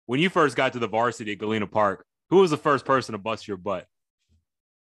when you first got to the varsity at Galena Park, who was the first person to bust your butt?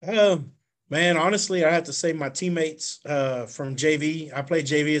 Man, honestly, I have to say my teammates from JV. I played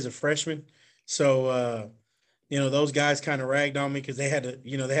JV as a freshman. So, those guys kind of ragged on me because they had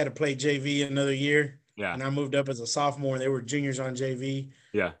to play JV another year. Yeah. And I moved up as a sophomore and they were juniors on JV.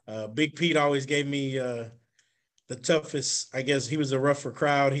 Yeah. Big Pete always gave me the toughest. I guess he was a rougher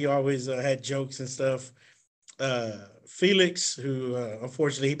crowd. He always had jokes and stuff. Felix, who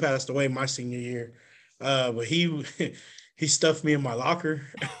unfortunately he passed away my senior year, but he he stuffed me in my locker.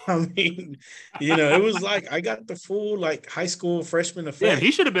 I mean, it was like I got the full like high school freshman effect. Yeah,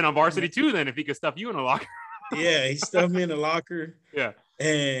 he should have been on varsity too then if he could stuff you in a locker. Yeah, he stuffed me in the locker. Yeah.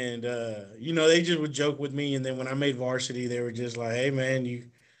 And they just would joke with me. And then when I made varsity, they were just like, "Hey man,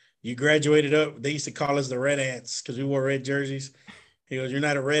 you graduated up." They used to call us the Red Ants because we wore red jerseys. He goes, "You're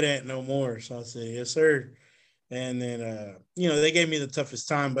not a Red Ant no more." So I said, "Yes, sir." And then, they gave me the toughest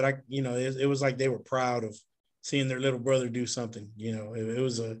time, but it was like they were proud of seeing their little brother do something.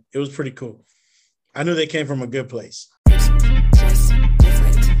 It was pretty cool. I knew they came from a good place.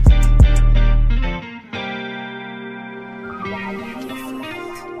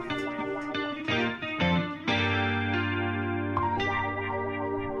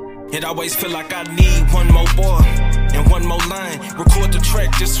 It always feel like I need one more boy and one more line. Record the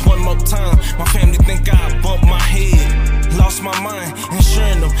track just one more time. My family think I bumped my head, lost my mind,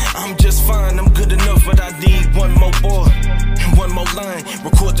 ensuring them I'm just fine. I'm good enough, but I need one more boy and one more line.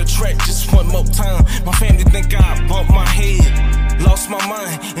 Record the track just one more time. My family think I bumped my head, lost my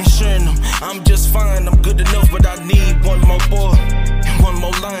mind, ensuring them I'm just fine. I'm good enough, but I need one more boy and one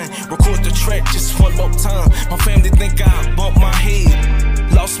more line. Record the track just one more time. My family think I bumped my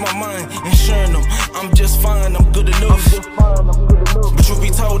head, lost my mind, ensuring them I'm just fine, I'm good enough. But truth be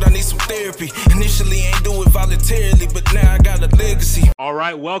told, I need some therapy. Initially ain't do it voluntarily, but now I got a legacy. All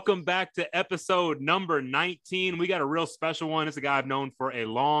right, welcome back to episode number 19. We got a real special one. It's a guy I've known for a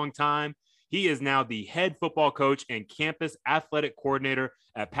long time. He is now the head football coach and campus athletic coordinator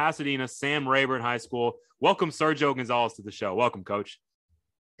at Pasadena Sam Rayburn High School. Welcome, Sergio Gonzalez, to the show. Welcome, Coach.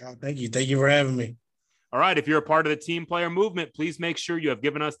 Oh, thank you. Thank you for having me. All right, if you're a part of the team player movement, please make sure you have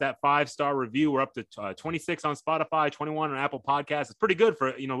given us that 5-star review. We're up to 26 on Spotify, 21 on Apple Podcasts. It's pretty good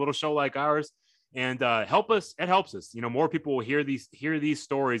for a little show like ours. And help us. It helps us. More people will hear these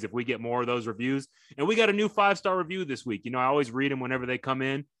stories if we get more of those reviews. And we got a new 5-star review this week. I always read them whenever they come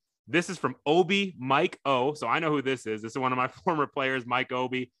in. This is from Obi Mike O. So I know who this is. This is one of my former players, Mike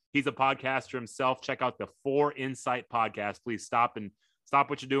Obi. He's a podcaster himself. Check out the 4 Insight podcast. Please stop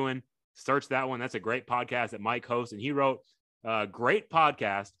what you're doing. Search that one. That's a great podcast that Mike hosts. And he wrote a great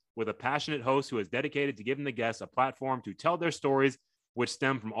podcast with a passionate host who is dedicated to giving the guests a platform to tell their stories, which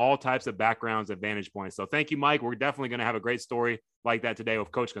stem from all types of backgrounds and vantage points. So thank you, Mike. We're definitely going to have a great story like that today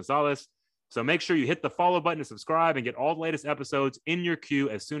with Coach Gonzalez. So make sure you hit the follow button to subscribe and get all the latest episodes in your queue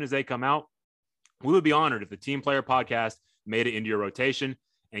as soon as they come out. We would be honored if the Team Player Podcast made it into your rotation.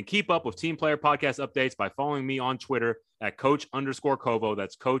 And keep up with Team Player Podcast updates by following me on Twitter at Coach_Kovo.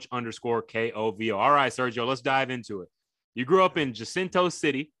 That's Coach_KOVO. All right, Sergio, let's dive into it. You grew up in Jacinto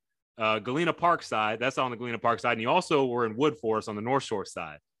City, Galena Park side. That's on the Galena Park side. And you also were in Wood Forest on the North Shore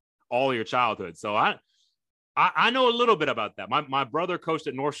side all your childhood. So I know a little bit about that. My brother coached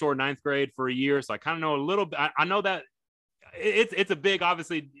at North Shore 9th grade for a year. So I kind of know a little bit. I know that it's a big,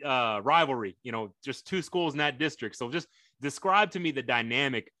 obviously, rivalry, just 2 schools in that district. So just describe to me the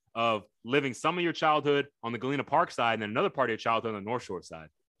dynamic of living some of your childhood on the Galena Park side and then another part of your childhood on the North Shore side.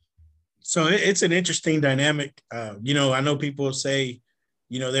 So it's an interesting dynamic. I know people say,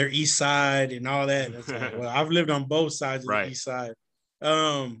 they're East Side and all that. It's like, well, I've lived on both sides of the East Side.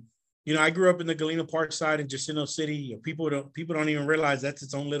 I grew up in the Galena Park side in Jacinto City. People don't even realize that's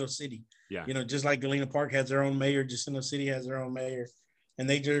its own little city. Yeah. Just like Galena Park has their own mayor, Jacinto City has their own mayor, and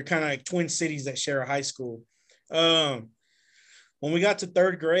they're kind of like twin cities that share a high school. When we got to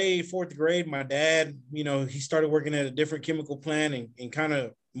 3rd grade, 4th grade, my dad, he started working at a different chemical plant and kind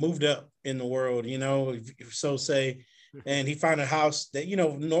of moved up in the world, if so say. And he found a house that,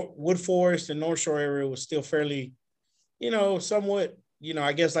 Wood Forest and North Shore area was still fairly, somewhat,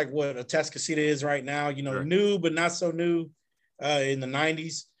 I guess like what Atascocita is right now, Sure. New, but not so new in the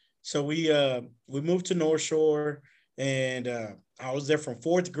 90s. So we moved to North Shore and I was there from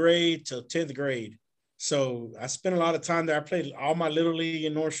 4th grade to 10th grade. So I spent a lot of time there. I played all my Little League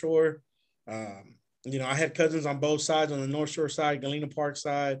in North Shore. I had cousins on both sides, on the North Shore side, Galena Park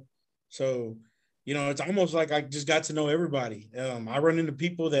side. So, it's almost like I just got to know everybody. I run into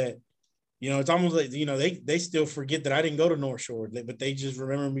people that, it's almost like, they still forget that I didn't go to North Shore, but they just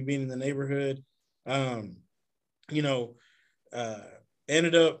remember me being in the neighborhood. And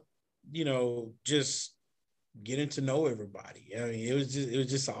ended up, just getting to know everybody. I mean, it was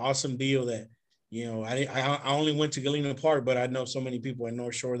just an awesome deal that, I only went to Galena Park, but I know so many people at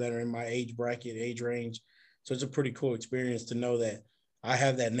North Shore that are in my age bracket, age range. So it's a pretty cool experience to know that I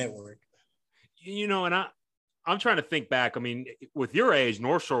have that network. And I'm trying to think back. I mean, with your age,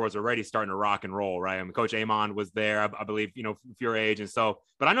 North Shore was already starting to rock and roll, right? I mean, Coach Amon was there, I believe, with your age. And so,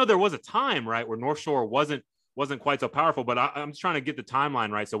 but I know there was a time, right, where North Shore wasn't quite so powerful, but I'm just trying to get the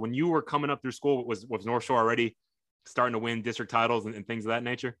timeline right. So when you were coming up through school, was North Shore already starting to win district titles and things of that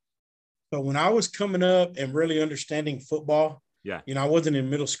nature? So when I was coming up and really understanding football, yeah, I wasn't in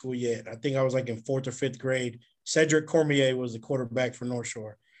middle school yet. I think I was like in 4th or 5th grade. Cedric Cormier was the quarterback for North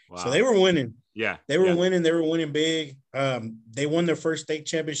Shore. Wow. So they were winning. Yeah. They were winning. They were winning big. They won their first state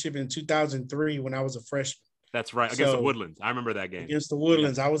championship in 2003 when I was a freshman. That's right. Against the Woodlands. I remember that game. Against the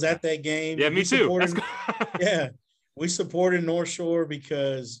Woodlands. Yeah. I was at that game. Yeah, me too. Yeah. We supported North Shore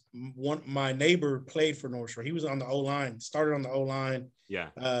because my neighbor played for North Shore. He was on the O-line, started on the O-line. Yeah.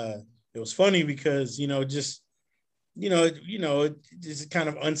 It was funny because, just kind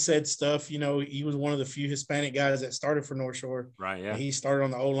of unsaid stuff. He was one of the few Hispanic guys that started for North Shore. Right. Yeah. And he started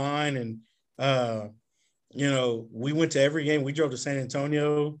on the O-line, and we went to every game. We drove to San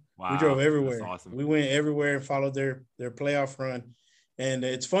Antonio. Wow. We drove everywhere. That's awesome. We went everywhere and followed their playoff run. And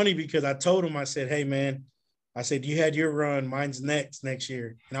it's funny because I told him, I said, "Hey man," I said, "You had your run. Mine's next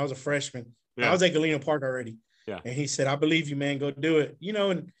year." And I was a freshman. Yeah. I was at Galena Park already. Yeah. And he said, "I believe you, man. Go do it."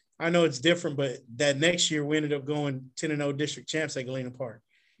 And I know it's different, but that next year we ended up going 10-0 district champs at Galena Park.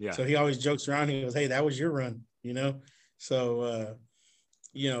 Yeah. So he always jokes around. He goes, "Hey, that was your run," So,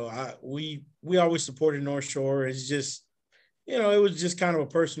 we always supported North Shore. It's just, it was just kind of a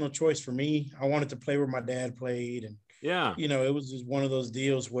personal choice for me. I wanted to play where my dad played. And, yeah, it was just one of those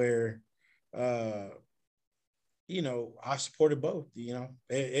deals where, I supported both, it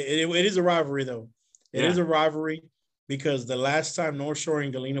is a rivalry though. It is a rivalry. Because the last time North Shore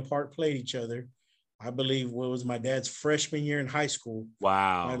and Galena Park played each other, I believe it was my dad's freshman year in high school.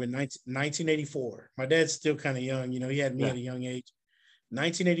 Wow. It might have been 1984. My dad's still kind of young. He had me at a young age.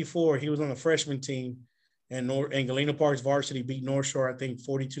 1984, he was on the freshman team, and Galena Park's varsity beat North Shore, I think,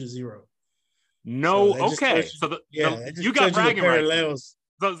 42-0. No, so okay. So you got bragging rights.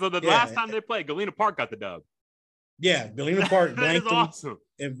 So the last time they played, Galena Park got the dub. Yeah, Galena Park blanked them awesome.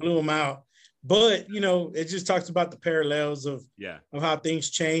 And blew them out. But, it just talks about the parallels of how things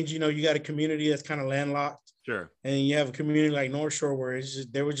change. You got a community that's kind of landlocked. Sure. And you have a community like North Shore where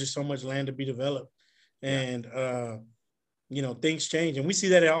there was just so much land to be developed. And, things change. And we see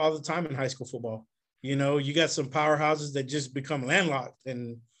that all the time in high school football. You got some powerhouses that just become landlocked,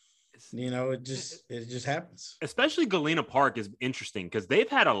 and, it just happens. Especially Galena Park is interesting because they've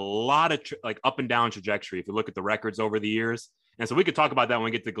had a lot of up and down trajectory. If you look at the records over the years. And so we could talk about that when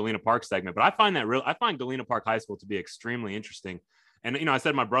we get to the Galena Park segment, but I find Galena Park High School to be extremely interesting. And, I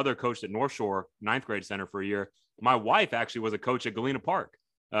said my brother coached at North Shore 9th grade center for a year. My wife actually was a coach at Galena Park.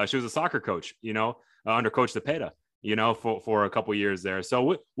 She was a soccer coach, under Coach Cepeda, for a couple of years there.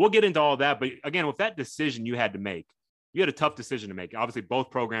 So we'll get into all that. But again, with that decision you had to make, you had a tough decision to make. Obviously both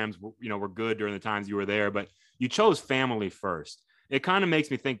programs were good during the times you were there, but you chose family first. It kind of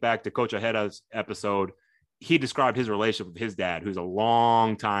makes me think back to Coach Ojeda's episode. He described his relationship with his dad, who's a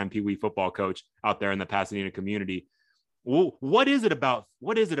long-time Pee Wee football coach out there in the Pasadena community. Well, what is it about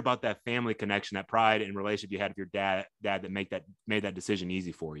that family connection, that pride and relationship you had with your dad that made that decision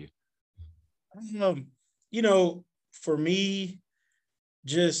easy for you? For me,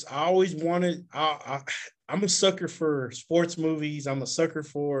 just I always wanted. I'm a sucker for sports movies. I'm a sucker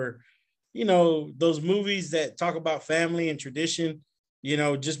for, those movies that talk about family and tradition.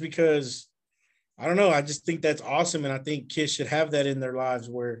 Just because. I don't know. I just think that's awesome. And I think kids should have that in their lives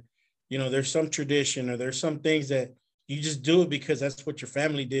where, there's some tradition or there's some things that you just do it because that's what your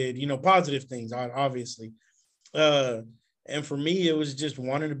family did, positive things, obviously. And for me, it was just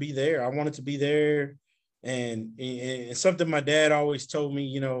wanting to be there. I wanted to be there. And something my dad always told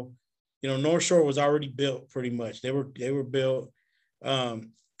me, North Shore was already built pretty much. They were built. And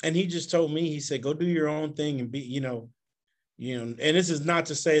he just told me, he said, go do your own thing and be, and this is not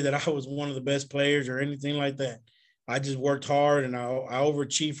to say that I was one of the best players or anything like that. I just worked hard and I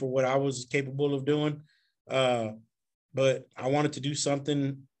overachieved for what I was capable of doing. But I wanted to do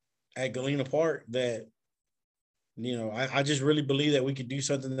something at Galena Park that, I just really believe that we could do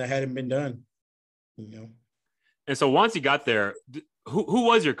something that hadn't been done, And so once you got there, who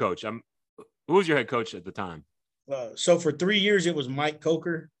was your coach? Who was your head coach at the time? So for 3 years, it was Mike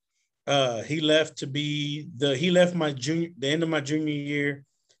Coker. He left the end of my junior year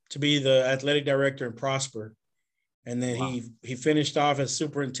to be the athletic director in Prosper. And then Wow. he finished off as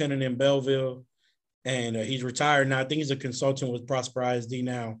superintendent in Belleville, and he's retired now. I think he's a consultant with Prosper ISD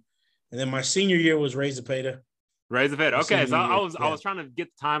now. And then my senior year was Ray Zepeda. Ray Zepeda. Okay, so I was trying to get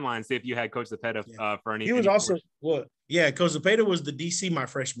the timeline, see if you had Coach Zepeda for any. He was also Coach Zepeda was the DC my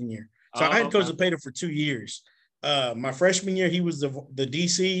freshman year. So I had Coach Zepeda for 2 years. My freshman year, he was the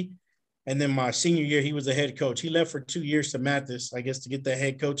DC, and then my senior year, he was the head coach. He left for 2 years to Mathis, I guess, to get that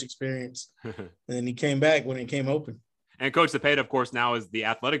head coach experience. And then he came back when it came open. And Coach Zepeda, of course, now is the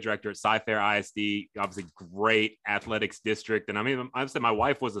athletic director at Cy-Fair ISD, obviously great athletics district. And I mean, I've said my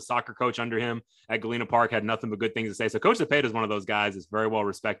wife was a soccer coach under him at Galena Park, had nothing but good things to say. So Coach Zepeda is one of those guys that's very well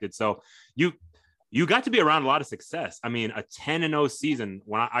respected. So you got to be around a lot of success. I mean, a 10-0 season,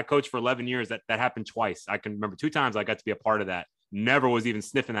 when I coached for 11 years, that happened twice. I can remember 2 times I got to be a part of that. Never was even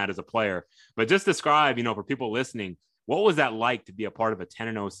sniffing that as a player. But just describe, for people listening, what was that like to be a part of a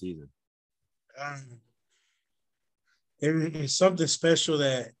 10-0 season? It's something special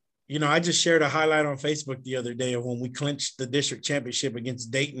that, I just shared a highlight on Facebook the other day of when we clinched the district championship against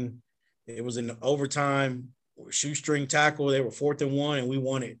Dayton. It was in overtime, shoestring tackle. They were 4th and 1, and we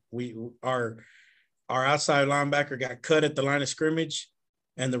won it. Our outside linebacker got cut at the line of scrimmage,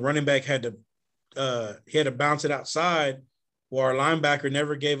 and the running back had to bounce it outside. Well, our linebacker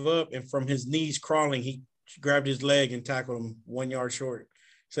never gave up, and from his knees crawling, he grabbed his leg and tackled him 1 yard short.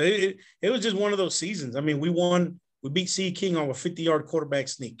 So it was just one of those seasons. I mean, we beat C King on a 50-yard quarterback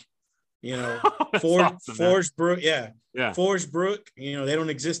sneak. Forest Brook, Forest Brook, they don't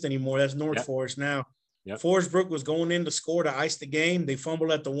exist anymore. That's North Forest now. Yep. Forest Brook was going in to score to ice the game. They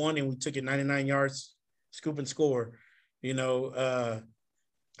fumbled at the 1, and we took it 99 yards, scoop and score.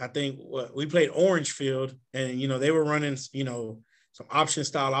 I think we played Orangefield, and, they were running, some option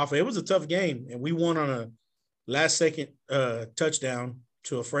style offense. It was a tough game, and we won on a last-second touchdown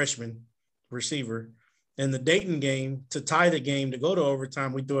to a freshman receiver. In the Dayton game, to tie the game, to go to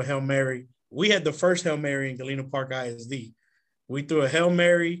overtime, we threw a Hail Mary. We had the first Hail Mary in Galena Park ISD. We threw a Hail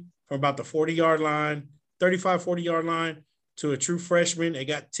Mary from about the 40-yard line, 35, 40-yard line to a true freshman. It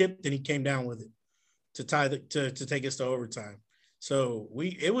got tipped, and he came down with it to tie to take us to overtime. So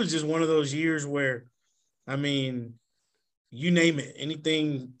it was just one of those years where, I mean, you name it,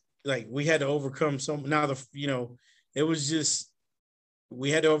 anything, like we had to overcome it was just, we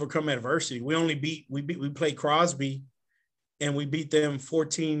had to overcome adversity. We played Crosby, and we beat them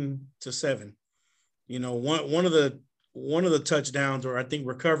 14-7. One of the touchdowns, or I think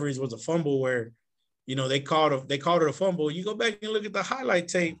recoveries, was a fumble where, they called it a fumble. You go back and look at the highlight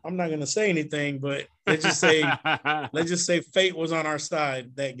tape. I'm not going to say anything, but let's just say fate was on our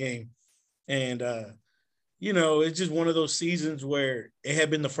side that game. And it's just one of those seasons where it had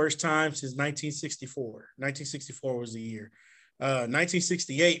been the first time since 1964. 1964 was the year.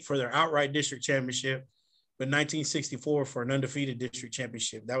 1968 for their outright district championship, but 1964 for an undefeated district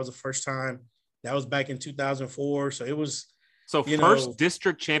championship. That was the first time. That was back in 2004. So it was. So first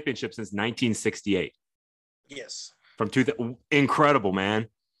district championship since 1968. Yes. Incredible, man.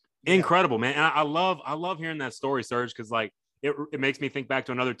 Incredible, man. And I love hearing that story, Serge, because it makes me think back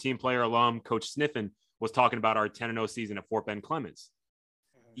to another team player alum, Coach Sniffen, was talking about our 10-0 season at Fort Bend Clemens.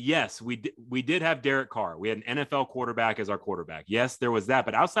 Yes, we did have Derek Carr. We had an NFL quarterback as our quarterback. Yes, there was that.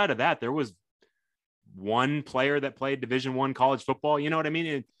 But outside of that, there was one player that played Division I college football. You know what I mean?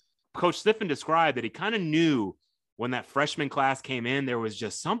 And Coach Sniffen described that he kind of knew when that freshman class came in, there was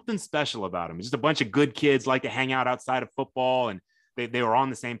just something special about them. Just a bunch of good kids like to hang out outside of football, and they were on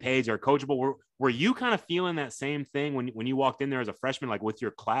the same page. They're coachable. Were you kind of feeling that same thing when you walked in there as a freshman, like with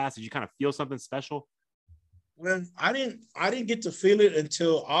your class? Did you kind of feel something special? Well, I didn't get to feel it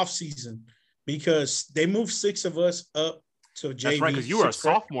until off season, because they moved 6 of us up to JV. That's right, because you were a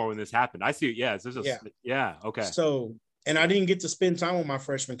sophomore when this happened. I see it. Yeah. Okay. So, and I didn't get to spend time with my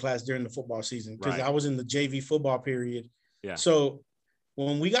freshman class during the football season because I was in the JV football period. Yeah. So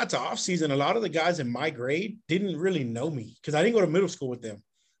when we got to off season, a lot of the guys in my grade didn't really know me because I didn't go to middle school with them.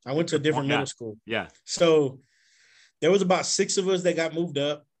 I went to a different middle school. Yeah. So there was about 6 of us that got moved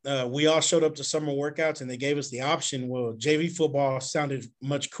up. We all showed up to summer workouts, and they gave us the option. Well, JV football sounded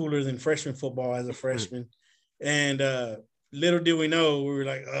much cooler than freshman football as a freshman. And little did we know, we were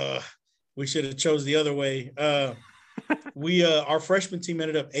like, we should have chose the other way. Our freshman team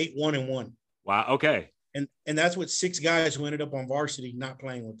ended up 8-1-1. Wow. Okay. And that's with 6 guys who ended up on varsity not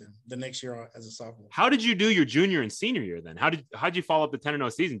playing with them the next year as a sophomore. How did you do your junior and senior year then? How'd you follow up the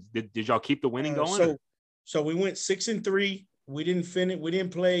 10-0 season? Did y'all keep the winning going? So we went 6-3. We didn't finish. We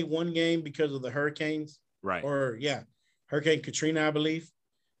didn't play one game because of the hurricanes. Right. Hurricane Katrina, I believe.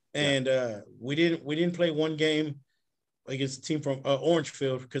 And we didn't play one game against a team from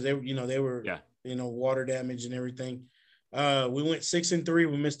Orangefield because they were water damage and everything. We went 6-3.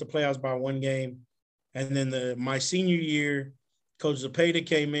 We missed the playoffs by 1 game. And then my senior year, Coach Zepeda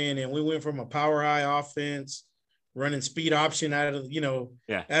came in, and we went from a power high offense, running speed option out of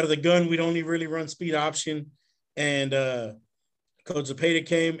the gun. We'd only really run speed option. And Coach Zepeda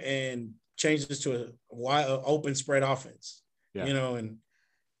came and changed us to a wide open spread offense, and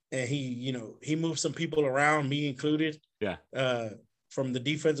he moved some people around, me included. Yeah. From the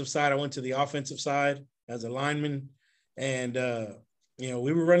defensive side, I went to the offensive side as a lineman, and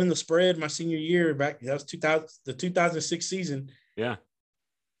we were running the spread my senior year back. That was the 2006 season. Yeah.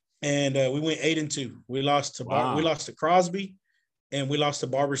 And we went 8-2. We lost to Crosby, and we lost to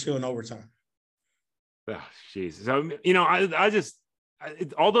Barbers Hill in overtime. Oh, jeez. So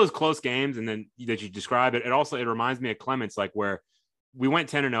all those close games, and then that you describe it reminds me of Clements, like where we went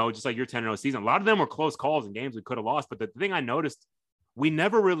 10-0, just like your 10-0 season. A lot of them were close calls and games we could have lost. But the thing I noticed, we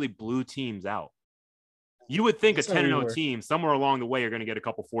never really blew teams out. You would think a 10-0 team somewhere along the way are going to get a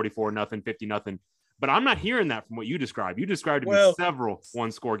couple 44-0, 50-0. But I'm not hearing that from what you described. You described to me several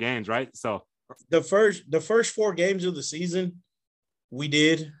one-score games, right? So the first 4 games of the season, we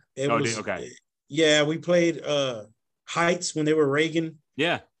did. Okay. Yeah, we played Heights when they were Reagan.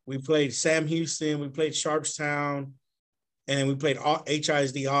 Yeah. We played Sam Houston. We played Sharpstown. And we played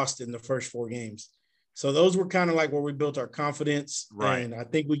HISD Austin the first 4 games. So those were kind of like where we built our confidence. Right. And I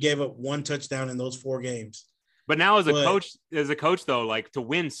think we gave up 1 touchdown in those 4 games. But now as a coach though, like to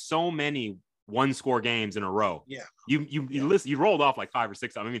win so many one-score games in a row. Yeah. You rolled off like 5 or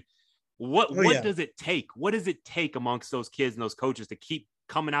 6. I mean, what does it take? What does it take amongst those kids and those coaches to keep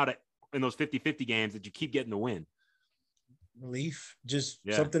coming out in those 50-50 games that you keep getting the win? Belief, just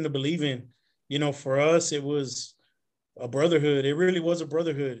something to believe in. For us, it was a brotherhood. It really was a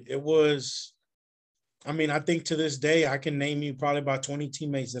brotherhood. It was, I think to this day, I can name you probably about 20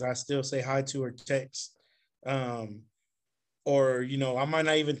 teammates that I still say hi to or text. Or, I might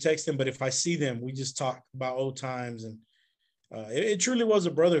not even text them, but if I see them, we just talk about old times. And it truly was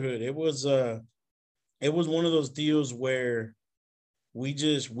a brotherhood. It was one of those deals where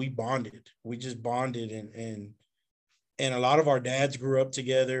we bonded. We just bonded, and a lot of our dads grew up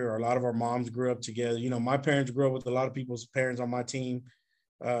together, or a lot of our moms grew up together. My parents grew up with a lot of people's parents on my team.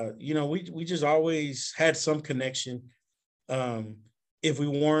 We just always had some connection. If we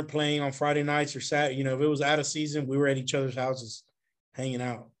weren't playing on Friday nights or Saturday, if it was out of season, we were at each other's houses hanging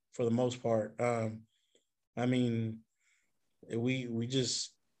out for the most part. It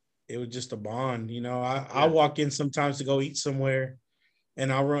was just a bond. I walk in sometimes to go eat somewhere,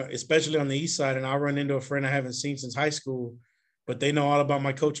 and I'll run, especially on the east side, and I'll run into a friend I haven't seen since high school, but they know all about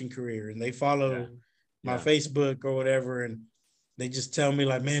my coaching career, and they follow my Facebook or whatever, and they just tell me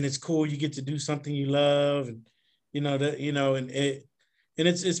like, man, it's cool. You get to do something you love, and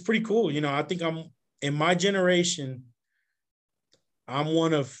it's pretty cool. I think I'm in my generation, I'm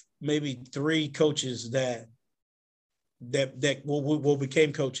one of maybe 3 coaches that will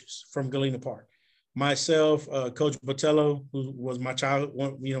became coaches from Galena Park. Myself, Coach Botello, who was my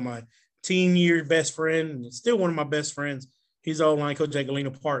my teen year best friend, and still one of my best friends. He's the O-line coach at Galena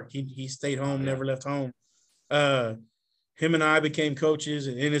Park. He stayed home, never left home. Him and I became coaches,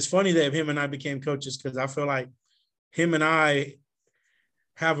 and it's funny that him and I became coaches because I feel like him and I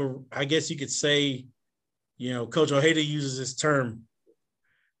have I guess you could say, Coach Ojeda uses this term.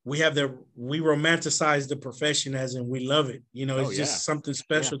 We romanticize the profession as in we love it. It's just something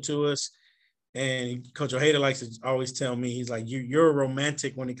special to us. And Coach Ojeda likes to always tell me, he's like, you're a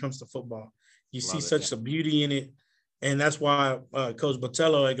romantic when it comes to football. You see such a beauty in it. And that's why Coach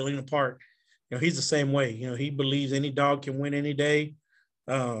Botello at Galena Park, he's the same way. He believes any dog can win any day.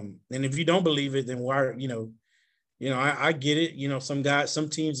 And if you don't believe it, then why, I get it. Some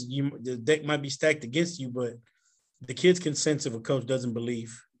teams, the deck might be stacked against you, but the kids can sense if a coach doesn't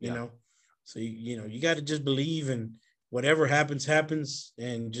believe, So, you got to just believe, and whatever happens,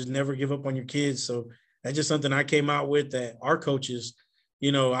 and just never give up on your kids. So that's just something I came out with, that our coaches,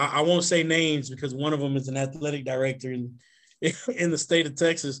 I won't say names because one of them is an athletic director in the state of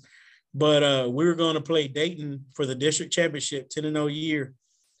Texas, but we were going to play Dayton for the district championship, 10-0 year.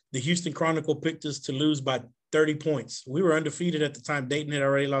 The Houston Chronicle picked us to lose by 30 points. We were undefeated at the time. Dayton had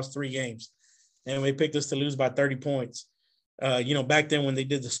already lost 3 games, and they picked us to lose by 30 points. Back then when they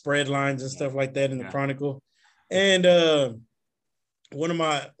did the spread lines and stuff like that in the Chronicle. And one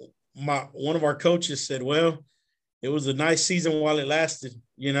of our coaches said, well, it was a nice season while it lasted,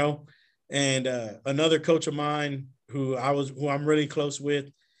 and another coach of mine who I'm really close with,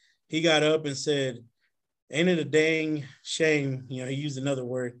 he got up and said, ain't it a dang shame, he used another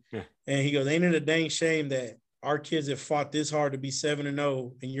word, and he goes, ain't it a dang shame that our kids have fought this hard to be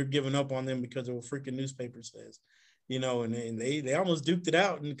 7-0, and you're giving up on them because of what freaking newspaper says, and they almost duked it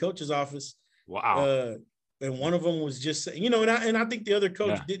out in the coach's office. Wow. And one of them was just, and I think the other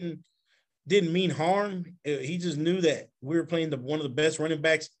coach didn't mean harm. He just knew that we were playing one of the best running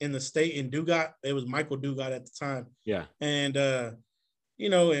backs in the state in Dugat. It was Michael Dugat at the time. Yeah. And,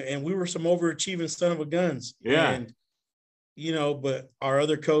 and we were some overachieving son of a guns. Yeah. And, but our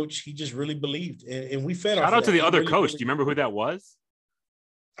other coach, he just really believed. And we fed off Shout out to the other really, coach. really, Do you remember who that was?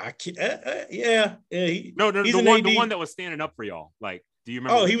 I can't, yeah. No, the one that was standing up for y'all. Like, do you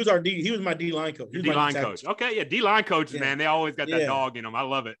remember? Oh, he was he was my D-line coach. D-line coach. Okay, yeah, D-line coaches, man. They always got that dog in them. I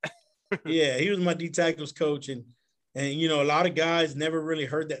love it. Yeah, he was my D-tackles coach. And a lot of guys never really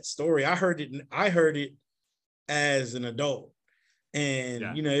heard that story. I heard it as an adult.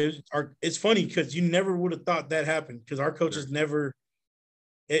 And, it's funny because you never would have thought that happened because our coaches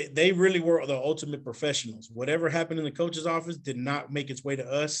they really were the ultimate professionals. Whatever happened in the coach's office did not make its way to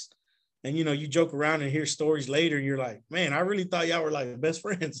us. And, you joke around and hear stories later and you're like, man, I really thought y'all were like best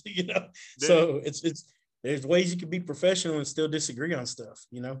friends, So there's ways you can be professional and still disagree on stuff,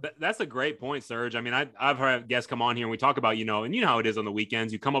 That's a great point, Serge. I mean, I've heard guests come on here and we talk about, and you know how it is on the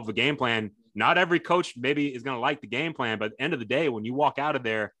weekends. You come up with a game plan. Not every coach maybe is going to like the game plan, but at the end of the day, when you walk out of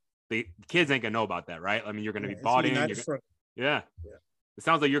there, the kids ain't going to know about that, right? I mean, you're going to be bought in. Yeah. It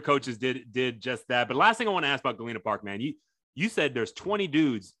sounds like your coaches did just that. But last thing I want to ask about Galena Park, man, you said there's 20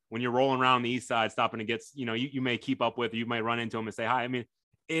 dudes when you're rolling around the east side, stopping to get, you may keep up with, you might run into them and say hi. I mean,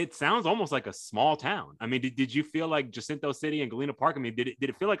 it sounds almost like a small town. I mean, did you feel like Jacinto City and Galena Park? I mean, did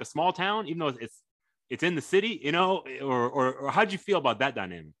it feel like a small town, even though it's in the city, or how'd you feel about that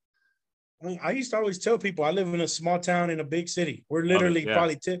dynamic? I used to always tell people I live in a small town in a big city. We're literally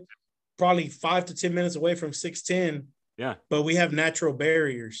probably 5 to 10 minutes away from 610. Yeah. But we have natural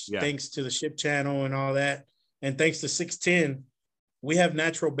barriers thanks to the ship channel and all that. And thanks to 610, we have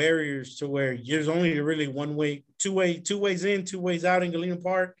natural barriers to where there's only really two ways in, 2 ways out in Galena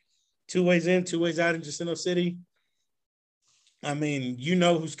Park, 2 ways in, 2 ways out in Jacinto City. I mean,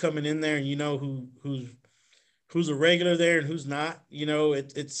 who's coming in there and who's a regular there and who's not.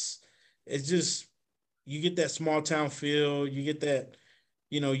 It's just, you get that small town feel. You get that,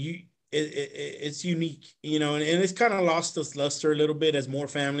 it's unique, and it's kind of lost its luster a little bit as more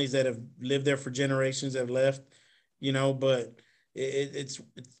families that have lived there for generations have left, but it's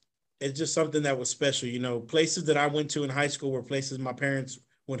just something that was special. Places that I went to in high school were places my parents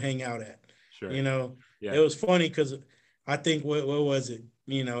would hang out at. Sure. It was funny because I think what was it,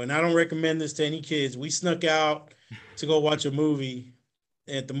 and I don't recommend this to any kids. We snuck out to go watch a movie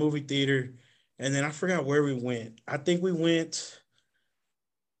at the movie theater, and then I forgot where we went. We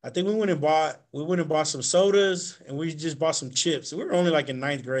went and bought some sodas, and we just bought some chips. We were only like in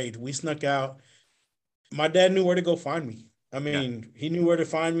 9th grade. We snuck out. My dad knew where to go find me. I mean, He knew where to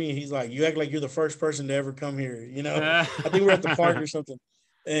find me. He's like, you act like you're the first person to ever come here. I think we're at the park or something.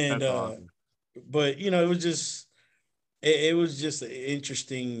 And, awesome. But it was just an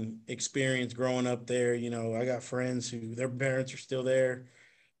interesting experience growing up there. I got friends who their parents are still there.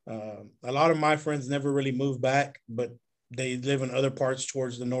 A lot of my friends never really moved back, but they live in other parts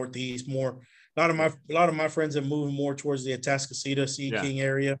towards the Northeast more. A lot of my friends have moved more towards the Atascocita, Sea King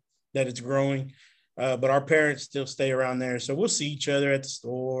area that it's growing. But our parents still stay around there. So we'll see each other at the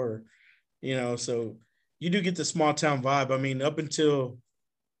store, so you do get the small town vibe. I mean, up until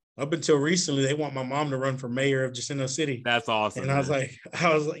recently, they want my mom to run for mayor of Jacinto City. That's awesome. And I was like,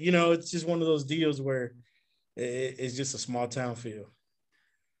 it's just one of those deals where it's just a small town feel.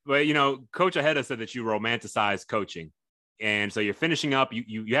 But, Coach Ojeda said that you romanticize coaching. And so you're finishing up.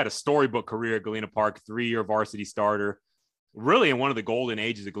 You had a storybook career at Galena Park, 3-year varsity starter, really in one of the golden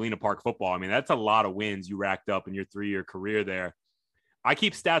ages of Galena Park football. I mean, that's a lot of wins you racked up in your 3-year career there. I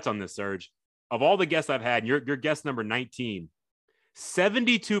keep stats on this, Serge. Of all the guests I've had, you're guest number 19.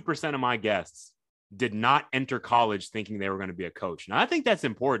 72% of my guests did not enter college thinking they were going to be a coach. Now, I think that's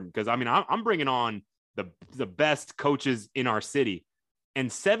important because, I mean, I'm bringing on the best coaches in our city,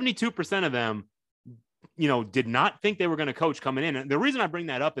 and 72% of them, did not think they were going to coach coming in. And the reason I bring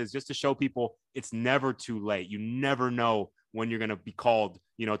that up is just to show people it's never too late. You never know when you're going to be called,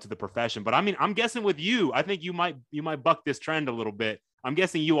 to the profession. But I mean, I'm guessing with you, I think you might buck this trend a little bit. I'm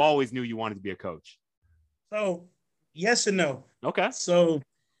guessing you always knew you wanted to be a coach. So yes and no. Okay. So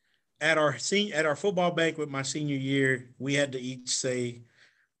at our football banquet my senior year, we had to each say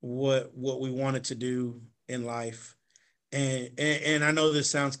what we wanted to do in life. And I know this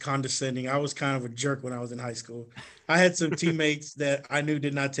sounds condescending. I was kind of a jerk when I was in high school. I had some teammates that I knew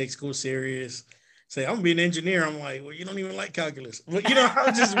did not take school serious. say, I'm gonna be an engineer. I'm like, well, you don't even like calculus. But, I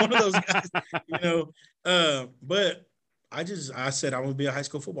was just one of those guys, but I said, I'm gonna be a high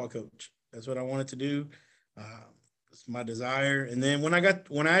school football coach. That's what I wanted to do. It's my desire. And then when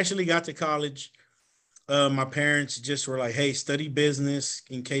I actually got to college, my parents just were like, hey, study business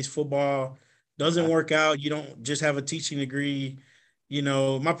in case football doesn't work out. You don't just have a teaching degree.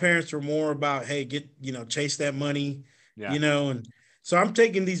 My parents were more about, hey, chase that money, and so I'm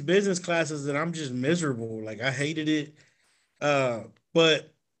taking these business classes and I'm just miserable. Like, I hated it.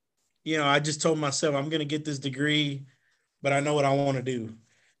 But, I just told myself I'm going to get this degree, but I know what I want to do.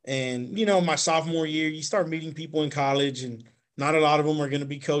 And, my sophomore year, you start meeting people in college, and not a lot of them are going to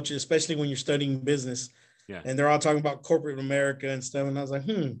be coaches, especially when you're studying business. Yeah. And they're all talking about corporate America and stuff. And I was like,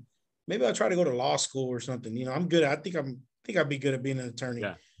 maybe I'll try to go to law school or something. I'm good. I think I'd be good at being an attorney.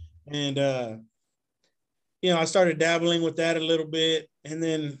 Yeah. And, I started dabbling with that a little bit. And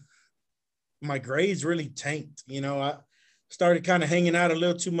then my grades really tanked. I started kind of hanging out a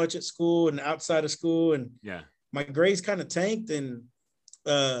little too much at school and outside of school. And my grades kind of tanked. And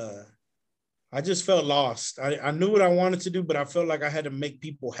I just felt lost. I knew what I wanted to do, but I felt like I had to make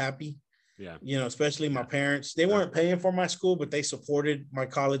people happy. Yeah. Especially my parents. They weren't paying for my school, but they supported my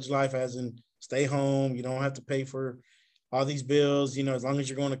college life, as in stay home. You don't have to pay for all these bills, as long as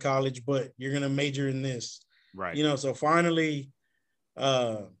you're going to college, but you're going to major in this. Right. So finally,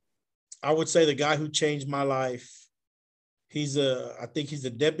 I would say the guy who changed my life, I think he's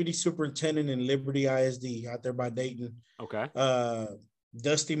the deputy superintendent in Liberty ISD out there by Dayton. Okay.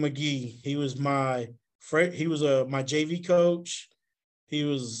 Dusty McGee. He was my JV coach. He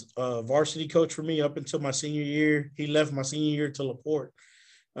was a varsity coach for me up until my senior year. He left my senior year to LaPorte.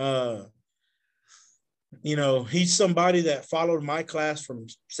 He's somebody that followed my class from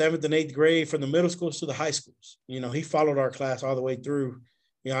 7th and 8th grade, from the middle schools to the high schools. He followed our class all the way through.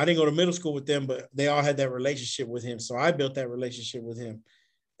 I didn't go to middle school with them, but they all had that relationship with him. So I built that relationship with him.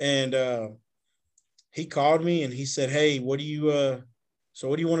 And he called me and he said, hey, what do you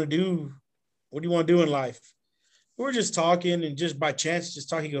want to do? What do you want to do in life? We were just talking, and just by chance, just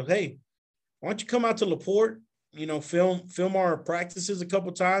talking. He goes, hey, why don't you come out to LaPorte, film our practices a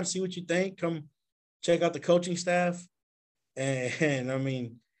couple times, see what you think, come check out the coaching staff. And I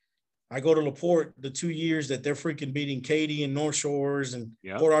mean, I go to LaPorte the 2 years that they're freaking beating Katy and North Shores and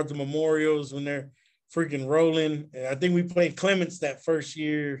Port Arthur Memorials when they're freaking rolling. And I think we played Clements that first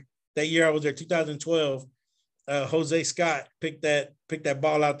year. That year I was there, 2012. Jose Scott picked that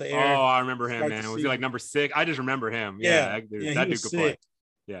ball out the air. Oh, I remember him, man. Was he like number 6? I just remember him. That dude could play.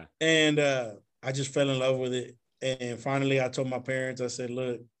 Yeah. And I just fell in love with it. And finally I told my parents, I said,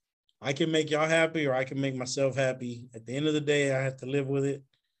 look, I can make y'all happy or I can make myself happy. At the end of the day, I have to live with it.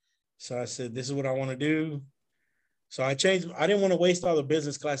 So I said, this is what I want to do. So I changed. I didn't want to waste all the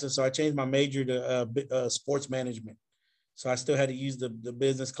business classes. So I changed my major to sports management. So I still had to use the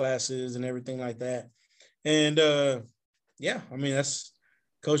business classes and everything like that. And that's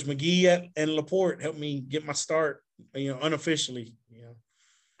Coach McGee and LaPorte helped me get my start, unofficially.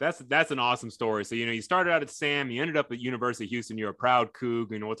 That's an awesome story. So, you started out at Sam, you ended up at University of Houston. You're a proud Coug.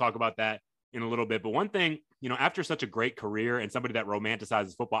 We'll talk about that in a little bit. But one thing, after such a great career and somebody that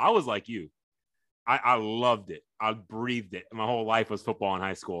romanticizes football, I was like you. I loved it. I breathed it. My whole life was football in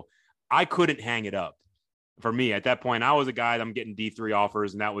high school. I couldn't hang it up. For me, at that point, I was a guy that I'm getting D3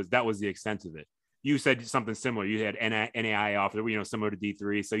 offers, and that was the extent of it. You said something similar. You had NAIA offer, similar to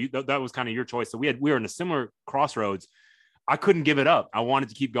D3. So that was kind of your choice. So we were in a similar crossroads. I couldn't give it up. I wanted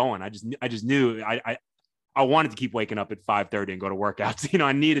to keep going. I just knew I wanted to keep waking up at 5:30 and go to workouts.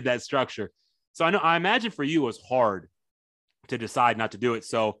 I needed that structure. So I imagine for you it was hard to decide not to do it.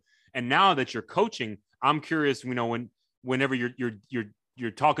 So, and now that you're coaching, I'm curious, whenever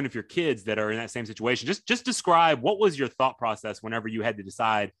you're talking with your kids that are in that same situation, just describe what was your thought process whenever you had to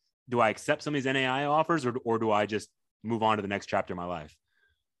decide, do I accept some of these NAIA offers or do I just move on to the next chapter of my life?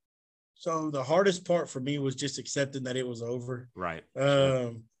 So the hardest part for me was just accepting that it was over. Right.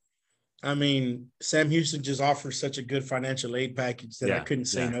 I mean, Sam Houston just offers such a good financial aid package that I couldn't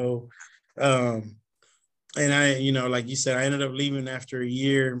say no. And I, like you said, I ended up leaving after a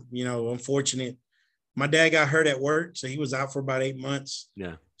year, unfortunate. My dad got hurt at work, so he was out for about 8 months.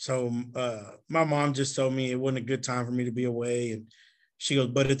 Yeah. So my mom just told me it wasn't a good time for me to be away. And she goes,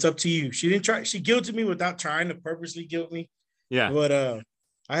 but it's up to you. She guilted me without trying to purposely guilt me. Yeah. But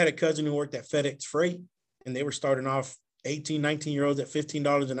I had a cousin who worked at FedEx Freight, and they were starting off 18, 19-year-olds at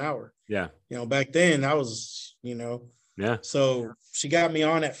 $15 an hour. Yeah. Back then I was, Yeah. So she got me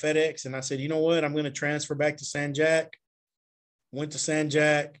on at FedEx, and I said, you know what? I'm going to transfer back to San Jac. Went to San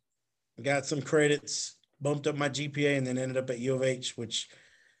Jac, got some credits, bumped up my GPA, and then ended up at U of H, which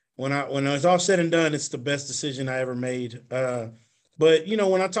when it's all said and done, it's the best decision I ever made. But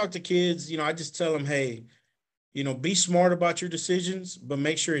when I talk to kids, I just tell them, hey, be smart about your decisions, but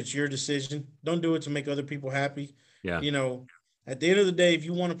make sure it's your decision. Don't do it to make other people happy. Yeah. At the end of the day, if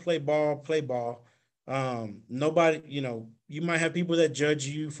you want to play ball, play ball. Nobody, you might have people that judge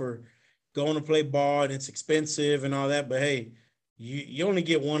you for going to play ball and it's expensive and all that, but hey, you only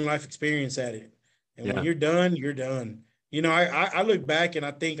get one life experience at it. And when you're done, you're done. I look back and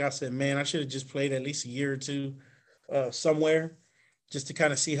I think I said, man, I should have just played at least a year or two somewhere just to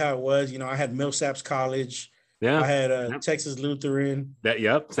kind of see how it was. I had Millsaps College. Yeah. I had Texas Lutheran.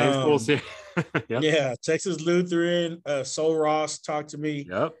 Same schools here. Yeah, Texas Lutheran. Sol Ross talked to me.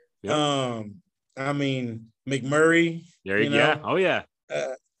 Yep. McMurray. Oh, yeah.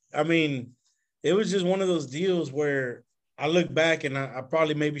 It was just one of those deals where I look back and I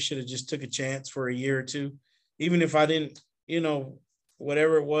probably maybe should have just took a chance for a year or two, even if I didn't,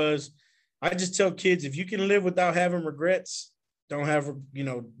 whatever it was. I just tell kids, if you can live without having regrets, don't have,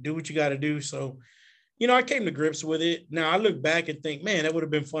 do what you got to do. So, I came to grips with it. Now I look back and think, man, that would have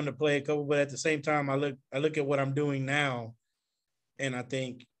been fun to play a couple, but at the same time, I look at what I'm doing now and I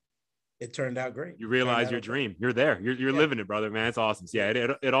think it turned out great. You realize your dream. You're there. You're living it, brother, man. It's awesome. So,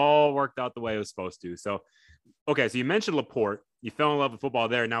 yeah, it all worked out the way it was supposed to. So, okay. So you mentioned LaPorte. You fell in love with football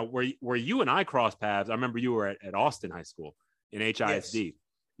there. Now, where you and I crossed paths, I remember you were at Austin High School in HISD. Yes.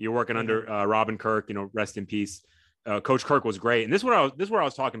 You're working under Robin Kirk, rest in peace. Coach Kirk was great. And this is what I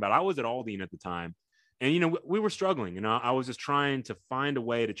was talking about. I was at Aldine at the time. And, we were struggling. I was just trying to find a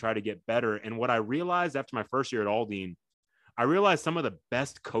way to try to get better. And what I realized after my first year at Aldine, I realized some of the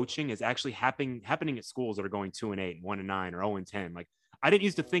best coaching is actually happening at schools that are going 2-8, 1-9, or 0-10. Like, I didn't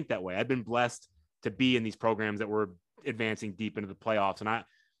used to think that way. I'd been blessed to be in these programs that were advancing deep into the playoffs. And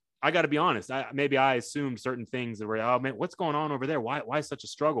I got to be honest, maybe I assumed certain things that were, oh man, what's going on over there? Why such a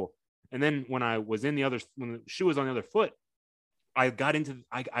struggle? And then when the shoe was on the other foot, I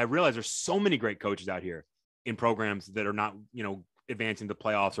realized there's so many great coaches out here in programs that are not, advancing to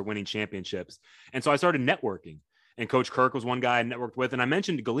playoffs or winning championships. And so I started networking. And Coach Kirk was one guy I networked with. And I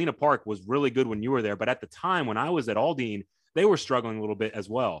mentioned Galena Park was really good when you were there. But at the time when I was at Aldine, they were struggling a little bit as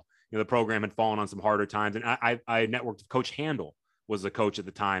well. The program had fallen on some harder times. And I networked with Coach Handel, was the coach at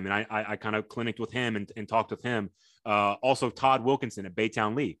the time. And I kind of clinicked with him and talked with him. Also Todd Wilkinson at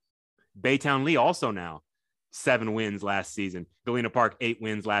Baytown Lee. Baytown Lee also now 7 wins last season. Galena Park 8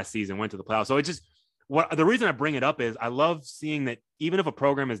 wins last season, went to the playoffs. So it just, the reason I bring it up is I love seeing that even if a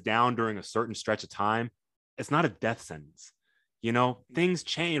program is down during a certain stretch of time, it's not a death sentence. Things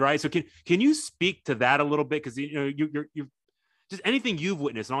change, right? So can you speak to that a little bit? Because you're just anything you've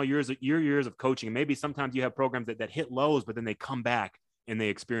witnessed in all your years of coaching, and maybe sometimes you have programs that hit lows, but then they come back and they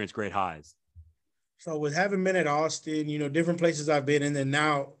experience great highs. So with having been at Austin, different places I've been in, and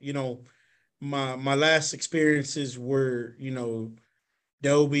now, my last experiences were,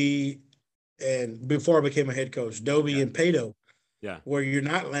 Dobie, and before I became a head coach, Dobie and Pato. Yeah. Where you're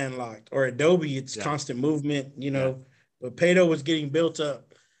not landlocked, or at Dobie, it's constant movement, but Pato was getting built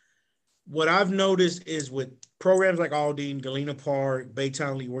up. What I've noticed is with programs like Aldine, Galena Park,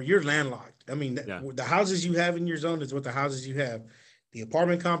 Baytown Lee, where you're landlocked. The houses you have in your zone is what the houses you have. The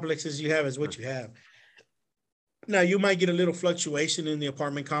apartment complexes you have is what you have. Now, you might get a little fluctuation in the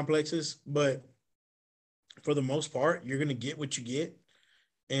apartment complexes, but for the most part, you're going to get what you get.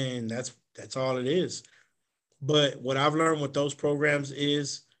 And that's all it is. But what I've learned with those programs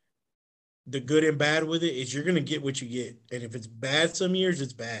is the good and bad with it is you're going to get what you get. And if it's bad some years,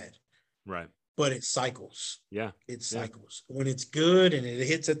 it's bad. Right. But it cycles. Yeah. It cycles. When it's good and it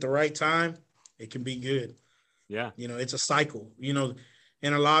hits at the right time, it can be good. Yeah. It's a cycle,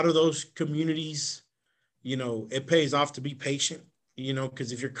 and a lot of those communities, it pays off to be patient,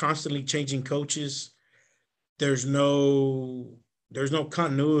 because if you're constantly changing coaches, there's no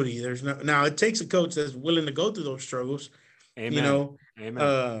continuity. Now it takes a coach that's willing to go through those struggles. Amen.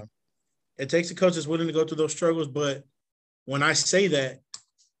 Amen. It takes a coach that's willing to go through those struggles. But when I say that,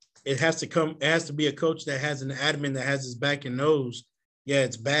 it has to be a coach that has an admin that has his back and knows, yeah,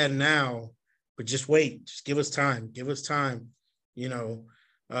 it's bad now, but just wait, just give us time.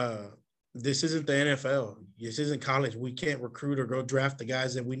 This isn't the NFL. This isn't college. We can't recruit or go draft the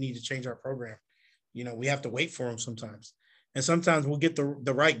guys that we need to change our program. We have to wait for them sometimes. And sometimes we'll get the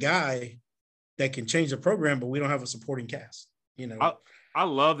right guy that can change the program, but we don't have a supporting cast. I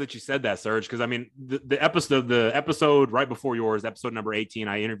love that you said that, Serge, because the episode right before yours, episode number 18,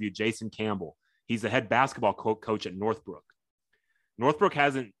 I interviewed Jason Campbell. He's the head basketball coach at Northbrook. Northbrook's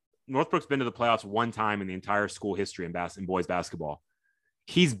been to the playoffs one time in the entire school history in boys basketball.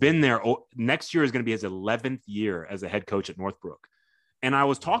 He's been there. Next year is going to be his 11th year as a head coach at Northbrook. And I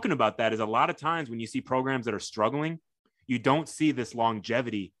was talking about that is a lot of times when you see programs that are struggling, you don't see this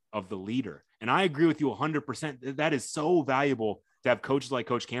longevity of the leader. And I agree with you 100%. That is so valuable to have coaches like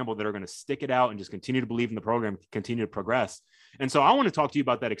Coach Campbell that are going to stick it out and just continue to believe in the program, continue to progress. And so I want to talk to you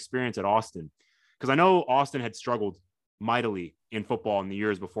about that experience at Austin, because I know Austin had struggled mightily in football in the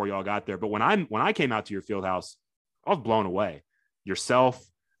years before y'all got there. But when I came out to your field house, I was blown away. Yourself,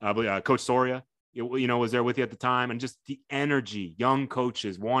 Coach Soria, was there with you at the time, and just the energy, young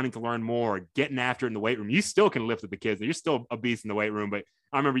coaches wanting to learn more, getting after it in the weight room. You still can lift with the kids. You're still a beast in the weight room, but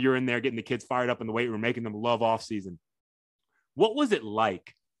I remember you're in there getting the kids fired up in the weight room, making them love off season. What was it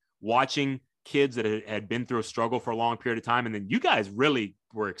like watching kids that had been through a struggle for a long period of time? And then you guys really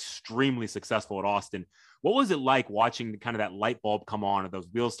were extremely successful at Austin. What was it like watching kind of that light bulb come on, or those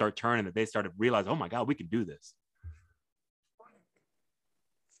wheels start turning, that they started to realize, oh my God, we can do this?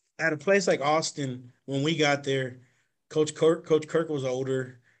 At a place like Austin, when we got there, Coach Kirk was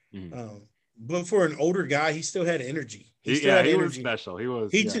older. But for an older guy, he still had energy. He was special.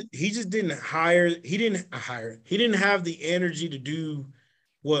 He just didn't have the energy to do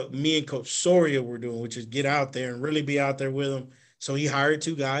what me and Coach Soria were doing, which is get out there and really be out there with him. So he hired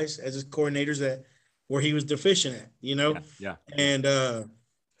two guys as his coordinators where he was deficient at, Yeah. And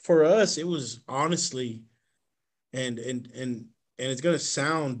for us, it was honestly, and it's going to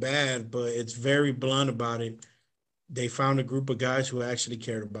sound bad, but it's very blunt about it. They found a group of guys who actually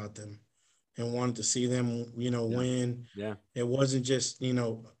cared about them and wanted to see them, win. Yeah. It wasn't just,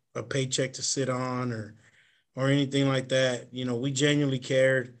 a paycheck to sit on or anything like that. We genuinely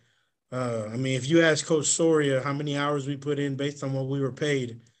cared. If you ask Coach Soria how many hours we put in based on what we were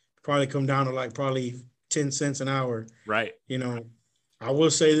paid, probably come down to probably 10 cents an hour. Right. I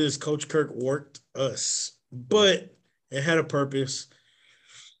will say this, Coach Kirk worked us, but it had a purpose.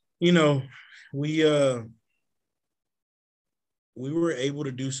 We were able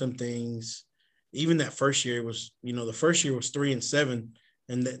to do some things. Even that first year was, the first year was 3-7.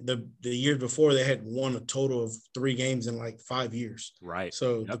 And the year before they had won a total of 3 games in 5 years. Right.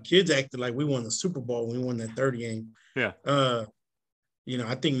 So the kids acted like we won the Super Bowl when we won that third game. Yeah. I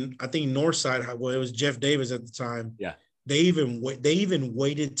think Northside, it was Jeff Davis at the time. Yeah. They even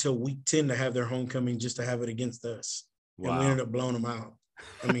waited till week 10 to have their homecoming just to have it against us. Wow. And we ended up blowing them out.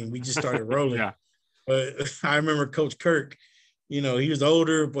 We just started rolling. Yeah. But I remember Coach Kirk, he was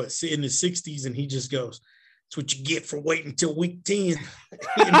older, but in his 60s, and he just goes, "That's what you get for waiting until week 10."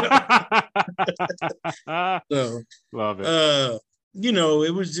 So, love it.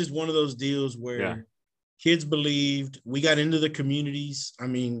 It was just one of those deals where kids believed. We got into the communities.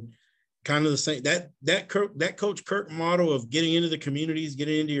 Kind of the same that Coach Kirk model of getting into the communities,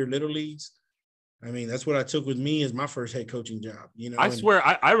 getting into your little leagues. That's what I took with me as my first head coaching job. I swear,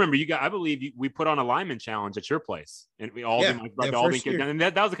 I remember you guys. I believe we put on a lineman challenge at your place, and we all and that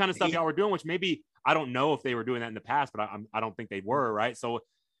was the kind of stuff y'all were doing. Which maybe I don't know if they were doing that in the past, but I don't think they were, right? So,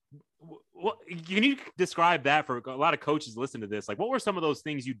 can you describe that for a lot of coaches listening to this? What were some of those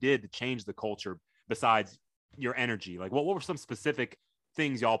things you did to change the culture besides your energy? what were some specific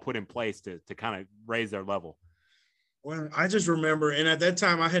things y'all put in place to kind of raise their level? Well, I just remember, and at that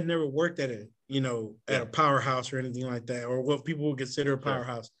time I had never worked at a powerhouse or anything like that, or what people would consider a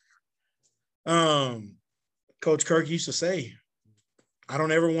powerhouse. Coach Kirk used to say, "I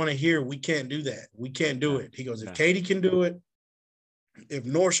don't ever want to hear we can't do that. We can't do it." He goes, "If Katy can do it, if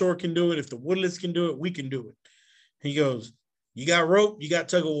North Shore can do it, if the Woodlands can do it, we can do it." He goes, "You got rope, you got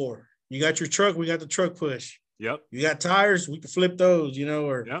tug of war. You got your truck, we got the truck push. Yep. You got tires, we can flip those,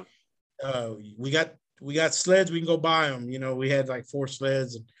 or we got sleds, we can go buy them. We had 4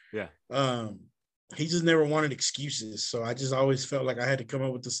 sleds." And, he just never wanted excuses. So I just always felt like I had to come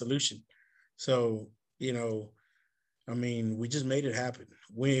up with the solution. So, we just made it happen.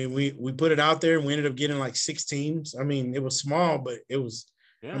 We put it out there, and we ended up getting 6 teams. It was small, but it was,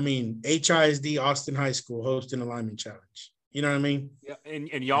 HISD Austin High School hosting a lineman challenge. You know what I mean? Yeah,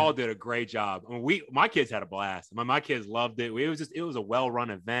 and y'all did a great job. My kids had a blast. My kids loved it. It was a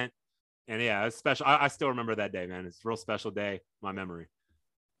well-run event. And it's special. I still remember that day, man. It's a real special day, my memory.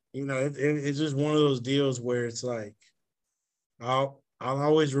 It's just one of those deals where it's I'll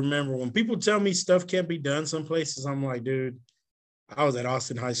always remember when people tell me stuff can't be done some places. I'm like, dude, I was at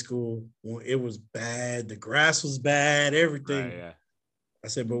Austin High School when it was bad. The grass was bad, everything. Right, yeah. I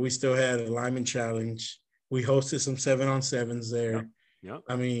said, but we still had a lineman challenge. We hosted some 7-on-7s there. Yep.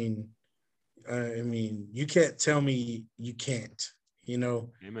 You can't tell me you can't.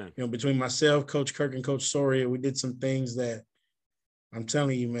 Amen. Between myself, Coach Kirk, and Coach Soria, we did some things that I'm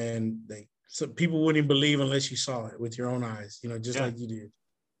telling you, man, some people wouldn't believe unless you saw it with your own eyes, like you did.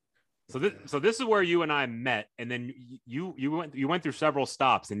 So this is where you and I met, and then you went through several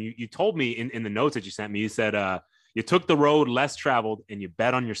stops, and you told me in the notes that you sent me, you said you took the road less traveled and you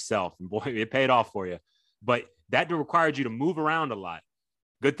bet on yourself, and boy, it paid off for you. But that required you to move around a lot.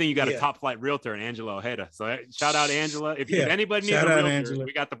 Good thing you got a top flight realtor in Angela Ojeda. So shout out Angela. If anybody needs a realtor, Angela,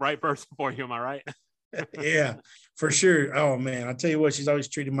 we got the right person for you. Am I right? Yeah, for sure. Oh man, I tell you what, she's always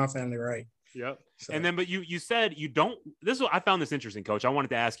treated my family right. Yep. So. And then, but you said you don't. I found this interesting, Coach. I wanted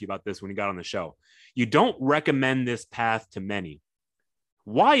to ask you about this when you got on the show. You don't recommend this path to many.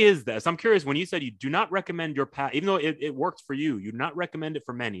 Why is that? So I'm curious. When you said you do not recommend your path, even though it worked for you, you do not recommend it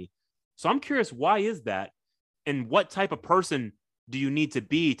for many. So I'm curious, why is that? And what type of person do you need to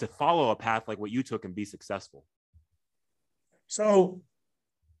be to follow a path like what you took and be successful? So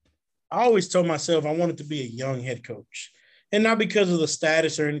I always told myself I wanted to be a young head coach, and not because of the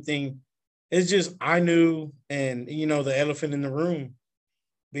status or anything. It's just I knew, and the elephant in the room,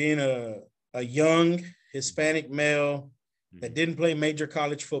 being a young Hispanic male that didn't play major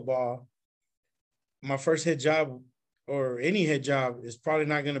college football. My first head job, or any head job, is probably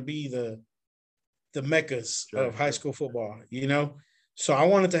not going to be the meccas of high school football, So I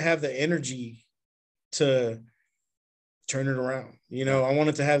wanted to have the energy to turn it around. I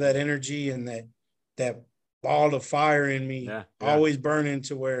wanted to have that energy and that ball of fire in me always burning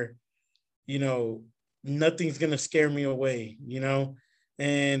to where, nothing's going to scare me away,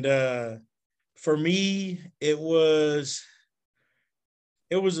 And for me, it was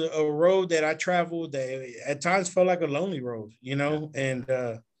a road that I traveled that at times felt like a lonely road, And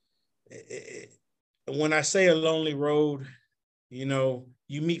when I say a lonely road, you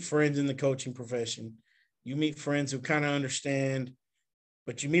meet friends in the coaching profession. You meet friends who kind of understand,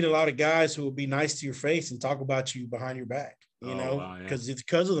 but you meet a lot of guys who will be nice to your face and talk about you behind your back, because it's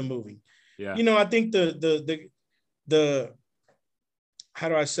because of the moving. Yeah. I think the how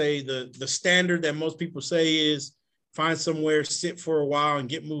do I say, the standard that most people say is find somewhere, sit for a while and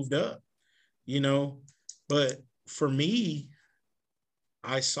get moved up, but for me,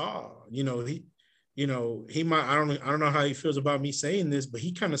 I saw, he might, I don't know how he feels about me saying this, but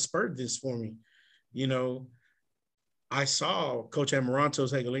he kind of spurred this for me. I saw Coach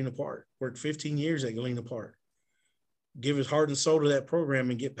Amarantos at Galena Park, worked 15 years at Galena Park, give his heart and soul to that program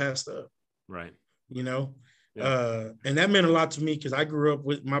and get passed up. Right. And that meant a lot to me because I grew up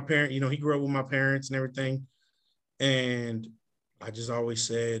with my parent, he grew up with my parents and everything. And I just always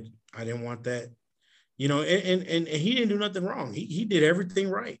said, I didn't want that, and he didn't do nothing wrong. He did everything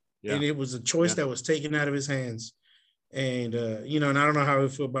right. Yeah. And it was a choice that was taken out of his hands. And, and I don't know how he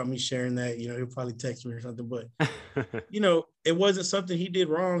feel about me sharing that, he'll probably text me or something, but, it wasn't something he did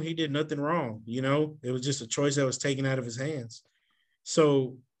wrong. He did nothing wrong. It was just a choice that was taken out of his hands.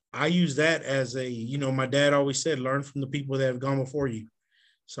 So I use that as my dad always said, learn from the people that have gone before you.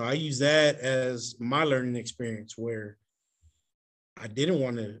 So I use that as my learning experience where I didn't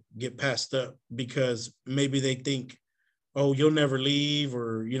want to get passed up because maybe they think, oh, you'll never leave,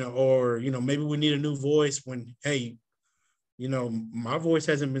 or maybe we need a new voice when, hey, my voice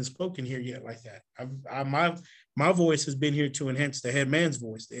hasn't been spoken here yet like that. My voice has been here to enhance the head man's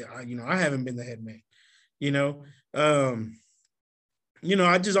voice. I haven't been the head man,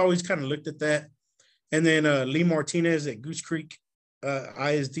 I just always kind of looked at that. And then Lee Martinez at Goose Creek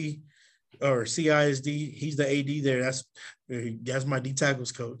ISD or CISD, he's the AD there. That's my D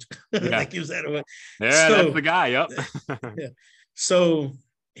tackles coach. That gives that away. Yeah, so, that's the guy. Yep. Yeah. So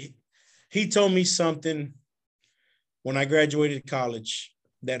he told me something when I graduated college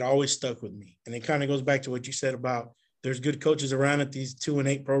that always stuck with me. And it kind of goes back to what you said about there's good coaches around at these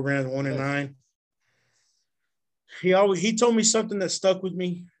 2-8 programs, 1-9. He told me something that stuck with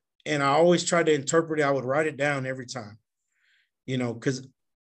me, and I always tried to interpret it. I would write it down every time, because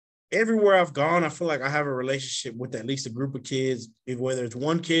everywhere I've gone, I feel like I have a relationship with at least a group of kids, whether it's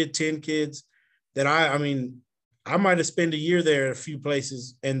 1 kid, 10 kids, that I might have spent a year there at a few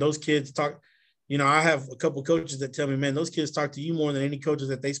places, and those kids talk. I have a couple of coaches that tell me, man, those kids talk to you more than any coaches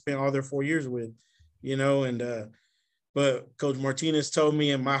that they spent all their 4 years with, but Coach Martinez told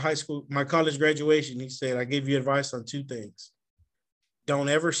me in my college graduation, he said, I gave you advice on 2 things. Don't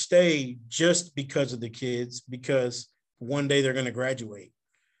ever stay just because of the kids, because one day they're going to graduate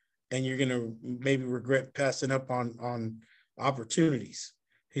and you're going to maybe regret passing up on opportunities.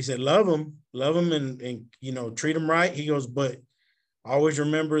 He said, love them and treat them right. He goes, but always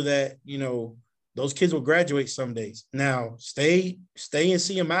remember that, those kids will graduate some days. Now stay and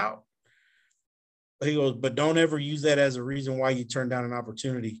see them out. He goes, but don't ever use that as a reason why you turn down an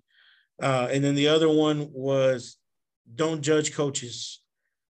opportunity. And then the other one was, don't judge coaches.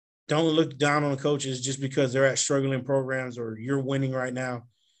 Don't look down on coaches just because they're at struggling programs or you're winning right now.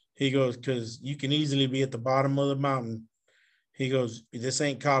 He goes, because you can easily be at the bottom of the mountain. He goes, this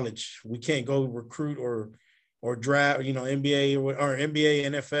ain't college. We can't go recruit or draft, NBA or NBA,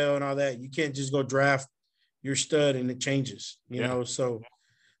 NFL and all that. You can't just go draft your stud and it changes, So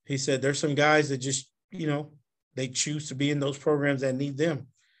he said there's some guys that just, they choose to be in those programs that need them.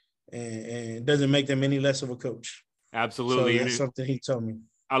 And it doesn't make them any less of a coach. Absolutely. So that's something he told me.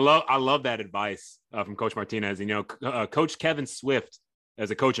 I love that advice from Coach Martinez. Coach Kevin Swift, as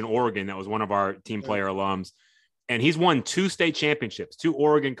a coach in Oregon, that was one of our team player alums. And he's won 2 state championships, 2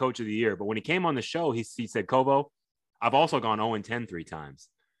 Oregon Coach of the Year. But when he came on the show, he said, Kovo, I've also gone 0-10 3 times.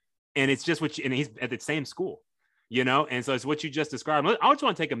 And it's just and he's at the same school, And so it's what you just described. I just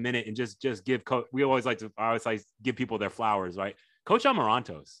want to take a minute and just give I always like to give people their flowers, right? Coach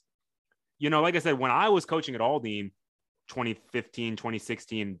Amarantos, like I said, when I was coaching at Aldine, 2015,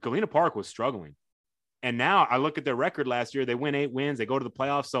 2016, Galena Park was struggling. And now I look at their record last year, they win 8 wins, they go to the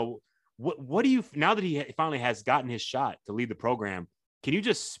playoffs. So what do you, now that he finally has gotten his shot to lead the program, can you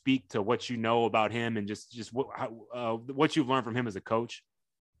just speak to what you know about him and just what you've learned from him as a coach?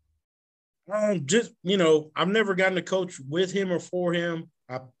 I've never gotten to coach with him or for him.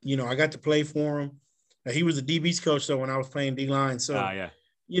 I got to play for him. He was the DB's coach, though, when I was playing D-line. So,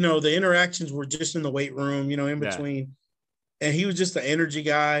 the interactions were just in the weight room, in between. Yeah. And he was just an energy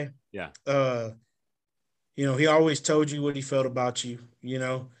guy. Yeah. He always told you what he felt about you,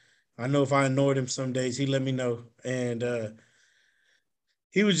 I know if I annoyed him some days, he'd let me know. And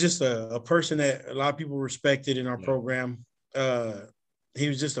he was just a person that a lot of people respected in our program. He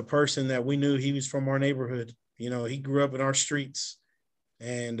was just a person that we knew he was from our neighborhood. He grew up in our streets.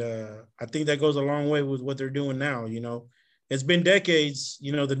 And I think that goes a long way with what they're doing now. It's been decades,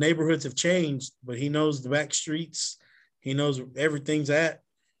 the neighborhoods have changed, but he knows the back streets. He knows where everything's at.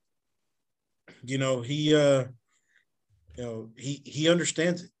 He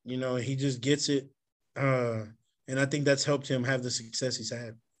understands it, he just gets it. And I think that's helped him have the success he's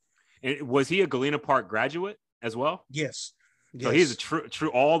had. And was he a Galena Park graduate as well? Yes. So he's a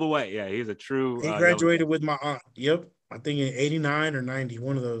true all the way. Yeah, he's a true. He graduated with my aunt. Yep. I think in 89 or 90,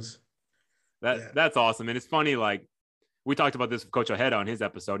 one of those. That's awesome. And it's funny, like we talked about this with Coach Ojeda on his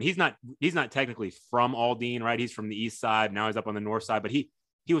episode. He's not technically from Aldine, right? He's from the east side. Now he's up on the north side, but he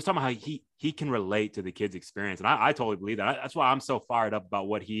was talking about how he can relate to the kids' experience. And I totally believe that. That's why I'm so fired up about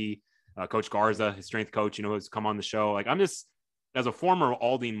what Coach Garza, his strength coach, has come on the show. Like, I'm just, as a former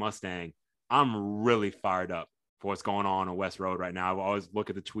Aldine Mustang, I'm really fired up for what's going on West Road right now. I always look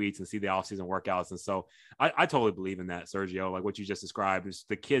at the tweets and see the offseason workouts. And so I totally believe in that, Sergio, like what you just described, is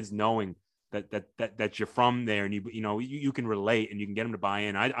the kids knowing that you're from there and you can relate and you can get them to buy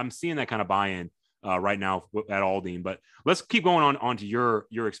in. I'm seeing that kind of buy-in right now at Aldine, but let's keep going on to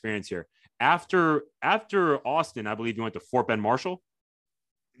your experience here. After Austin, I believe you went to Fort Bend Marshall.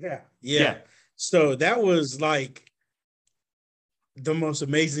 Yeah. So that was like the most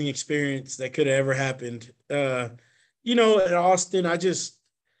amazing experience that could have ever happened. At Austin, I just,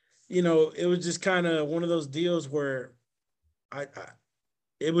 it was just kind of one of those deals where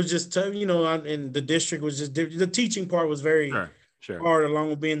it was just tough, and the district was just different. The teaching part was very hard, along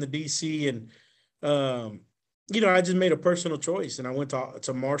with being the DC. And, I just made a personal choice and I went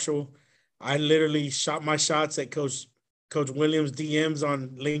to Marshall. I literally shot my shots at Coach Williams' DMs on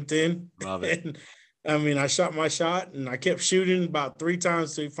LinkedIn. Love it. And, I shot my shot and I kept shooting about 3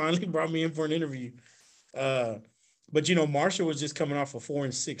 times till he finally brought me in for an interview. But Marshall was just coming off a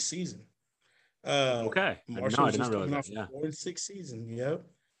 4-6 season. Okay. Marshall was just coming off a 4-6 season. Yep.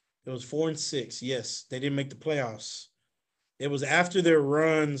 It was 4-6. Yes. They didn't make the playoffs. It was after their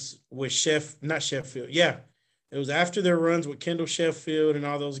runs with not Sheffield. Yeah. It was after their runs with Kendall Sheffield and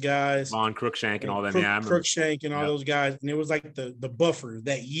all those guys. Vaughn Crookshank and all them. Crookshank and all those guys. And it was like the buffer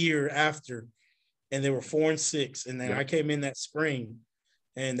that year after. And they were 4-6. And then I came in that spring.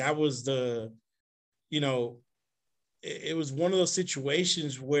 And that was it was one of those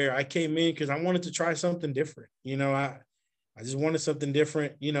situations where I came in because I wanted to try something different. I just wanted something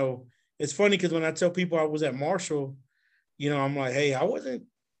different. It's funny because when I tell people I was at Marshall, I'm like, hey, I wasn't,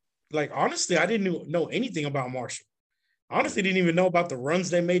 like, honestly, I didn't know anything about Marshall. Honestly, didn't even know about the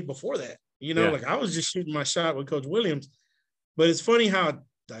runs they made before that. Like I was just shooting my shot with Coach Williams. But it's funny how,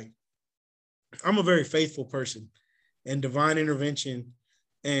 like, I'm a very faithful person and divine intervention.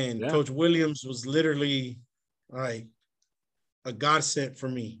 And Coach Williams was literally like a godsend for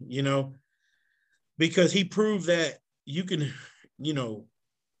me, because he proved that you can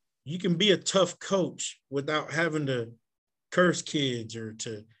be a tough coach without having to curse kids or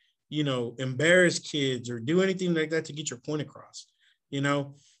to, embarrass kids or do anything like that to get your point across,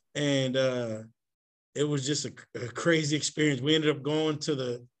 and it was just a crazy experience. We ended up going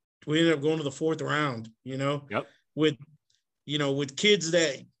to we ended up going to the 4th round, Yep. with kids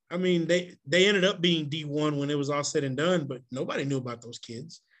that, I mean, they ended up being D1 when it was all said and done, but nobody knew about those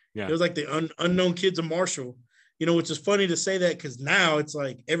kids. Yeah. It was like the unknown kids of Marshall, which is funny to say that because now it's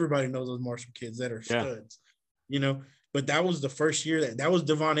like everybody knows those Marshall kids that are studs, but that was the first year that was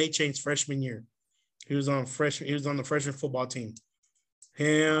Devon Achane's freshman year. He was on the freshman football team.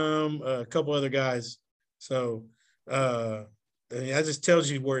 Him, a couple other guys. So that just tells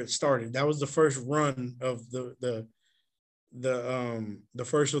you where it started. That was the first run of the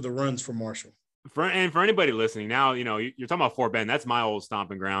first of the runs for Marshall. For anybody listening now, you're talking about Fort Bend. That's my old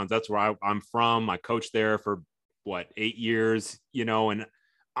stomping grounds. That's where I'm from. I coached there for 8 years, and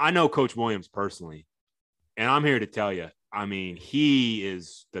I know Coach Williams personally. And I'm here to tell you, I mean, he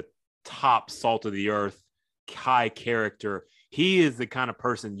is the top salt of the earth, high character. He is the kind of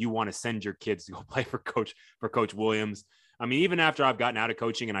person you want to send your kids to go play for Coach Williams. I mean, even after I've gotten out of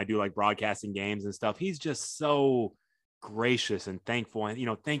coaching and I do like broadcasting games and stuff, he's just so gracious and thankful.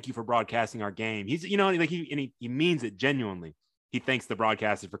 And, thank you for broadcasting our game. He's, like he means it genuinely. He thanks the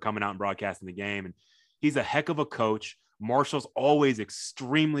broadcasters for coming out and broadcasting the game. And he's a heck of a coach. Marshall's always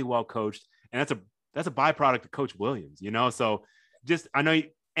extremely well coached. And that's a byproduct of Coach Williams, So just, I know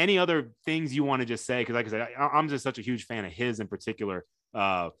any other things you want to just say, because like I said, I'm just such a huge fan of his in particular.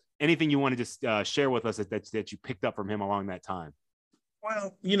 Anything you want to just share with us that you picked up from him along that time?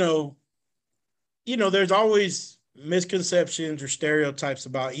 Well, there's always misconceptions or stereotypes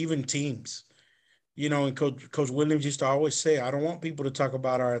about even teams, and Coach Williams used to always say, I don't want people to talk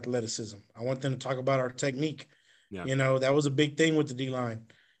about our athleticism. I want them to talk about our technique. Yeah. That was a big thing with the D-line.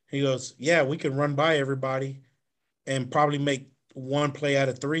 He goes, yeah, we can run by everybody and probably make 1 play out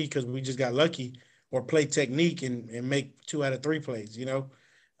of 3 because we just got lucky, or play technique and make 2 out of 3 plays,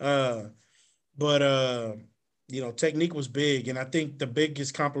 technique was big. And I think the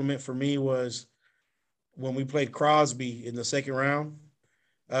biggest compliment for me was when we played Crosby in the 2nd round,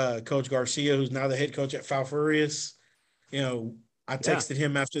 Coach Garcia, who's now the head coach at Falfurrias, I texted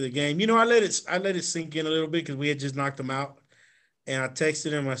him after the game. I let it sink in a little bit because we had just knocked him out. And I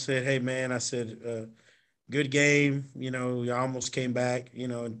texted him. I said, hey, man, I said, good game. You almost came back,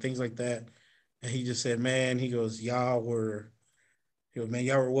 and things like that. And he just said, man, he goes, y'all were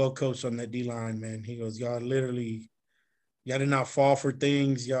well coached on that D-line, man. He goes, y'all did not fall for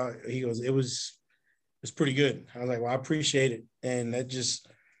things. He goes, it was pretty good. I was like, well, I appreciate it. And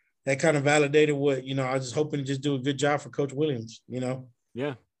that kind of validated what, I was just hoping to just do a good job for Coach Williams,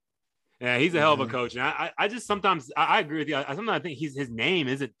 Yeah. Yeah, he's a hell of a coach. And I just sometimes I agree with you. Sometimes I think his name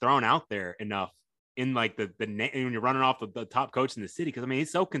isn't thrown out there enough in like the name when you're running off the top coach in the city. Cause I mean,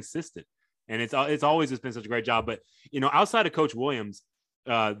 he's so consistent and it's always just been such a great job. But, outside of Coach Williams,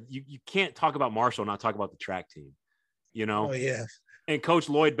 you can't talk about Marshall, not talk about the track team, Oh, yeah. And Coach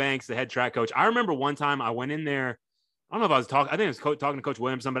Lloyd Banks, the head track coach. I remember one time I went in there. I don't know if I was talking. I think it was talking to Coach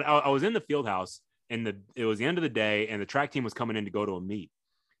Williams, but I was in the field house and it was the end of the day and the track team was coming in to go to a meet.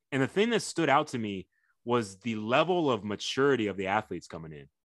 And the thing that stood out to me was the level of maturity of the athletes coming in.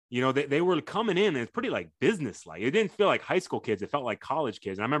 They were coming in and it's pretty like business-like. It didn't feel like high school kids. It felt like college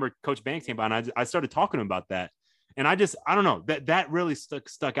kids. And I remember Coach Banks came by and I started talking to him about that. And I don't know, that really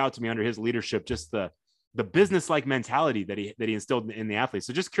stuck out to me under his leadership, just the business-like mentality that he instilled in the athletes.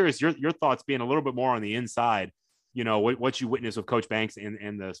 So just curious, your thoughts being a little bit more on the inside, what you witnessed with Coach Banks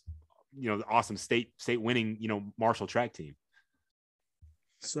and the, the awesome state winning, Marshall track team.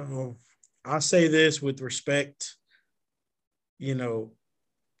 So I'll say this with respect,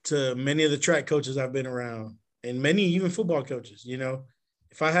 to many of the track coaches I've been around and many even football coaches,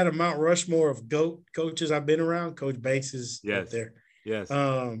 if I had a Mount Rushmore of GOAT coaches I've been around, Coach Banks is up there. Yes.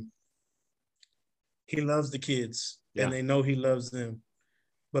 He loves the kids and they know he loves them.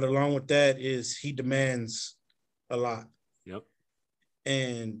 But along with that is he demands a lot. Yep.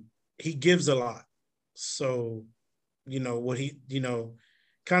 And he gives a lot. So, what he,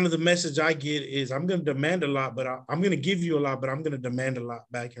 kind of the message I get is I'm going to demand a lot, but I'm going to give you a lot, but I'm going to demand a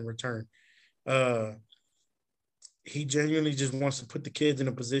lot back in return. He genuinely just wants to put the kids in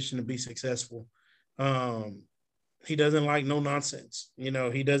a position to be successful. He doesn't like no nonsense.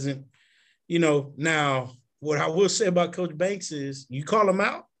 He doesn't, now what I will say about Coach Banks is you call them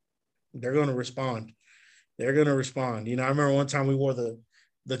out, they're going to respond. I remember one time we wore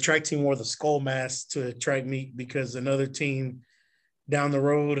the track team wore the skull mask to a track meet because another team down the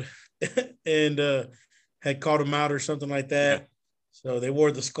road and had called him out or something like that. Yeah. So they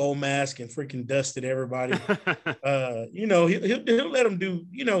wore the skull mask and freaking dusted everybody. He'll let them do,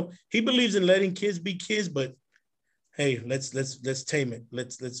 he believes in letting kids be kids, but hey, let's tame it.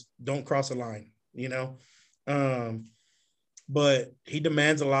 Let's don't cross a line, But but he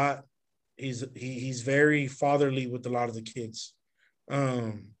demands a lot. He's very fatherly with a lot of the kids.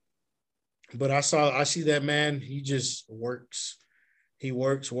 But I see that man. He just works. He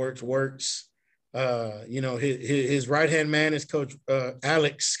works. His right hand man is Coach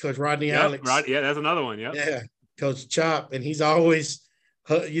Coach Rodney Alex. Right. Yeah, that's another one. Yep. Yeah, Coach Chop, and he's always,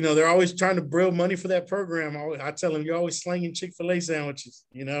 they're always trying to brill money for that program. I tell him, you're always slinging Chick-fil-A sandwiches.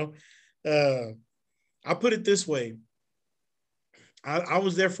 I put it this way. I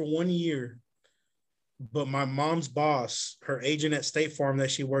was there for 1 year, but my mom's boss, her agent at State Farm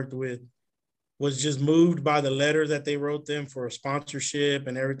that she worked with, was just moved by the letter that they wrote them for a sponsorship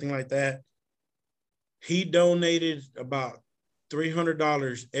and everything like that. He donated about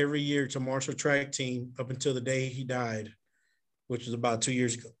 $300 every year to Marshall track team up until the day he died, which was about 2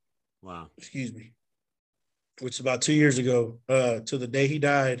 years ago. Wow. Excuse me. Which is about 2 years ago, to the day he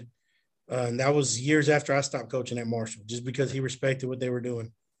died. And that was years after I stopped coaching at Marshall, just because he respected what they were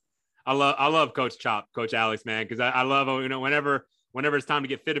doing. I love Coach Chop, Coach Alex, man, because I love him. Whenever it's time to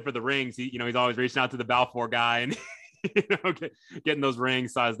get fitted for the rings, he's always reaching out to the Balfour guy and getting those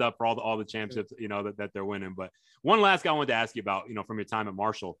rings sized up for all the championships that they're winning. But one last guy I wanted to ask you about, from your time at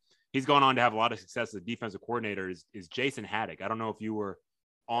Marshall, he's gone on to have a lot of success as a defensive coordinator. Is Jason Haddock? I don't know if you were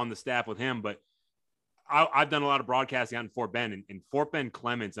on the staff with him, but I've done a lot of broadcasting out in Fort Bend, and Fort Bend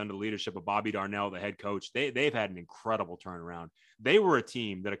Clements, under the leadership of Bobby Darnell, the head coach, they've had an incredible turnaround. They were a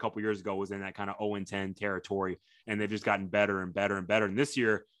team that a couple years ago was in that kind of 0-10 territory, and they've just gotten better and better and better. And this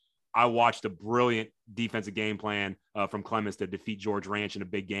year, I watched a brilliant defensive game plan from Clements to defeat George Ranch in a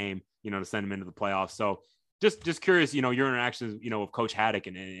big game, to send him into the playoffs. So just curious, your interactions, with Coach Haddock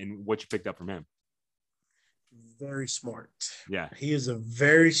and what you picked up from him. Very smart. Yeah. He is a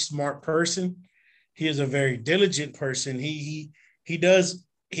very smart person. He is a very diligent person. He's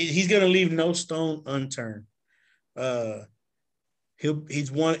going to leave no stone unturned. He's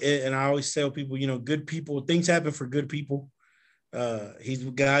one, and I always tell people, good people, things happen for good people. He's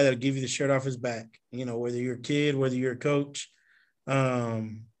the guy that'll give you the shirt off his back, whether you're a kid, whether you're a coach.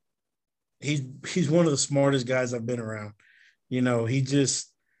 He's one of the smartest guys I've been around. He's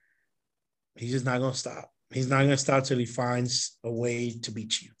just not going to stop. He's not going to stop till he finds a way to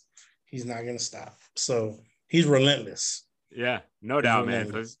beat you. He's not going to stop. So he's relentless. Yeah, no doubt,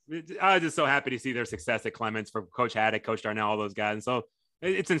 man. I was just so happy to see their success at Clements, from Coach Haddock, Coach Darnell, all those guys. And so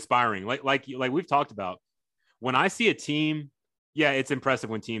it's inspiring. Like we've talked about, when I see a team, yeah, it's impressive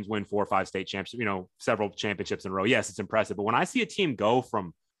when teams win 4 or 5 state championships, several championships in a row. Yes, it's impressive. But when I see a team go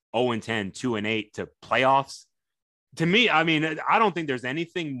from 0-10, 2-8 to playoffs, to me, I mean, I don't think there's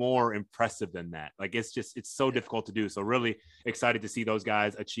anything more impressive than that. Like, it's so difficult to do. So really excited to see those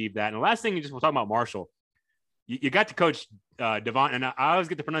guys achieve that. And the last thing, we'll talk about Marshall. You got to coach Devon, and I always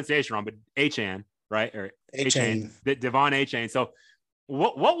get the pronunciation wrong, but Achan, right? Or Achan, Devon Achan. So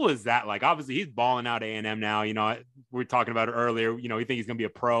what was that like? Obviously, he's balling out A&M now. We were talking about it earlier. You think he's going to be a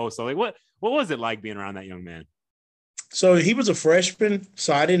pro. So like, what was it like being around that young man? So he was a freshman,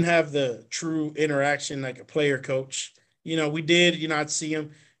 so I didn't have the true interaction like a player coach. We did, I'd see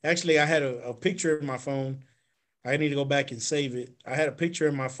him. Actually, I had a picture in my phone. I need to go back and save it. I had a picture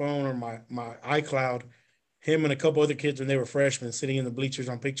in my phone or my iCloud, him and a couple other kids when they were freshmen sitting in the bleachers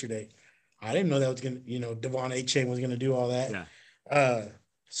on picture day. I didn't know that was going to, Devon Achan was going to do all that. Yeah.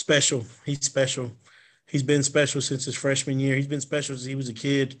 Special. He's special. He's been special since his freshman year. He's been special since he was a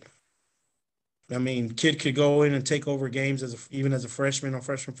kid. I mean, kid could go in and take over games even as a freshman on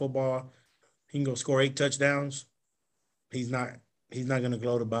freshman football. He can go score 8 touchdowns. He's not going to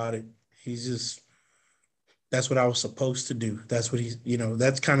gloat about it. That's what I was supposed to do. That's what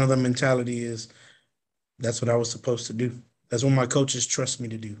that's kind of the mentality is. That's what I was supposed to do. That's what my coaches trust me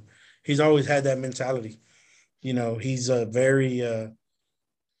to do. He's always had that mentality. He's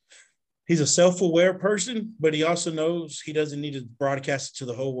he's a self-aware person, but he also knows he doesn't need to broadcast it to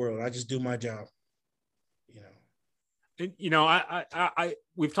the whole world. I just do my job.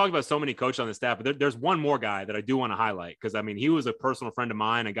 We've talked about so many coaches on the staff, but there's one more guy that I do want to highlight, because I mean, he was a personal friend of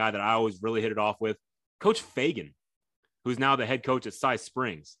mine, a guy that I always really hit it off with, Coach Fagan, who's now the head coach at Cy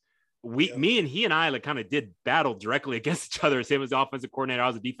Springs. Me and he and I kind of did battle directly against each other. Him as the offensive coordinator, I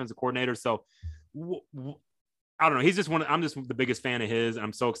was a defensive coordinator. So I don't know. I'm just the biggest fan of his.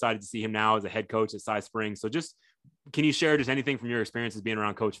 I'm so excited to see him now as a head coach at Cy Springs. So can you share just anything from your experiences being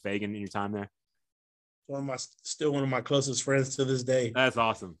around Coach Fagan in your time there? Still one of my closest friends to this day. That's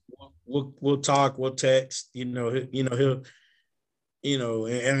awesome. We'll talk, we'll text, he'll, and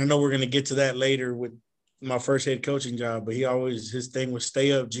I know we're going to get to that later with my first head coaching job, but his thing was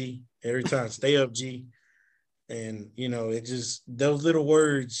stay up, G, every time, stay up, G. And, it just, those little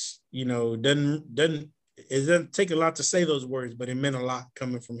words, it doesn't take a lot to say those words, but it meant a lot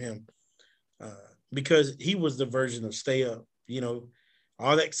coming from him because he was the version of stay up,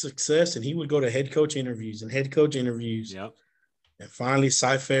 all that success. And he would go to head coach interviews. Yep. And finally,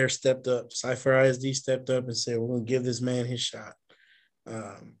 Cy-Fair stepped up. Cy-Fair ISD stepped up and said, we're going to give this man his shot.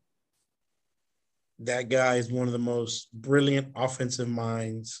 That guy is one of the most brilliant offensive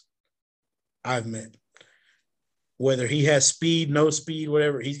minds I've met. Whether he has speed, no speed,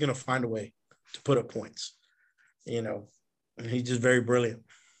 whatever, he's going to find a way to put up points, and he's just very brilliant.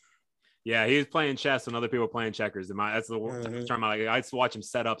 Yeah, he was playing chess and other people playing checkers. That's the term I like. I just watch him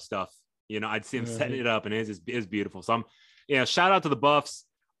set up stuff. I'd see him setting it up, and it's beautiful. So shout out to the Buffs.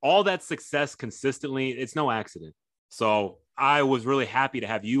 All that success consistently, it's no accident. So I was really happy to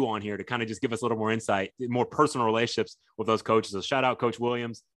have you on here to kind of just give us a little more insight, more personal relationships with those coaches. So shout out Coach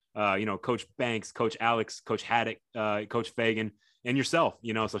Williams, Coach Banks, Coach Alex, Coach Haddock, Coach Fagan, and yourself.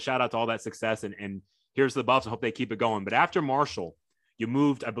 So shout out to all that success. And here's the Buffs. I hope they keep it going. But after Marshall, you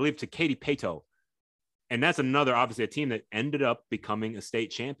moved, I believe, to Katy Paetow. And that's obviously a team that ended up becoming a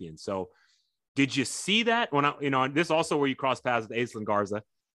state champion. So did you see that when this also where you cross paths with Aislinn Garza,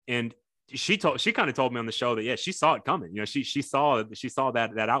 and she kind of told me on the show that, yeah, she saw it coming. She saw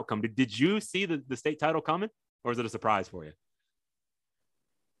that outcome. Did you see the state title coming, or is it a surprise for you?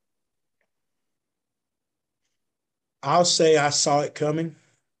 I'll say I saw it coming,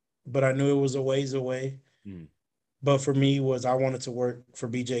 but I knew it was a ways away. But for me I wanted to work for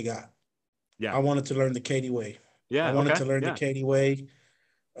BJ Gott. Yeah. I wanted to learn the Katy way. Yeah. I wanted to learn the Katy way.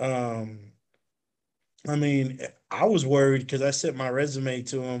 I was worried because I sent my resume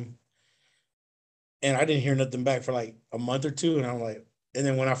to him and I didn't hear nothing back for like a month or two. And I'm like, and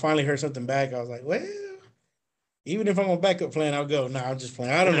then when I finally heard something back, I was like, well, even if I'm a backup plan, I'll go. No, I'm just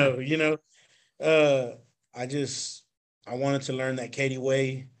playing. I don't know, I wanted to learn that Katy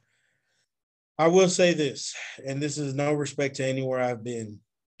way. I will say this, and this is no respect to anywhere I've been.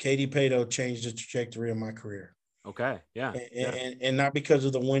 Katy Paetow changed the trajectory of my career. Okay. Yeah. And not because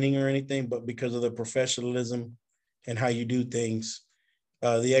of the winning or anything, but because of the professionalism and how you do things,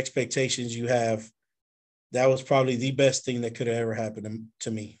 the expectations you have. That was probably the best thing that could have ever happened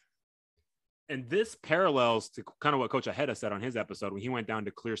to me. And this parallels to kind of what Coach Ajeda said on his episode when he went down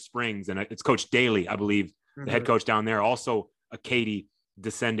to Clear Springs, and it's Coach Daly, I believe, the head coach down there, also a Katy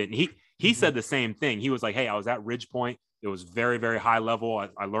descendant. And he said the same thing. He was like, hey, I was at Ridge Point. It was very, very high level.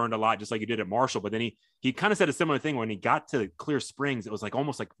 I learned a lot, just like you did at Marshall. But then he kind of said a similar thing when he got to Clear Springs. It was like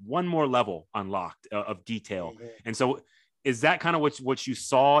almost like one more level unlocked of detail. And so is that kind of what you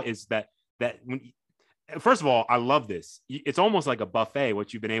saw, is that when, first of all, I love this. It's almost like a buffet,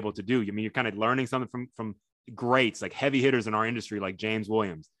 what you've been able to do. I mean, you're kind of learning something from greats, like heavy hitters in our industry, like James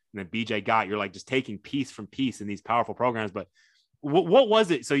Williams and then BJ Gott. You're like just taking piece from piece in these powerful programs. But what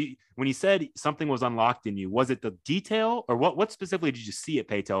was it? So when you said something was unlocked in you, was it the detail, or what specifically did you see at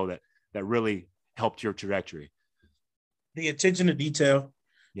Paetow that really helped your trajectory? The attention to detail,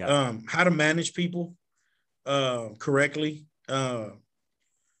 how to manage people correctly, how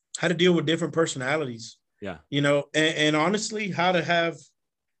to deal with different personalities. Yeah. And honestly, how to have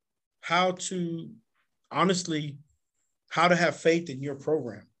faith in your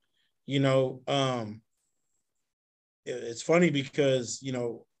program. It's funny because,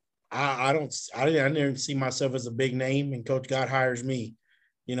 I didn't see myself as a big name, and Coach Gott hires me.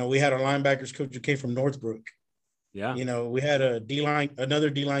 We had a linebackers coach who came from Northbrook. Yeah. We had another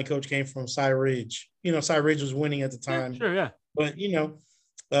D-line coach came from Cy Ridge. Cy Ridge was winning at the time. Yeah, sure, yeah. But,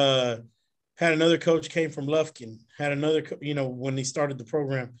 had another coach came from Lufkin, had another, when he started the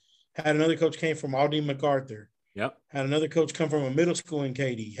program, had another coach came from Aldine MacArthur. Yep. Had another coach come from a middle school in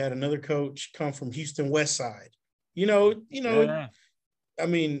Katy, had another coach come from Houston West Side. Yeah. I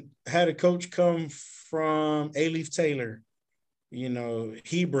mean, had a coach come from A-Leaf Taylor,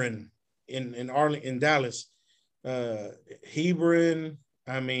 Hebron in Dallas, Hebron,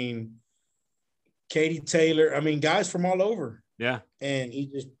 Katy Taylor, guys from all over. Yeah. And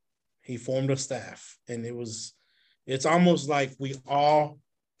he formed a staff, and it's almost like we all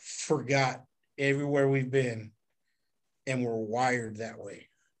forgot everywhere we've been and we're wired that way,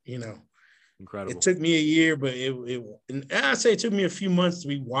 Incredible. It took me a year, but and I say it took me a few months to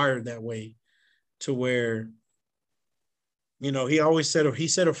be wired that way, to where, he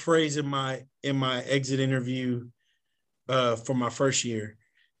said a phrase in my exit interview for my first year,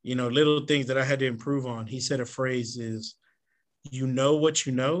 little things that I had to improve on. He said a phrase is, you know what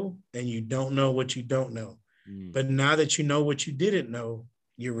you know, and you don't know what you don't know. But now that you know what you didn't know,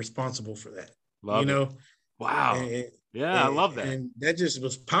 you're responsible for that. Love it. Wow. I love that. And that just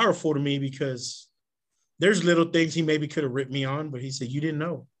was powerful to me, because there's little things he maybe could have ripped me on, but he said, you didn't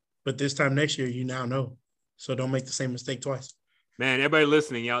know. But this time next year, you now know. So don't make the same mistake twice. Man, everybody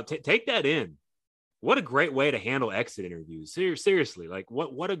listening, y'all, take that in. What a great way to handle exit interviews. Seriously, like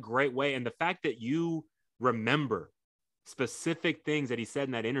what a great way. And the fact that you remember specific things that he said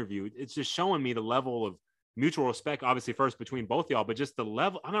in that interview, it's just showing me the level of mutual respect, obviously first between both y'all, but just the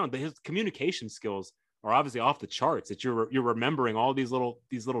level, I don't know, his communication skills are obviously off the charts, that you're remembering all these little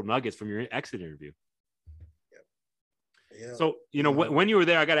nuggets from your exit interview. Yeah. So, when you were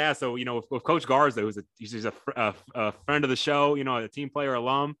there, I got to ask, so, with Coach Garza, he's a friend of the show, a team player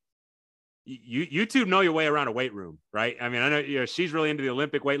alum, you two know your way around a weight room, right? I mean, I know she's really into the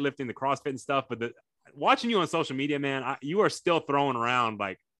Olympic weightlifting, the CrossFit and stuff, but watching you on social media, man, you are still throwing around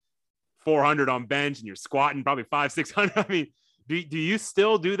like 400 on bench and you're squatting probably 500-600. I mean, do you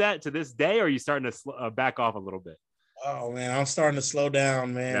still do that to this day, or are you starting to back off a little bit? Oh man, I'm starting to slow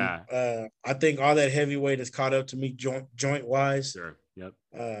down, man. Yeah. I think all that heavyweight has caught up to me joint wise. Sure. Yep.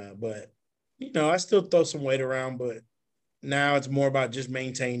 But I still throw some weight around, but now it's more about just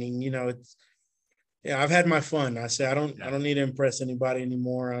maintaining. I've had my fun. I say I don't need to impress anybody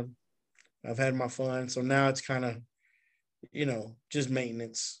anymore. I've had my fun, so now it's kind of just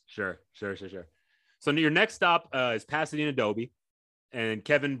maintenance. Sure. So your next stop is Pasadena Adobe, and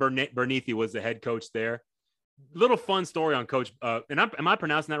Kevin Bernethi was the head coach there. Little fun story on Coach. Am I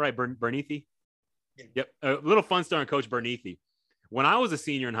pronouncing that right? Bernethi? Yeah. Yep. A little fun story on Coach Bernethi. When I was a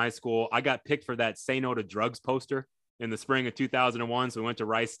senior in high school, I got picked for that "Say No to Drugs" poster in the spring of 2001. So we went to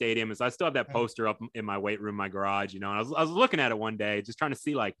Rice Stadium, and so I still have that poster up in my weight room, my garage. And I was looking at it one day, just trying to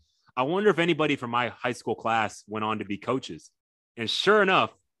see, like, I wonder if anybody from my high school class went on to be coaches. And sure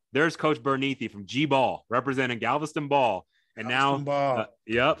enough, there's Coach Bernethi from G-Ball, representing Galveston Ball. And now,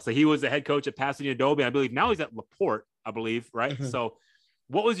 yep. So he was the head coach at Pasadena Adobe. I believe now he's at LaPorte, I believe, right? Mm-hmm. So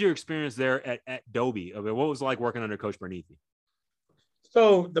what was your experience there at Adobe? I mean, what was it like working under Coach Bernethi?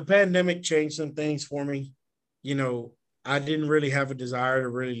 So the pandemic changed some things for me. I didn't really have a desire to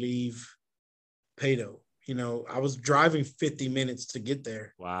really leave Pado. I was driving 50 minutes to get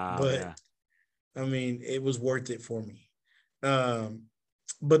there. Wow. But yeah. I mean, it was worth it for me.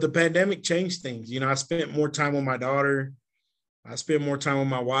 But the pandemic changed things. I spent more time with my daughter. I spent more time with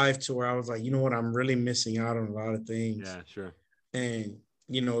my wife, to where I was like, you know what, I'm really missing out on a lot of things. Yeah, sure. And,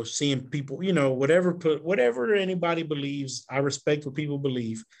 seeing people, whatever anybody believes, I respect what people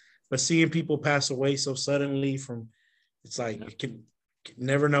believe, but seeing people pass away so suddenly it's like, you can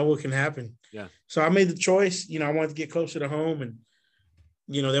never know what can happen. Yeah. So I made the choice, I wanted to get closer to home, and,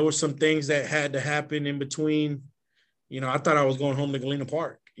 there were some things that had to happen in between. I thought I was going home to Galena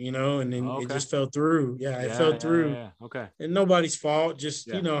Park, and then it just fell through. Yeah, it fell through. Yeah. Okay. And nobody's fault, just,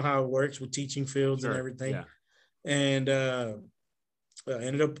 how it works with teaching fields and everything. Yeah. And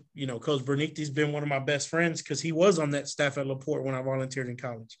ended up, Coach Bernethi's been one of my best friends, because he was on that staff at LaPorte when I volunteered in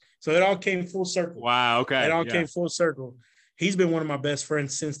college. So it all came full circle. Wow. Okay. It all came full circle. He's been one of my best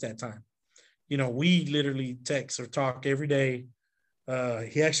friends since that time. We literally text or talk every day.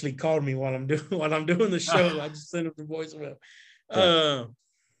 He actually called me while I'm doing the show. I just sent him the voicemail.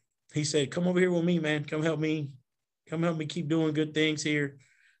 He said, "Come over here with me, man. Come help me keep doing good things here."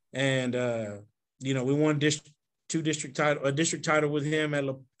 And we won a district title with him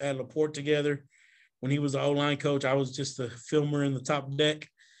at LaPorte together. When he was the O-line coach, I was just the filmer in the top deck.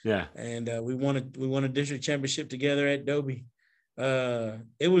 Yeah. And we won a district championship together at Adobe.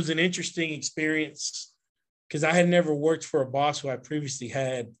 It was an interesting experience, because I had never worked for a boss who I previously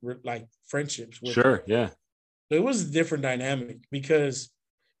had like friendships with. Sure, yeah. It was a different dynamic, because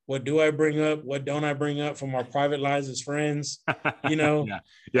what do I bring up? What don't I bring up from our private lives as friends?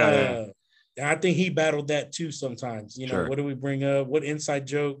 Yeah. I think he battled that too sometimes. Sure. What do we bring up? What inside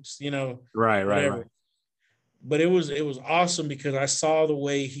jokes? Right. But it was awesome, because I saw the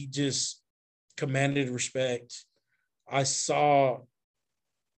way he just commanded respect. I saw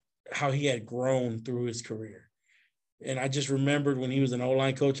how he had grown through his career. And I just remembered when he was an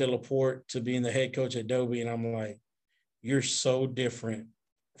O-line coach at LaPorte to being the head coach at Adobe. And I'm like, you're so different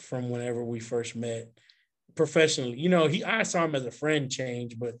from whenever we first met professionally. I saw him as a friend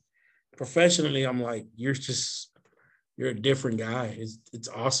change, but professionally, I'm like, you're a different guy. It's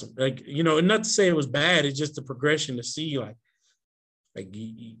awesome. Like, and not to say it was bad. It's just the progression to see like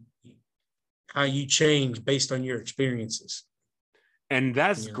how you change based on your experiences. And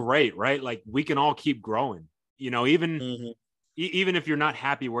that's great, right? Like, we can all keep growing, even if you're not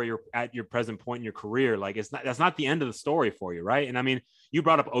happy where you're at your present point in your career, like that's not the end of the story for you. Right. And I mean, you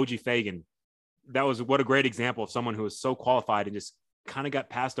brought up OG Fagan. That was what a great example of someone who was so qualified and just kind of got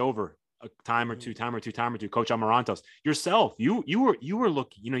passed over a time or two. Coach Amarantos, yourself, you were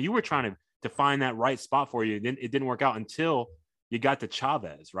looking, you were trying to find that right spot for you. It didn't work out until you got to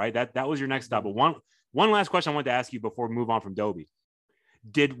Chavez, right? That was your next stop. But One last question I wanted to ask you before we move on from Dobie.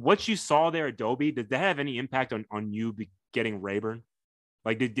 Did what you saw there at Dobie, did that have any impact on you getting Rayburn?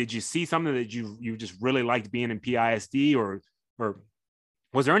 Like, did you see something that you just really liked being in PISD, or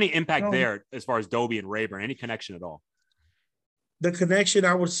was there any impact there as far as Dobie and Rayburn? Any connection at all? The connection,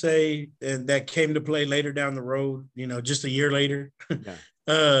 I would say, and that came to play later down the road, just a year later.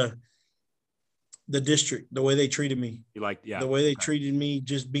 Yeah. The district, the way they treated me. The way they treated me,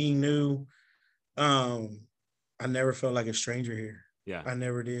 just being new. I never felt like a stranger here. Yeah. I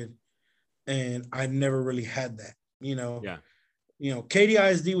never did. And I never really had that, Yeah.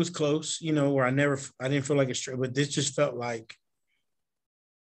 KDISD was close, where I didn't feel like a stranger, but this just felt like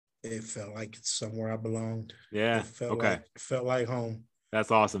it's somewhere I belonged. Yeah. It felt like home.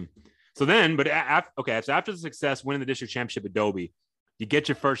 That's awesome. So then, so after the success, winning the district championship at Dobie, you get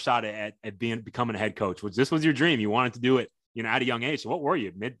your first shot at becoming a head coach. This was your dream. You wanted to do it, at a young age. So what were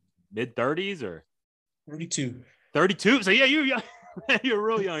you, mid 30s or 32? 32. So yeah, you're young. You're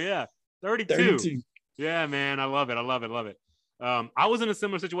real young. Yeah. 32. Yeah, man. I love it. I was in a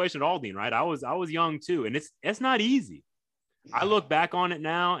similar situation at Aldine, right? I was young too. And it's not easy. I look back on it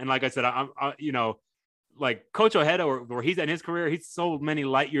now. And like I said, I like Coach Ojeda, where he's at in his career, he's so many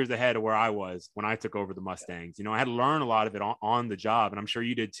light years ahead of where I was when I took over the Mustangs. I had to learn a lot of it on the job, and I'm sure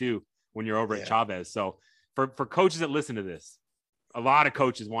you did too when you're over at Chavez. So for coaches that listen to this, a lot of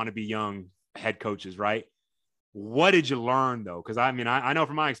coaches want to be young head coaches, right? What did you learn though? Because I know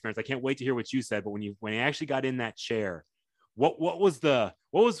from my experience, I can't wait to hear what you said. But when you actually got in that chair, what were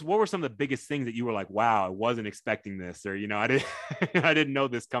some of the biggest things that you were like, wow, I wasn't expecting this, or I didn't know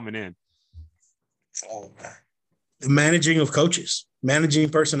this coming in? The managing of coaches, managing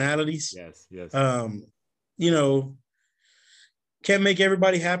personalities. Yes. Can't make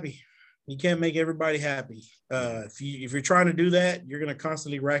everybody happy. You can't make everybody happy. If you're trying to do that, you're going to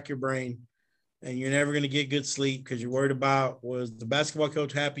constantly rack your brain, and you're never going to get good sleep because you're worried about, was the basketball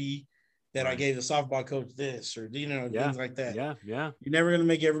coach happy that I gave the softball coach this, or things like that. Yeah. You're never going to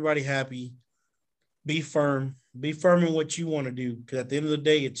make everybody happy. Be firm in what you want to do, because at the end of the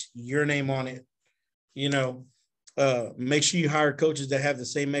day, it's your name on it. Make sure you hire coaches that have the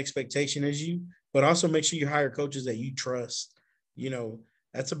same expectation as you, but also make sure you hire coaches that you trust.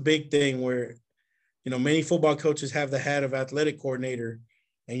 That's a big thing where, many football coaches have the hat of athletic coordinator,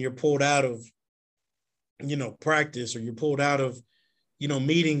 and you're pulled out of, practice, or you're pulled out of,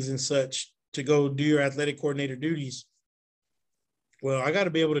 meetings and such to go do your athletic coordinator duties. Well, I got to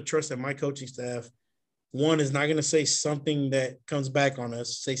be able to trust that my coaching staff, one, is not going to say something that comes back on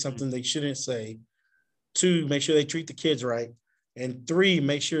us, say something they shouldn't say. 2, make sure they treat the kids right. And 3,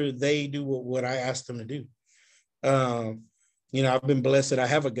 make sure they do what I asked them to do. I've been blessed that I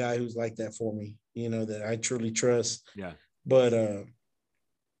have a guy who's like that for me, that I truly trust. Yeah. But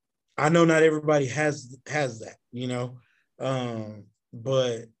I know not everybody has that,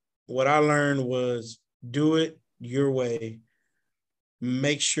 but what I learned was do it your way.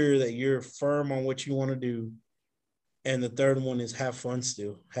 Make sure that you're firm on what you want to do. And the third one is have fun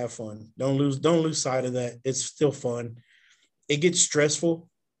still. Have fun. Don't lose sight of that. It's still fun. It gets stressful,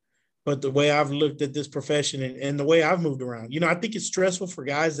 but the way I've looked at this profession and the way I've moved around, I think it's stressful for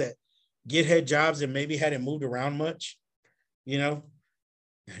guys that get head jobs and maybe hadn't moved around much.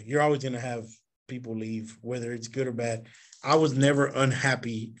 You're always going to have people leave, whether it's good or bad. I was never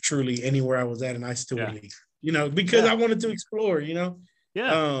unhappy truly anywhere I was at, and I still would leave, because I wanted to explore,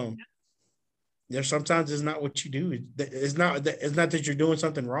 There's sometimes it's not what you do. It's not that you're doing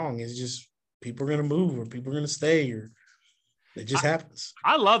something wrong. It's just people are going to move, or people are going to stay, or it just happens.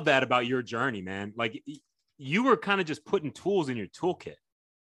 I love that about your journey, man. Like, you were kind of just putting tools in your toolkit.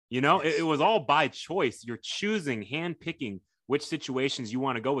 It was all by choice. You're choosing, hand-picking which situations you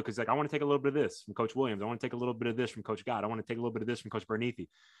want to go with. Because I want to take a little bit of this from Coach Williams. I want to take a little bit of this from Coach God. I want to take a little bit of this from Coach Bernithi.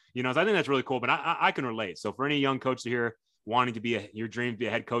 So I think that's really cool. But I can relate. So for any young coach to hear wanting to be your dream to be a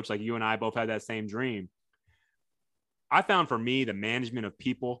head coach, like you and I both had that same dream, I found for me the management of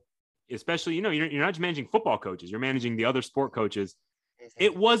people, especially, you're not just managing football coaches, you're managing the other sport coaches.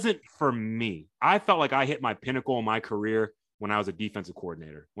 It wasn't for me. I felt like I hit my pinnacle in my career when I was a defensive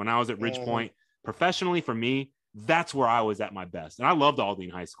coordinator. When I was at Ridge Point, professionally, for me, that's where I was at my best. And I loved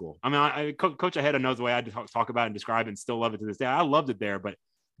Aldine High School. Coach Ojeda knows the way I talk about it and describe it, and still love it to this day. I loved it there, but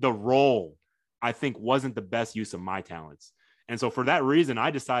the role, I think, wasn't the best use of my talents. And so for that reason, I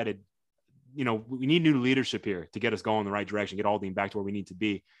decided, we need new leadership here to get us going in the right direction, get Aldine back to where we need to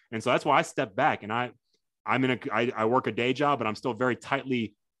be. And so that's why I stepped back, and I work a day job, but I'm still very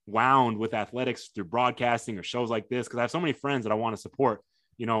tightly wound with athletics through broadcasting or shows like this, because I have so many friends that I want to support,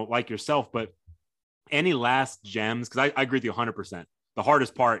 like yourself. But any last gems, because I agree with you 100%. the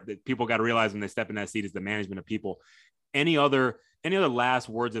hardest part that people got to realize when they step in that seat is the management of people. Any other last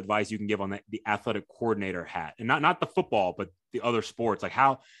words of advice you can give on the athletic coordinator hat, and not the football, but the other sports? Like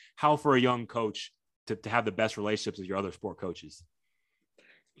how for a young coach to have the best relationships with your other sport coaches?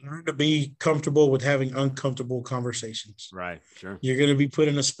 Learn to be comfortable with having uncomfortable conversations. Right. Sure. You're going to be put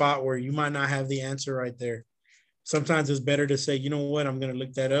in a spot where you might not have the answer right there. Sometimes it's better to say, you know what, I'm going to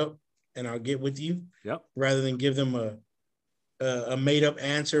look that up and I'll get with you. Yep. Rather than give them a made up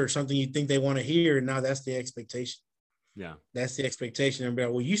answer or something you think they want to hear. And now that's the expectation. Yeah. That's the expectation. And be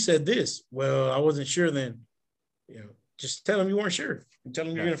like, well, you said this. Well, I wasn't sure then. Just tell them you weren't sure. And tell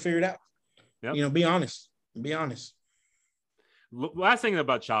them you're going to figure it out. Yep. Be honest. Be honest. Last thing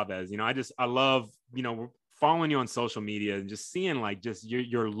about Chavez, I love, following you on social media and just seeing like just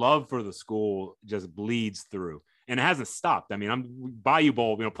your love for the school just bleeds through, and it hasn't stopped. I mean, I'm Bayou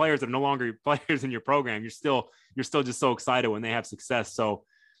Bowl, players that are no longer players in your program. You're still just so excited when they have success. So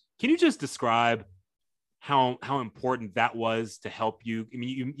can you just describe how important that was to help you? I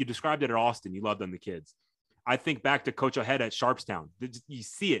mean, you described it at Austin. You loved on the kids. I think back to Coach O'Head at Sharpstown. You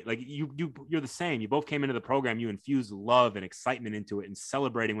see it, like you're the same. You both came into the program. You infused love and excitement into it, and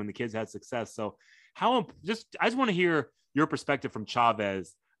celebrating when the kids had success. So I just want to hear your perspective from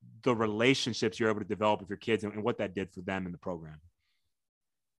Chavez, the relationships you're able to develop with your kids, and what that did for them in the program.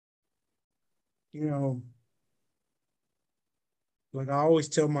 Like I always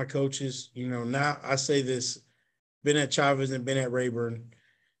tell my coaches, now I say this, been at Chavez and been at Rayburn.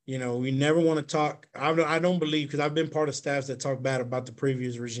 We never want to talk. I don't believe, because I've been part of staffs that talk bad about the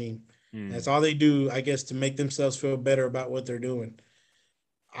previous regime. That's all they do, I guess, to make themselves feel better about what they're doing.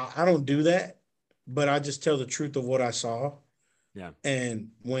 I don't do that, but I just tell the truth of what I saw. Yeah.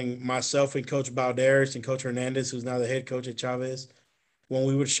 And when myself and Coach Balderas and Coach Hernandez, who's now the head coach at Chavez, when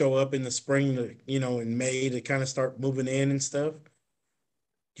we would show up in the spring, in May to kind of start moving in and stuff,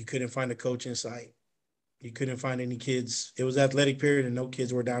 you couldn't find a coach in sight. You couldn't find any kids. It was athletic period and no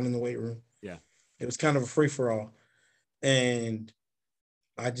kids were down in the weight room. Yeah. It was kind of a free-for-all. And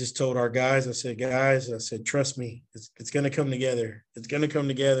I just told our guys, I said, trust me, it's going to come together. It's going to come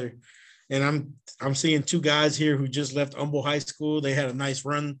together. And I'm seeing two guys here who just left Humboldt High School. They had a nice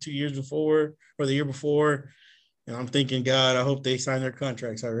run 2 years before or the year before. And I'm thinking, God, I hope they sign their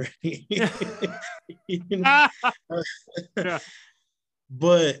contracts already. Yeah.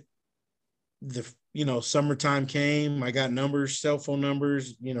 But summertime came. I got numbers, cell phone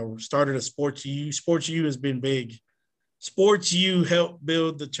numbers, started a Sports U. Sports U has been big. Sports U helped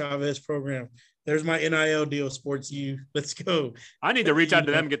build the Chavez program. There's my NIL deal, Sports U. Let's go. I need to reach out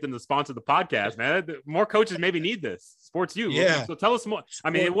to them and get them to sponsor the podcast, man. More coaches maybe need this. Sports U. Yeah. So tell us more. I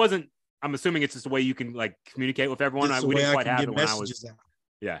mean, it wasn't, I'm assuming it's just a way you can like communicate with everyone. We didn't quite have it when I was. Out.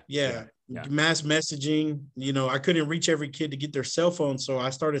 Yeah. Mass messaging. I couldn't reach every kid to get their cell phone. So I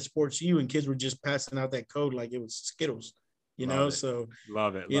started Sports U and kids were just passing out that code like it was Skittles, so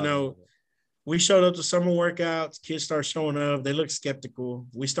love it. We showed up to summer workouts, kids start showing up. They looked skeptical.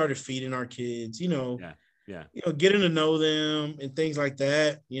 We started feeding our kids, getting to know them and things like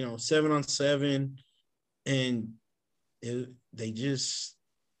that, 7-on-7. And they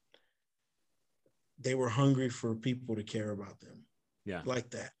were hungry for people to care about them. Yeah.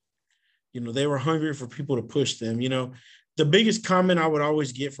 Like that. They were hungry for people to push them. The biggest comment I would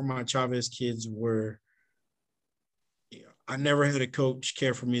always get from my Chavez kids were, I never had a coach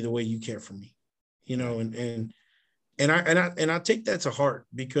care for me the way you care for me, and I take that to heart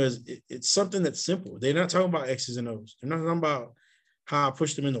because it's something that's simple. They're not talking about X's and O's. They're not talking about how I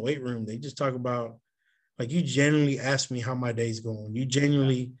push them in the weight room. They just talk about, like, you genuinely ask me how my day's going. You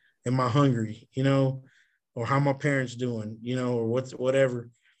genuinely, am I hungry, or how my parents doing, or whatever.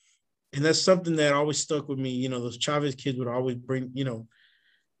 And that's something that always stuck with me. Those Chavez kids would always bring, they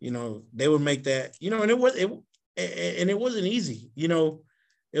would make that, and it wasn't easy.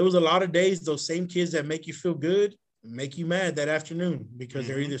 It was a lot of days, those same kids that make you feel good, make you mad that afternoon because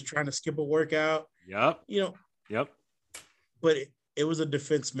they're either trying to skip a workout. Yep. Yep. But it was a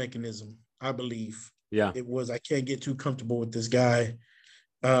defense mechanism, I believe. Yeah. It was, I can't get too comfortable with this guy,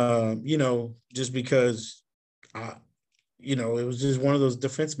 just because, it was just one of those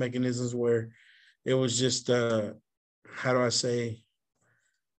defense mechanisms where it was just, how do I say,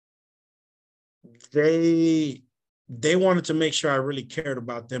 they wanted to make sure I really cared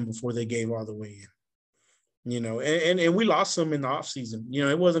about them before they gave all the way in, and we lost some in the off season.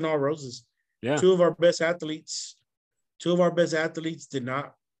 It wasn't all roses. Yeah. Two of our best athletes did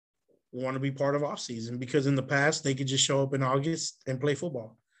not want to be part of off season because in the past they could just show up in August and play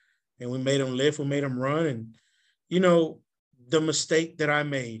football, and we made them lift, we made them run. And, the mistake that I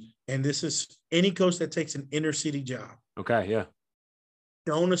made, and this is any coach that takes an inner city job. Okay. Yeah.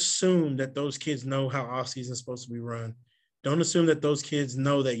 don't assume that those kids know how off season is supposed to be run. Don't assume that those kids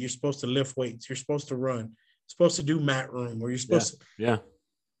know that you're supposed to lift weights. You're supposed to run. You're supposed to do mat room, or you're supposed to. Yeah.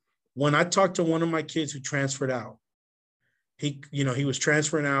 When I talked to one of my kids who transferred out, he was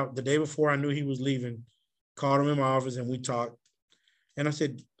transferring out the day before I knew he was leaving. Called him in my office and we talked. And I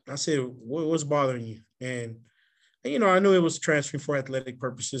said, what's bothering you? And I knew it was transferring for athletic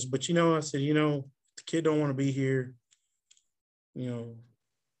purposes, but I said, the kid don't want to be here.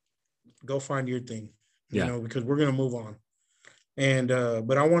 Go find your thing, because we're going to move on. And,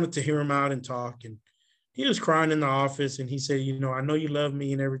 but I wanted to hear him out and talk. And he was crying in the office and he said, I know you love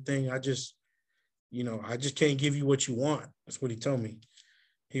me and everything. I just can't give you what you want. That's what he told me.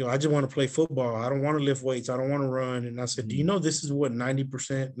 I just want to play football. I don't want to lift weights. I don't want to run. And I said, do you know this is what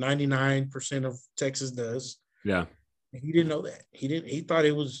 90%, 99% of Texas does? Yeah. And he didn't know that. He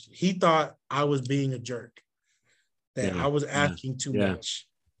thought I was being a jerk, that I was asking too much.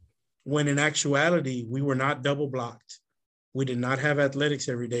 When in actuality, we were not double blocked. We did not have athletics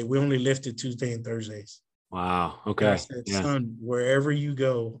every day. We only lifted Tuesday and Thursdays. Wow. Okay. And I said, son, wherever you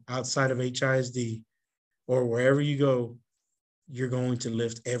go outside of HISD or wherever you go, you're going to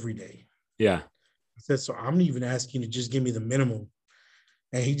lift every day. Yeah. I said, so I'm even asking you to just give me the minimum.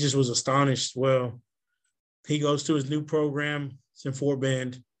 And he just was astonished. Well, he goes to his new program. It's in Fort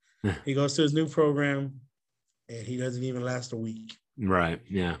Bend. He goes to his new program and he doesn't even last a week. Right.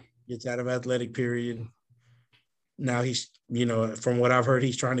 Yeah. Gets out of athletic period. Now he's, from what I've heard,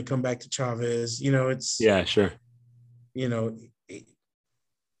 he's trying to come back to Chavez. Yeah, sure.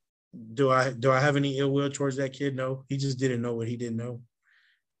 Do I have any ill will towards that kid? No, he just didn't know what he didn't know.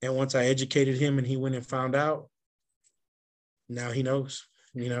 And once I educated him and he went and found out, now he knows,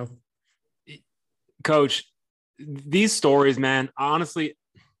 Coach, these stories, man, honestly,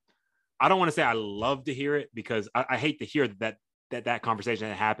 I don't want to say I love to hear it because I hate to hear that conversation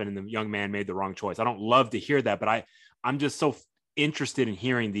that happened and the young man made the wrong choice. I don't love to hear that, but I'm just so interested in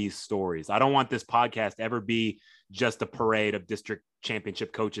hearing these stories. I don't want this podcast to ever be just a parade of district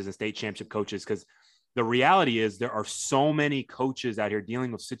championship coaches and state championship coaches, because the reality is there are so many coaches out here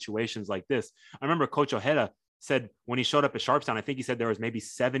dealing with situations like this. I remember Coach Ojeda said when he showed up at Sharpstown, I think he said there was maybe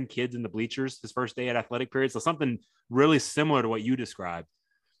 7 kids in the bleachers his first day at athletic period. So something really similar to what you described.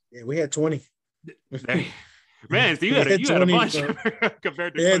 Yeah, we had 20. Man, so you had a bunch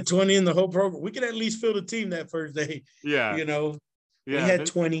compared to. They had 20 in the whole program. We could at least fill the team that first day. Yeah. We had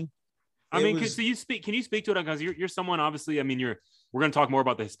 20. Can you speak to it? Because you're someone, obviously, we're going to talk more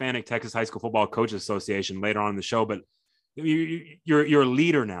about the Hispanic Texas High School Football Coaches Association later on in the show, but you're a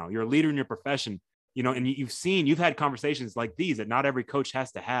leader now. You're a leader in your profession, and you've had conversations like these that not every coach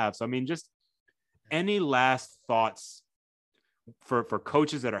has to have. So, just any last thoughts for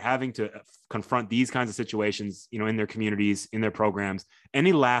coaches that are having to confront these kinds of situations, in their communities, in their programs?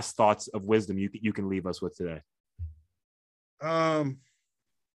 Any last thoughts of wisdom you can leave us with today?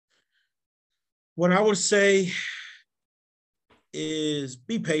 What I would say is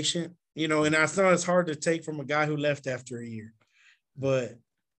be patient, and I know it's hard to take from a guy who left after a year, but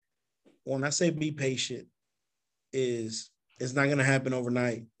when I say be patient, it's not going to happen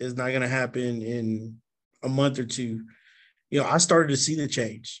overnight. It's not going to happen in a month or two. I started to see the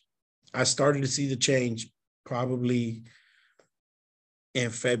change. I started to see the change probably in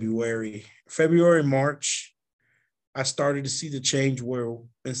February, March. I started to see the change where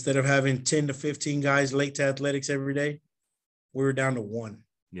instead of having 10 to 15 guys late to athletics every day, we were down to 1.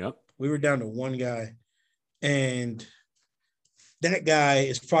 Yep. We were down to 1 guy. And that guy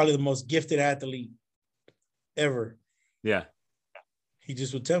is probably the most gifted athlete ever. Yeah. He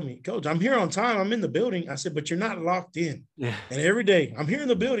just would tell me, Coach, I'm here on time. I'm in the building. I said, but you're not locked in. Yeah. And every day, I'm here in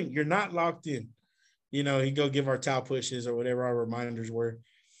the building. You're not locked in. He'd go give our towel pushes or whatever our reminders were.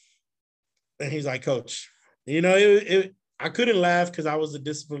 And he's like, Coach, I couldn't laugh because I was the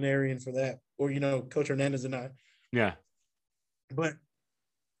disciplinarian for that. Or, Coach Hernandez and I. Yeah. But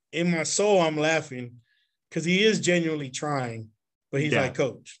in my soul, I'm laughing because he is genuinely trying. But he's like,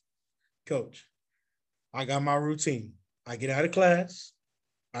 Coach, I got my routine. I get out of class,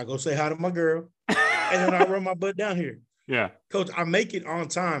 I go say hi to my girl, and then I run my butt down here. Yeah. Coach, I make it on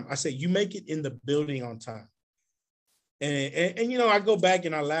time. I say, you make it in the building on time. And I go back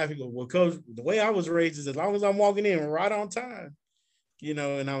and I laugh and go, well, Coach, the way I was raised is as long as I'm walking in right on time,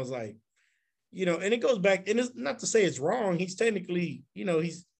 and I was like, and it goes back, and it's not to say it's wrong. He's technically,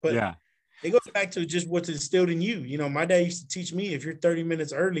 but it goes back to just what's instilled in you. My dad used to teach me, if you're 30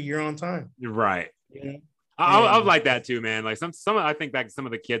 minutes early, you're on time. You're right. I was like that too, man. Like some, I think back to some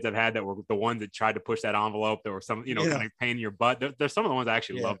of the kids I've had that were the ones that tried to push that envelope. That were some, kind of pain in your butt. There's some of the ones I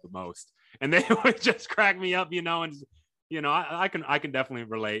actually love the most, and they would just crack me up, and just, I can definitely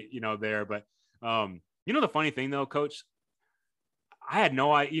relate, there. But, the funny thing though, Coach, I had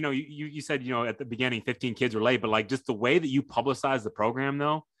no idea, you said, at the beginning, 15 kids were late, but like just the way that you publicized the program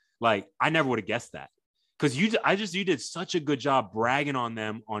though, like I never would have guessed that. Because you did such a good job bragging on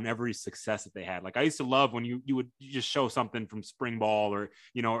them on every success that they had. Like I used to love when you would just show something from spring ball or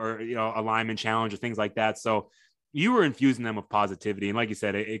a lineman challenge or things like that. So you were infusing them with positivity, and like you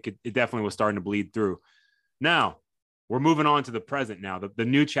said, it definitely was starting to bleed through. Now we're moving on to the present. Now the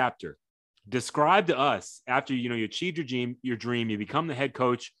new chapter. Describe to us after you achieved your dream, you become the head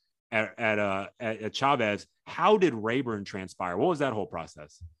coach at Chavez. How did Rayburn transpire? What was that whole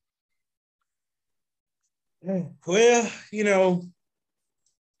process? Well,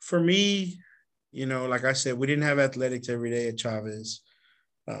 for me, like I said, we didn't have athletics every day at Chavez.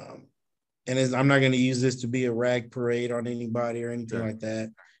 And I'm not going to use this to be a rag parade on anybody or anything like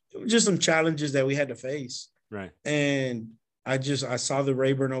that. It was just some challenges that we had to face. Right. And I saw the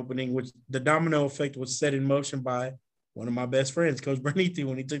Rayburn opening, which the domino effect was set in motion by one of my best friends, Coach Bernithi,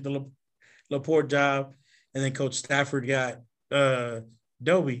 when he took the Laporte job. And then Coach Stafford got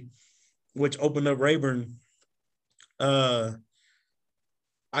Dobie, which opened up Rayburn. I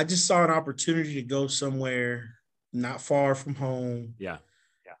just saw an opportunity to go somewhere not far from home. Yeah.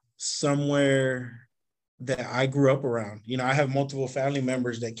 Somewhere that I grew up around. I have multiple family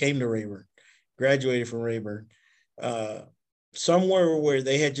members that came to Rayburn, graduated from Rayburn. Somewhere where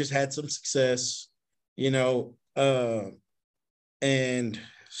they had just had some success, and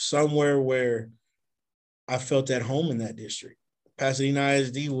somewhere where I felt at home in that district. Pasadena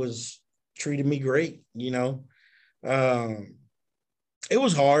ISD was treated me great, It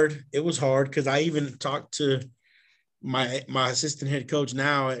was hard. It was hard because I even talked to my assistant head coach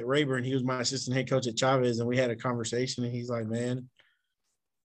now at Rayburn. He was my assistant head coach at Chavez, and we had a conversation, and he's like, man,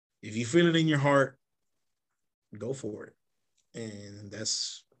 if you feel it in your heart, go for it. And I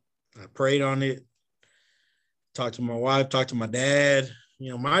prayed on it, talked to my wife, talked to my dad.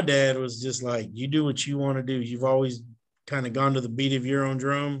 My dad was just like, you do what you want to do. You've always kind of gone to the beat of your own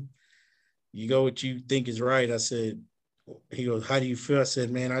drum. You go what you think is right. He goes, how do you feel? I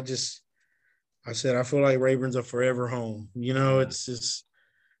said, man, I feel like Rayburn's a forever home. It's just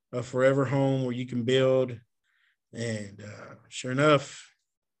a forever home where you can build. And sure enough,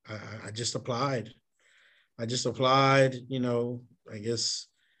 I just applied. I guess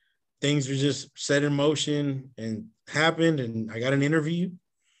things were just set in motion and happened, and I got an interview,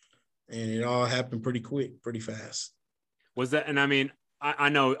 and it all happened pretty quick, pretty fast. Was that, and I mean, I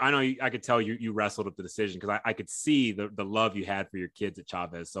know I could tell you wrestled with the decision because I could see the love you had for your kids at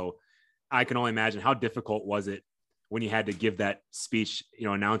Chavez. So I can only imagine how difficult was it when you had to give that speech,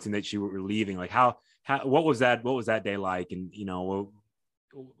 announcing that you were leaving. Like what was that day like? And,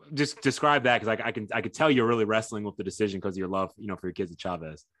 just describe that. Cause I could tell you're really wrestling with the decision because of your love, for your kids at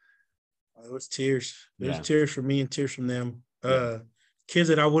Chavez. It was tears. It was tears for me and tears from them. Kids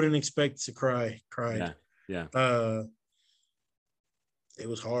that I wouldn't expect to cried. Yeah. It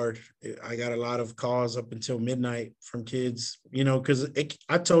was hard. I got a lot of calls up until midnight from kids, because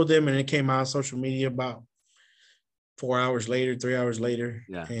I told them, and it came out on social media about 4 hours later, 3 hours later.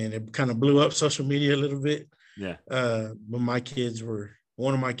 Yeah. And it kind of blew up social media a little bit. Yeah. But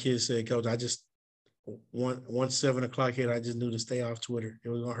one of my kids said, Coach, I just, once 7 o'clock hit, I just knew to stay off Twitter. It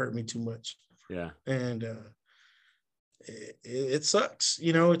was going to hurt me too much. Yeah. And it sucks.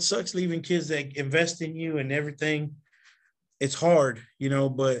 It sucks leaving kids that invest in you and everything. It's hard,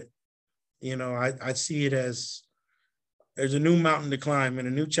 but, I see it as there's a new mountain to climb and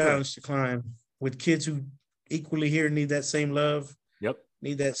a new challenge to climb with kids who equally here need that same love. Yep.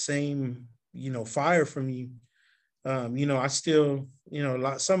 Need that same, fire from you. I still,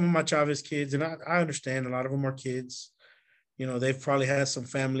 some of my Chavez kids, and I understand a lot of them are kids, they've probably had some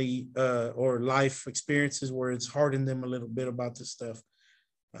family or life experiences where it's hardened them a little bit about this stuff.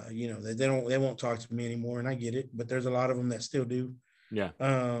 They won't talk to me anymore, and I get it, but there's a lot of them that still do. Yeah.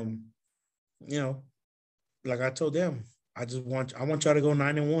 Like I told them, I want y'all to go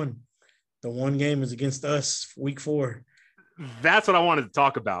 9-1. The one game is against us, week 4. That's what I wanted to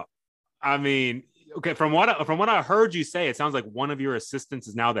talk about. I mean, okay, from what I heard you say, it sounds like one of your assistants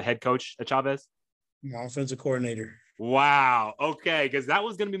is now the head coach at Chavez. My offensive coordinator. Wow. Okay, because that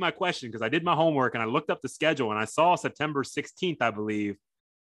was going to be my question, because I did my homework and I looked up the schedule and I saw September 16th, I believe.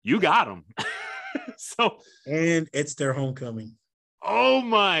 You got them. And it's their homecoming. Oh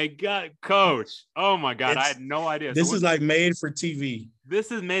my God, Coach. Oh my God. I had no idea. This is like made for TV.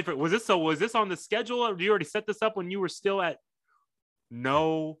 This is made for, was this on the schedule, or did you already set this up when you were still at?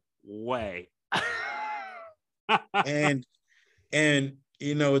 No way. and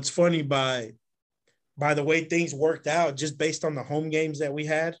it's funny, by by the way things worked out, just based on the home games that we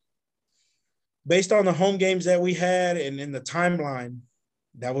had. Based on the home games that we had and in the timeline,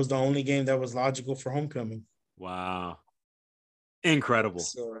 that was the only game that was logical for homecoming. Wow. Incredible.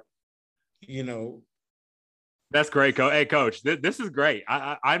 So, that's great, Coach. Hey, Coach, this is great.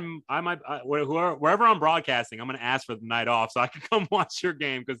 Wherever I'm broadcasting, I'm going to ask for the night off so I can come watch your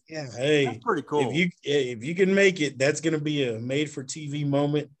game because that's pretty cool. If you can make it, that's going to be a made-for-TV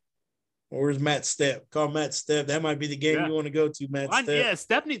moment. Or where's Matt Stepp? Call Matt Stepp. That might be the game you want to go to, Matt Stepp. Yeah,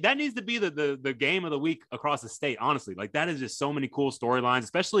 Stepp, that needs to be the game of the week across the state, honestly. Like, that is just so many cool storylines,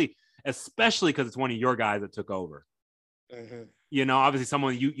 especially because it's one of your guys that took over. Mm-hmm. Obviously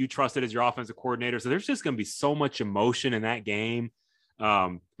someone you trusted as your offensive coordinator. So there's just going to be so much emotion in that game.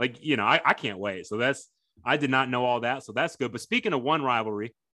 I can't wait. So I did not know all that. So that's good. But speaking of one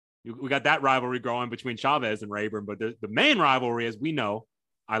rivalry, we got that rivalry growing between Chavez and Rayburn. But the main rivalry, as we know,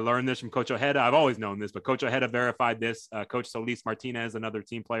 I learned this from Coach Ojeda. I've always known this, but Coach Ojeda verified this. Coach Solis Martinez, another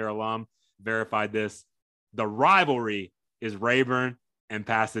team player alum, verified this. The rivalry is Rayburn and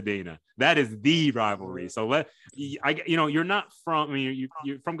Pasadena. That is the rivalry. So you're not from,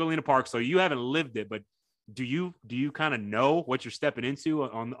 you're from Galena Park, so you haven't lived it, but do you kind of know what you're stepping into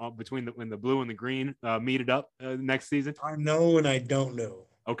on between when the blue and the green meet it up next season? I know and I don't know.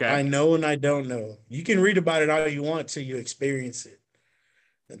 Okay. I know and I don't know. You can read about it all you want till you experience it.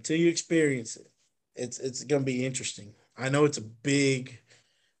 Until you experience it, it's going to be interesting. I know it's a big,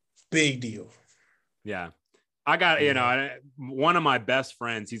 big deal. Yeah. I got, one of my best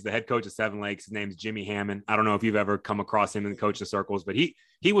friends, he's the head coach of Seven Lakes. His name's Jimmy Hammond. I don't know if you've ever come across him in the coaching circles, but he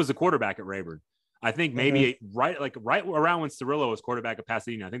was the quarterback at Rayburn. I think maybe right around when Cirillo was quarterback at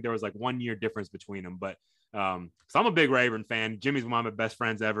Pasadena. I think there was like 1 year difference between them, but so I'm a big Rayburn fan. Jimmy's one of my best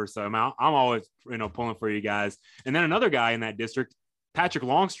friends ever. So I'm always, pulling for you guys. And then another guy in that district, Patrick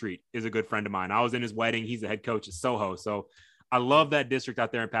Longstreet, is a good friend of mine. I was in his wedding. He's the head coach at Soho. So I love that district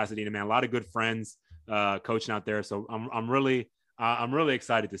out there in Pasadena, man. A lot of good friends coaching out there. So I'm really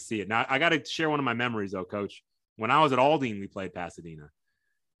excited to see it. Now I got to share one of my memories though, Coach. When I was at Aldine, we played Pasadena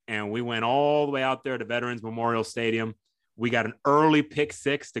and we went all the way out there to Veterans Memorial Stadium. We got an early pick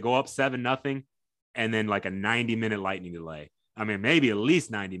six to go up 7-0 and then like a 90-minute lightning delay. I mean, maybe at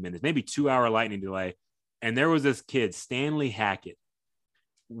least 90 minutes, maybe 2-hour lightning delay. And there was this kid, Stanley Hackett.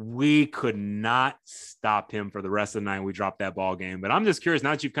 We could not stop him for the rest of the night. We dropped that ball game. But I'm just curious,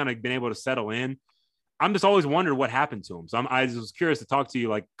 now that you've kind of been able to settle in, I'm just always wondered what happened to him. So I was curious to talk to you,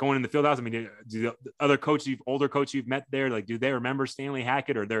 like going in the field house. I mean, do the other older coach you've met there, like, do they remember Stanley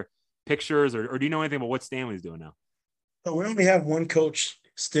Hackett or their pictures or do you know anything about what Stanley's doing now? So we only have one coach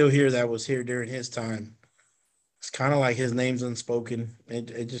still here that was here during his time. It's kind of like his name's unspoken.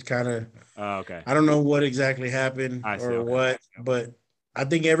 It just kind of, okay. I don't know what exactly happened but I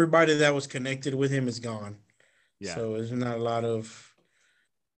think everybody that was connected with him is gone. Yeah. So there's not a lot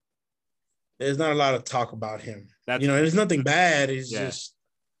of talk about him. There's nothing bad. It's just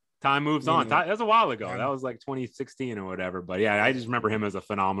time moves on. That was a while ago. That was like 2016 or whatever. But yeah, I just remember him as a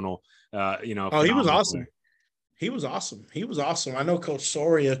phenomenal, he was awesome. Player. He was awesome. He was awesome. I know Coach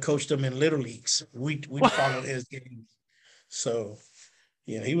Soria coached him in Little Leagues. We followed his games. So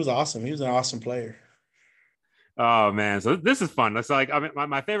yeah, he was awesome. He was an awesome player. Oh man, so this is fun. It's like, I mean,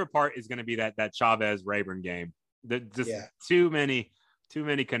 my favorite part is going to be that Chavez Rayburn game. Too many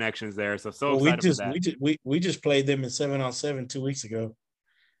connections there. So excited for that. We just played them in 7-on-7 2 weeks ago.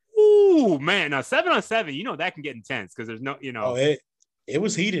 Ooh man, now 7-on-7, that can get intense because there's no, Oh, it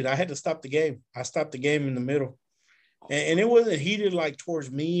was heated. I had to stop the game. I stopped the game in the middle, and it wasn't heated like towards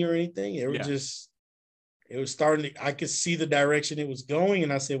me or anything. It was it was starting. I could see the direction it was going,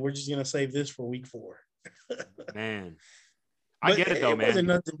 and I said, "We're just gonna save this for week 4." Man, I get it though, man. It wasn't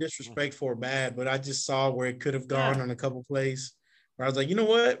nothing disrespectful or bad, but I just saw where it could have gone on a couple plays where I was like, you know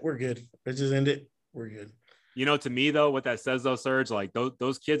what? We're good. Let's just end it. We're good. To me though, what that says though, Serge, like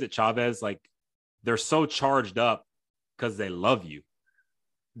those kids at Chavez, like they're so charged up because they love you.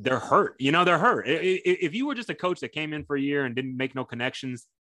 They're hurt. They're hurt. If you were just a coach that came in for a year and didn't make no connections,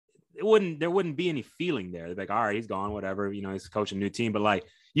 there wouldn't be any feeling there. They're like, all right, he's gone, whatever, he's coaching a new team, but like,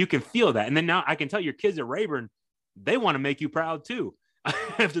 you can feel that. And then now I can tell your kids at Rayburn, they want to make you proud too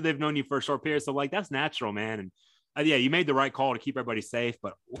after they've known you for a short period. So like, that's natural, man. And you made the right call to keep everybody safe,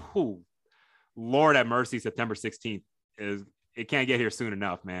 but Lord have mercy, September 16th it can't get here soon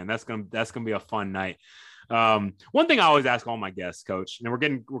enough, man. That's going to be a fun night. One thing I always ask all my guests, Coach, and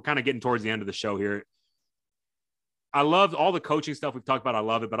we're kind of getting towards the end of the show here. I love all the coaching stuff we've talked about. I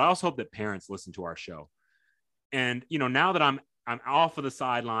love it, but I also hope that parents listen to our show. And, now that I'm off of the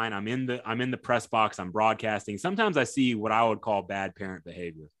sideline, I'm in the press box, I'm broadcasting. Sometimes I see what I would call bad parent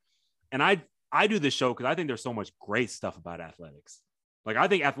behavior. And I do this show because I think there's so much great stuff about athletics. Like, I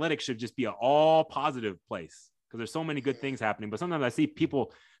think athletics should just be an all positive place because there's so many good things happening. But sometimes I see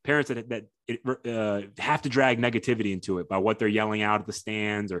parents that have to drag negativity into it by what they're yelling out at the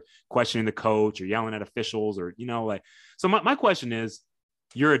stands or questioning the coach or yelling at officials or, so my question is,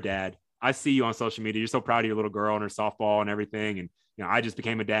 you're a dad. I see you on social media. You're so proud of your little girl and her softball and everything. And, I just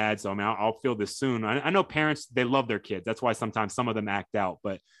became a dad. So, I mean, I'll feel this soon. I know parents, they love their kids. That's why sometimes some of them act out.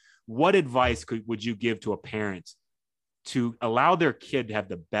 But what advice would you give to a parent to allow their kid to have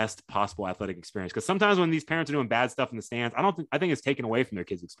the best possible athletic experience? Because sometimes when these parents are doing bad stuff in the stands, I think it's taken away from their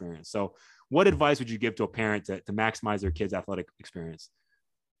kids' experience. So what advice would you give to a parent to maximize their kid's athletic experience?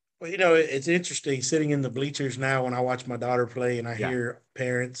 Well, it's interesting sitting in the bleachers now when I watch my daughter play and I hear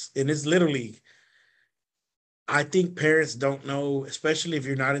parents, and it's literally, I think parents don't know, especially if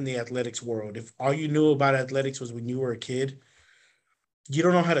you're not in the athletics world. If all you knew about athletics was when you were a kid, you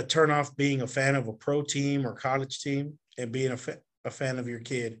don't know how to turn off being a fan of a pro team or college team and being a fan of your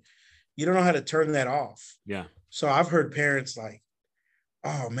kid. You don't know how to turn that off. Yeah. So I've heard parents like,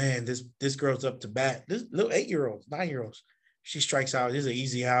 oh man, this girl's up to bat. This little 8-year-olds, 9-year-olds, she strikes out. This is an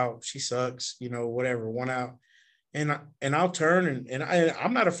easy out. She sucks, whatever, 1 out. And I'll turn and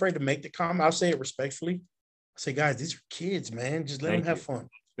I'm not afraid to make the comment. I'll say it respectfully. I say, guys, these are kids, man. Just let them have fun.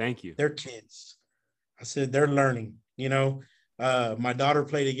 Thank you. They're kids. I said, they're learning, My daughter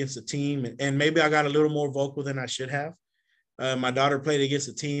played against a team, and maybe I got a little more vocal than I should have. My daughter played against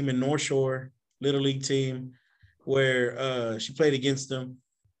a team in North Shore, Little League team, where she played against them,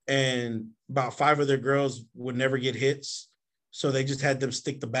 and about 5 of their girls would never get hits. So they just had them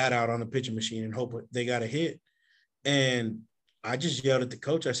stick the bat out on the pitching machine and hope they got a hit. And I just yelled at the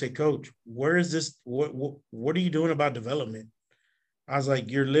coach. I said, Coach, where is this? What are you doing about development? I was like,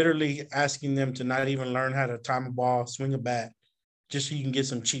 you're literally asking them to not even learn how to time a ball, swing a bat, just so you can get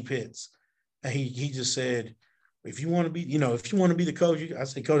some cheap hits. And he just said, if you want to be, the coach, I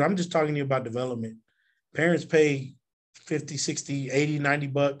said, Coach, I'm just talking to you about development. Parents pay 50, 60, 80, 90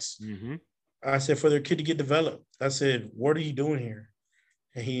 bucks. Mm-hmm. I said, for their kid to get developed. I said, what are you doing here?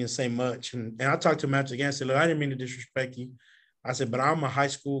 And he didn't say much. And I talked to him after the game. I said, look, I didn't mean to disrespect you. I said, but I'm a high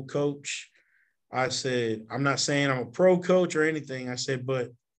school coach. I said, I'm not saying I'm a pro coach or anything. I said, but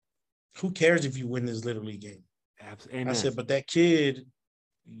who cares if you win this Little League game? Absolutely. I said, but that kid,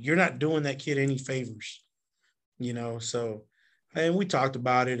 you're not doing that kid any favors, So, and we talked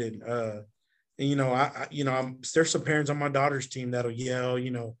about it, and there's some parents on my daughter's team that'll yell,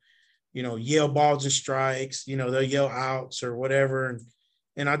 yell balls and strikes, they'll yell outs or whatever,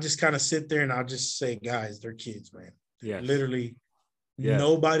 and I just kind of sit there and I'll just say, guys, they're kids, man. Yes. Literally,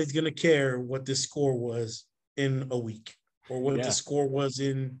 nobody's gonna care what the score was in a week or what the score was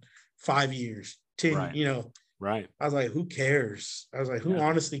in 5 years, 10, right. Right. I was like, who cares? I was like, who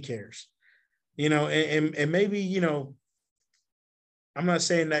honestly cares? And maybe, I'm not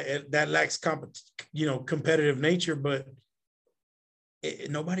saying that lacks competitive nature, but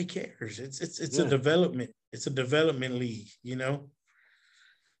nobody cares. It's a development. It's a development league,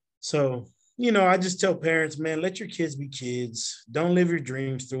 So, I just tell parents, man, let your kids be kids. Don't live your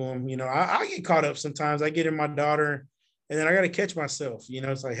dreams through them. I get caught up sometimes. I get in my daughter and then I got to catch myself.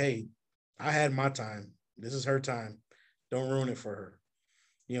 It's like, hey, I had my time. This is her time. Don't ruin it for her.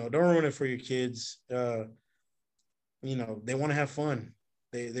 Don't ruin it for your kids. They want to have fun.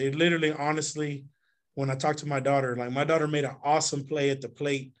 They literally, honestly, when I talk to my daughter, like my daughter made an awesome play at the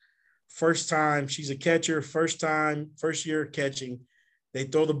plate. First time, she's a catcher, first year catching. They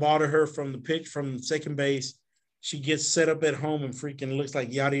throw the ball to her from the pitch, from second base. She gets set up at home and freaking looks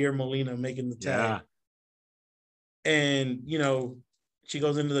like Yadier Molina making the tag. Yeah. And, she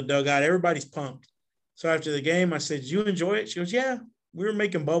goes into the dugout. Everybody's pumped. So after the game, I said, did you enjoy it? She goes, yeah. We were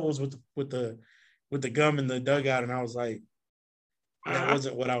making bubbles with the gum in the dugout. And I was like, that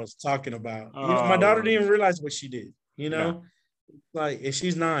wasn't what I was talking about. My daughter didn't even realize what she did, Like, and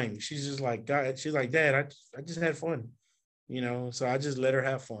she's 9. She's just like, God, she's like, Dad, I just had fun. So I just let her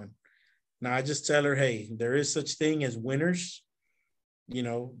have fun. Now I just tell her, hey, there is such thing as winners.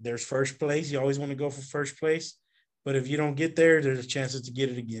 There's first place. You always want to go for first place. But if you don't get there, there's a chance to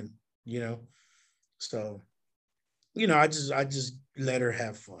get it again, So, I just let her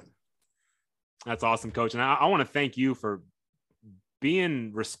have fun. That's awesome, Coach. And I want to thank you for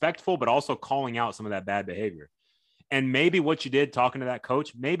being respectful, but also calling out some of that bad behavior. And maybe what you did talking to that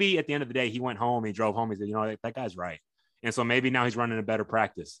coach, maybe at the end of the day, he went home, he drove home, he said, that guy's right. And so maybe now he's running a better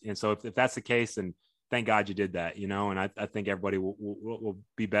practice. And so if that's the case, then thank God you did that, and I think everybody will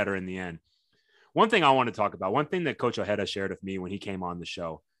be better in the end. One thing I want to talk about, one thing that Coach Ojeda shared with me when he came on the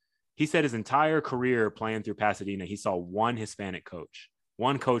show, he said his entire career playing through Pasadena, he saw one Hispanic coach,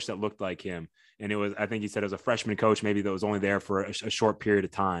 one coach that looked like him. And it was, I think he said it was a freshman coach, maybe that was only there for a short period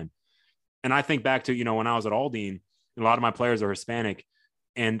of time. And I think back to, you know, when I was at Aldine, a lot of my players are Hispanic,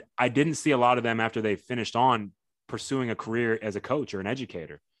 and I didn't see a lot of them after they finished on pursuing a career as a coach or an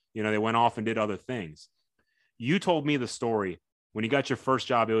educator. You know, they went off and did other things. You told me the story when you got your first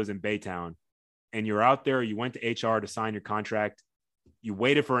job, it was in Baytown, and you're out there, you went to HR to sign your contract. You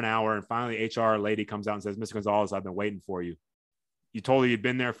waited for an hour, and finally the HR lady comes out and says, Mr. Gonzalez, I've been waiting for you. You told her you'd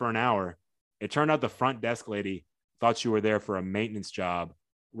been there for an hour. It turned out the front desk lady thought you were there for a maintenance job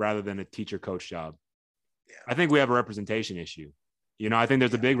rather than a teacher coach job. Yeah. I think we have a representation issue. You know, I think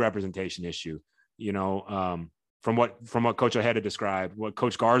there's a big representation issue, you know, from what Coach Ojeda described, what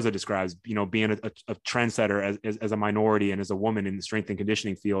Coach Garza describes, you know, being a trendsetter as a minority and as a woman in the strength and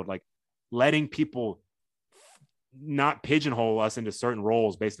conditioning field, like letting people not pigeonhole us into certain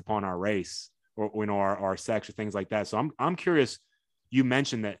roles based upon our race or, you know, our sex or things like that. So I'm curious, you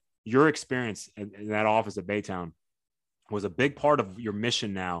mentioned that your experience in that office at Baytown was a big part of your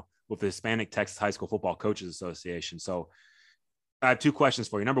mission now with the Hispanic Texas High School Football Coaches Association. So I have two questions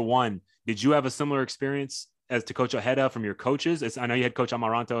for you. Number one, did you have a similar experience as to Coach Ojeda from your coaches? I know you had Coach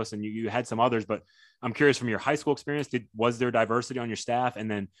Amarantos and you had some others, but I'm curious from your high school experience, was there diversity on your staff?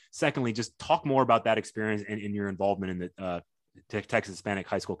 And then secondly, just talk more about that experience and your involvement in the Texas Hispanic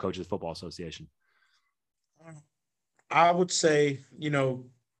High School Coaches Football Association. I would say, you know,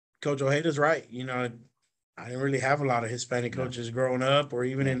 Coach Ojeda's right. You know, I didn't really have a lot of Hispanic coaches growing up or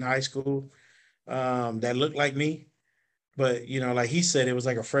even in high school that looked like me. But, you know, like he said, it was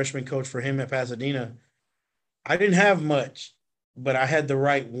like a freshman coach for him at Pasadena. I didn't have much, but I had the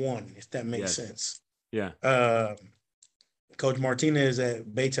right one, if that makes sense. Yeah. Coach Martinez at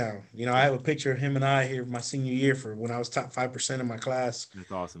Baytown. You know, I have a picture of him and I here my senior year for when I was top 5% of my class.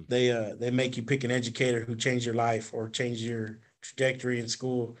 That's awesome. They make you pick an educator who changed your life or changed your trajectory in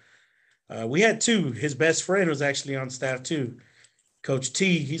school. We had two. His best friend was actually on staff too. Coach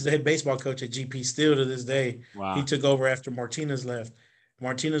T, he's the head baseball coach at GP still to this day. Wow. He took over after Martinez left.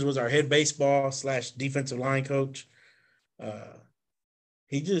 Martinez was our head baseball / defensive line coach.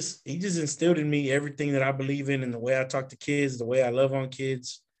 He just instilled in me everything that I believe in and the way I talk to kids, the way I love on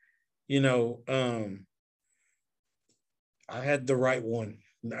kids. You know, I had the right one.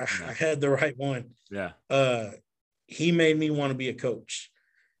 I had the right one. Yeah. He made me want to be a coach.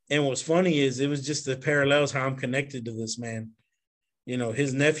 And what's funny is it was just the parallels how I'm connected to this man. You know,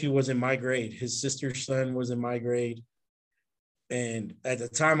 his nephew was in my grade. His sister's son was in my grade. And at the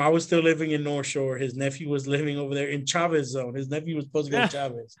time, I was still living in North Shore. His nephew was living over there in Chavez zone. His nephew was supposed to go to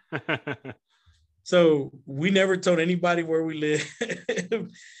Chavez. So we never told anybody where we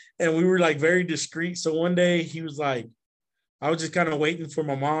live. And we were like very discreet. So one day he was like, I was just kind of waiting for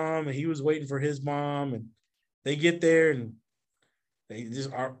my mom and he was waiting for his mom. And they get there and they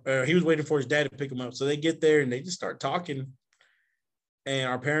just are, he was waiting for his dad to pick him up. So they get there and they just start talking. And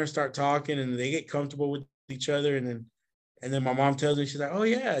our parents start talking and they get comfortable with each other. And then my mom tells me, she's like, oh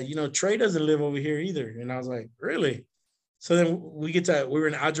yeah, you know, Trey doesn't live over here either. And I was like, really? So then we were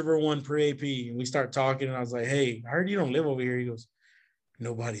in Algebra 1 pre-AP and we start talking and I was like, hey, I heard you don't live over here. He goes,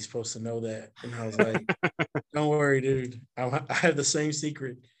 nobody's supposed to know that. And I was like, don't worry, dude. I have the same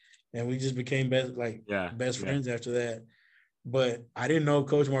secret. And we just became best friends after that. But I didn't know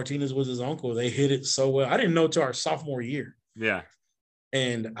Coach Martinez was his uncle. They hit it so well. I didn't know till our sophomore year. Yeah.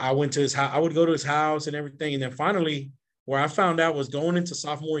 And I went to his house. I would go to his house and everything. And then finally, where I found out was going into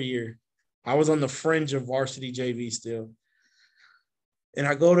sophomore year, I was on the fringe of varsity JV still. And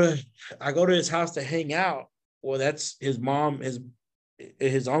I go to his house to hang out. Well, that's his mom,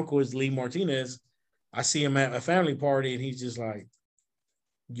 his uncle is Lee Martinez. I see him at a family party and he's just like,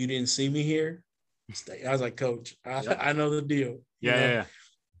 you didn't see me here? I was like, Coach, I know the deal. Yeah.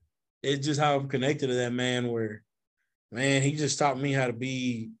 It's just how I'm connected to that man where, man, he just taught me how to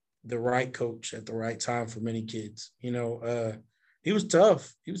be the right coach at the right time for many kids. You know, he was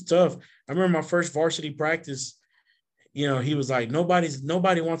tough. I remember my first varsity practice, you know, he was like,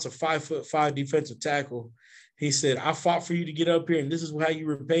 nobody wants a 5'5" defensive tackle. He said, I fought for you to get up here and this is how you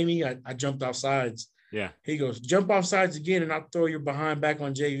repay me. I jumped off sides. Yeah. He goes, jump off sides again and I'll throw your behind back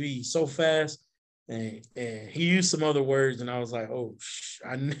on JV so fast. And he used some other words and I was like, oh,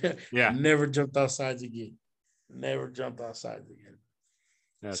 I never jumped off sides again.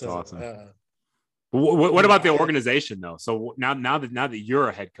 That's awesome. What about the organization though? So now that you're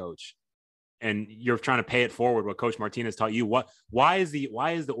a head coach and you're trying to pay it forward, what Coach Martinez taught you, why is the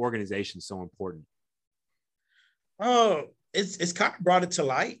organization so important? Oh, it's kind of brought it to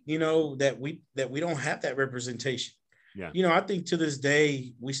light, you know, that we don't have that representation. Yeah. You know, I think to this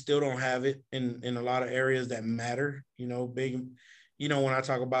day we still don't have it in a lot of areas that matter, you know, big, when I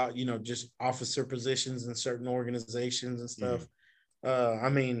talk about, just officer positions in certain organizations and stuff. I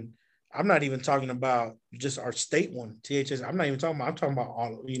mean, I'm not even talking about just our state one, THS. I'm talking about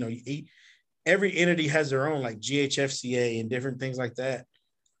all, every entity has their own, like GHFCA and different things like that.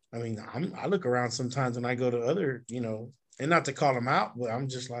 I mean, I look around sometimes when I go to other, and not to call them out, but I'm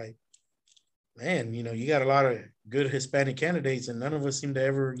just like, man, you got a lot of good Hispanic candidates and none of us seem to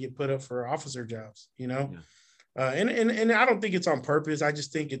ever get put up for officer jobs, And I don't think it's on purpose. I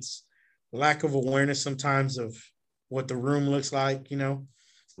just think it's lack of awareness sometimes of what the room looks like,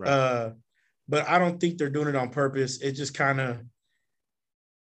 Right. But I don't think they're doing it on purpose. It just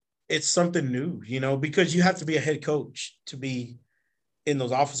it's something new, because you have to be a head coach to be in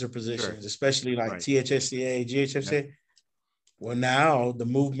those officer positions, especially like THSCA, GHFCA. Yeah. Well, now the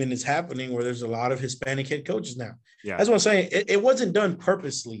movement is happening where there's a lot of Hispanic head coaches now. Yeah. That's what I'm saying. It wasn't done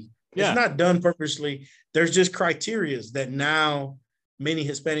purposely. It's not done purposely. There's just criterias that now many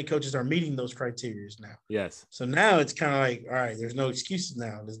Hispanic coaches are meeting those criterias now. Yes. So now it's kind of like, all right, there's no excuses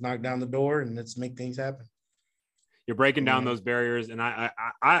now. Let's knock down the door and let's make things happen. You're breaking down those barriers. And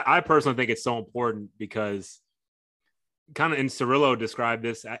I personally think it's so important because kind of, and Cirillo described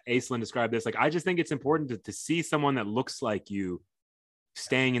this, Aislinn described this, like, I just think it's important to see someone that looks like you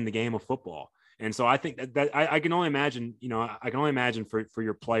staying in the game of football. And so I think that I can only imagine, I can only imagine for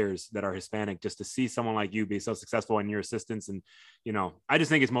your players that are Hispanic, just to see someone like you be so successful and your assistants. And, I just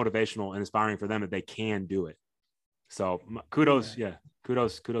think it's motivational and inspiring for them that they can do it. So kudos. Yeah.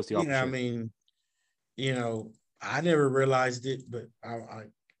 Kudos to y'all. Yeah. I mean, I never realized it, but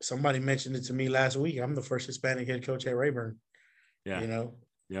somebody mentioned it to me last week. I'm the first Hispanic head coach at Rayburn. Yeah. I don't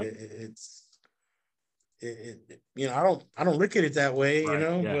look at it that way,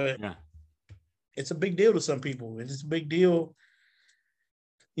 but it's a big deal to some people. It's a big deal,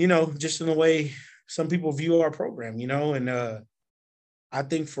 just in the way some people view our program, and I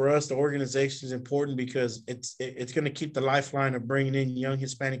think for us, the organization is important because it's going to keep the lifeline of bringing in young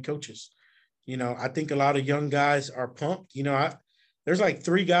Hispanic coaches. I think a lot of young guys are pumped. There's like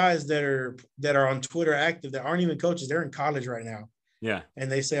 3 guys that are on Twitter active that aren't even coaches. They're in college right now. Yeah. And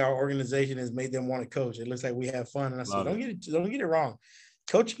they say our organization has made them want to coach. It looks like we have fun. And I said, don't get it wrong.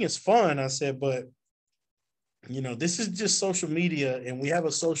 Coaching is fun. I said, but this is just social media and we have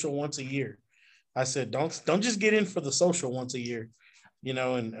a social once a year. I said, don't just get in for the social once a year,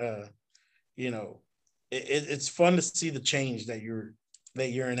 it's fun to see the change that you're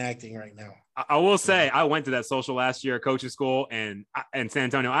enacting right now. I will say I went to that social last year at coaching school and San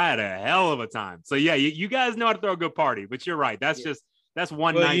Antonio. I had a hell of a time. So yeah, you guys know how to throw a good party, but you're right. That's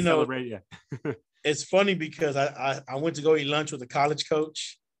one night celebration. Yeah. It's funny because I went to go eat lunch with a college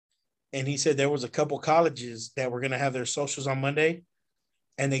coach and he said there was a couple colleges that were going to have their socials on Monday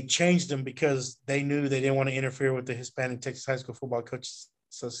and they changed them because they knew they didn't want to interfere with the Hispanic Texas High School Football Coaches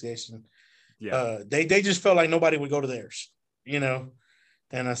Association. Yeah. They just felt like nobody would go to theirs,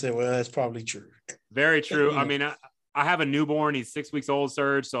 And I said, well, that's probably true. Very true. I mean, I have a newborn. He's 6 weeks old,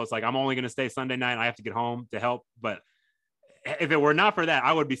 Serge. So it's like, I'm only going to stay Sunday night. I have to get home to help. But if it were not for that,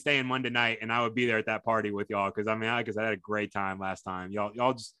 I would be staying Monday night and I would be there at that party with y'all. Cause I had a great time last time.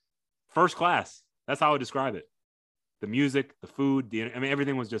 Y'all just first class. That's how I would describe it. The music, the food,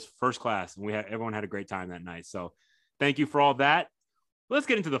 everything was just first class. And everyone had a great time that night. So thank you for all that. Let's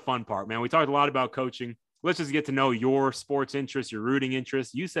get into the fun part, man. We talked a lot about coaching. Let's just get to know your sports interests, your rooting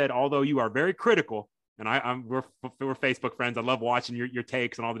interests. You said, although you are very critical, and we're Facebook friends. I love watching your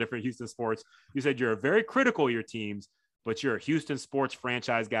takes on all the different Houston sports. You said you're very critical of your teams, but you're a Houston sports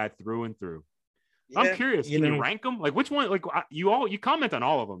franchise guy through and through. Yeah, I'm curious. Can you rank them? Like which one? Like you comment on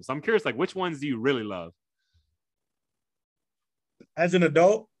all of them. So I'm curious. Like which ones do you really love? As an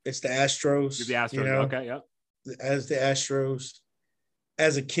adult, it's the Astros. The Astros. Okay. Yeah. As the Astros.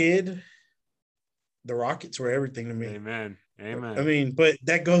 As a kid, the Rockets were everything to me. Amen. But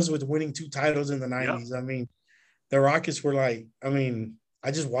that goes with winning 2 titles in the 90s. Yep. The Rockets were like,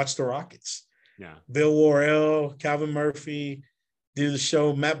 I just watched the Rockets. Yeah. Bill Worrell, Calvin Murphy, did the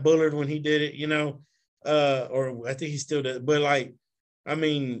show, Matt Bullard when he did it, or I think he still does. But I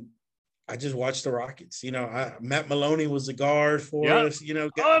just watched the Rockets. Matt Maloney was the guard for us,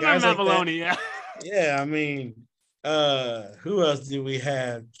 guys Matt Maloney, yeah. Yeah, who else did we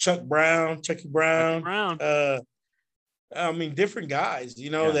have? Chucky Brown. Different guys,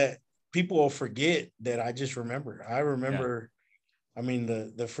 that people will forget that I just remember. I remember,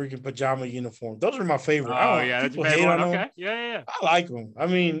 the freaking pajama uniform. Those are my favorite. Oh, yeah. That's your favorite one. Okay. Yeah. I like them.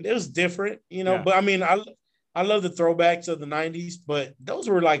 It was different, but I love the throwbacks of the 90s, but those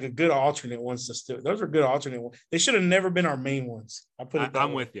were like a good alternate ones those were good alternate ones. They should have never been our main ones. I put it that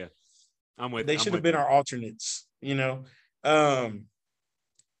I'm way. with you. They should have been our alternates,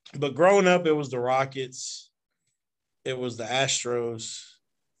 But growing up, it was the Rockets, it was the Astros,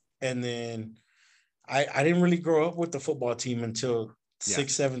 and then I didn't really grow up with the football team until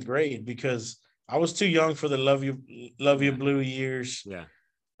sixth, seventh grade because I was too young for the love you blue years. Yeah.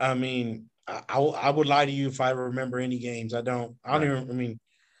 I mean, I would lie to you if I remember any games. I don't even.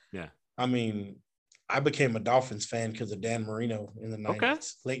 I mean, I became a Dolphins fan because of Dan Marino in the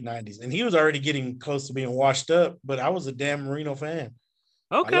 90s, late 90s. And he was already getting close to being washed up, but I was a Dan Marino fan.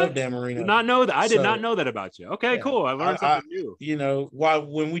 Okay. I love Dan Marino. Did not know that. I did not know that about you. Okay, cool. I learned something new. You know,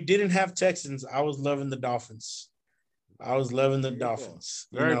 when we didn't have Texans, I was loving the Dolphins. Dolphins.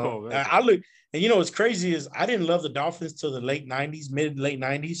 Very cool. I look, and you know what's crazy is I didn't love the Dolphins till the late 90s, mid-late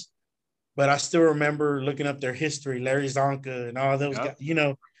 90s. But I still remember looking up their history, Larry Zonka and all those guys. You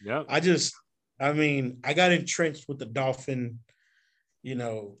know, I got entrenched with the Dolphin, you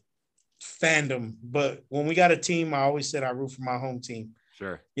know, fandom. But when we got a team, I always said I root for my home team.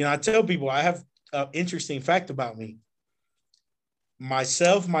 Sure. You know, I tell people I have an interesting fact about me.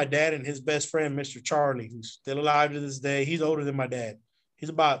 Myself, my dad, and his best friend, Mr. Charlie, who's still alive to this day. He's older than my dad. He's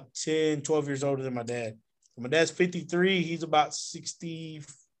about 10, 12 years older than my dad. My dad's 53. He's about 60.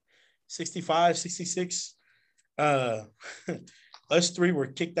 65, 66. Us three were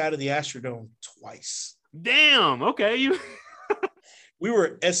kicked out of the Astrodome twice. Damn. Okay. We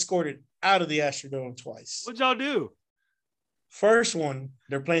were escorted out of the Astrodome twice. What'd y'all do? First one,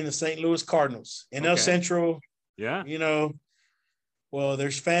 they're playing the St. Louis Cardinals. NL Central. Yeah. You know, well,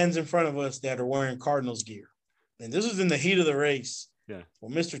 there's fans in front of us that are wearing Cardinals gear. And this was in the heat of the race. Yeah. Well,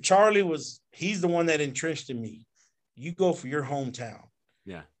 Mr. Charlie he's the one that entrenched in me. You go for your hometown.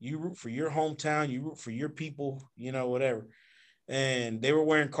 Yeah. You root for your hometown, you root for your people, you know, whatever. And they were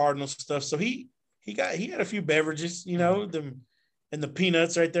wearing Cardinals stuff. So he had a few beverages, you know, and the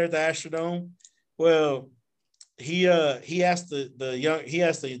peanuts right there at the Astrodome. Well, he asked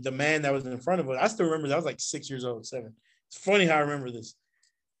the man that was in front of us. I still remember that. I was like 6 years old, 7. It's funny how I remember this.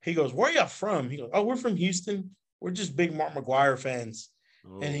 He goes, "Where y'all from?" He goes, "Oh, we're from Houston. We're just big Mark McGwire fans."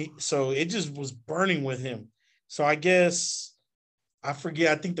 Oh. And so it just was burning with him. So I guess I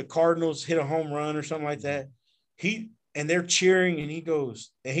forget. I think the Cardinals hit a home run or something like that. And they're cheering, and he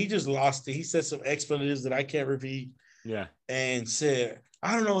goes, and he just lost it. He said some expletives that I can't repeat. Yeah. And said,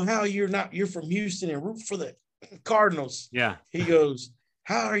 "I don't know how you're from Houston and root for the Cardinals." Yeah. He goes,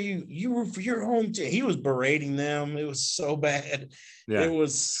 "How are you root for your home team?" He was berating them. It was so bad. Yeah. It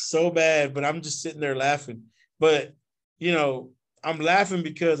was so bad, but I'm just sitting there laughing. But, you know, I'm laughing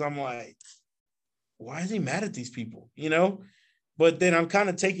because I'm like, why is he mad at these people? You know? But then I'm kind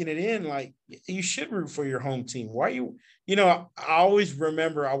of taking it in like, you should root for your home team. Why you know, I always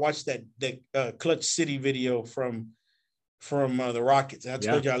remember I watched that Clutch City video from the Rockets. I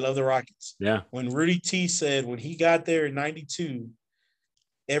told you I love the Rockets. Yeah. When Rudy T said when he got there in 92,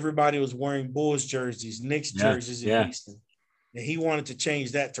 everybody was wearing Bulls jerseys, Knicks jerseys in Houston. And he wanted to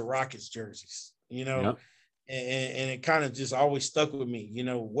change that to Rockets jerseys, you know. Yep. And it kind of just always stuck with me, you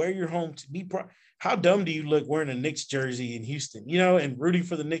know, wear your home to how dumb do you look wearing a Knicks jersey in Houston, you know, and rooting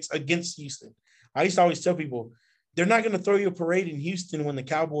for the Knicks against Houston? I used to always tell people they're not going to throw you a parade in Houston when the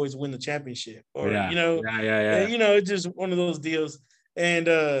Cowboys win the championship, or you know, you know, it's just one of those deals. And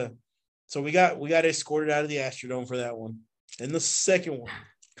so we got escorted out of the Astrodome for that one. And the second one,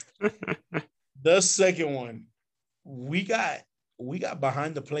 we got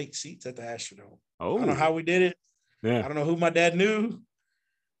behind the plate seats at the Astrodome. Oh, I don't know how we did it. Yeah. I don't know who my dad knew,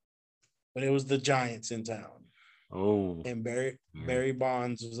 but it was the Giants in town. Oh. And Barry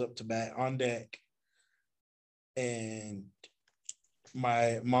Bonds was up to bat on deck. And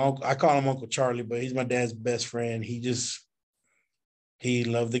my uncle, I call him Uncle Charlie, but he's my dad's best friend. He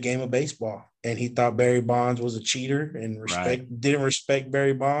loved the game of baseball, and he thought Barry Bonds was a cheater and didn't respect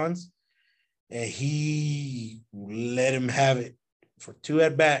Barry Bonds. And he let him have it for 2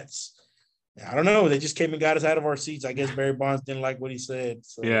 at-bats. I don't know. They just came and got us out of our seats. I guess Barry Bonds didn't like what he said.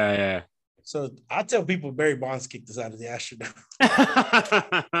 So. Yeah. So I tell people Barry Bonds kicked us out of the Astrodome.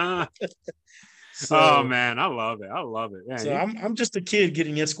 Oh man, I love it. Yeah, so I'm just a kid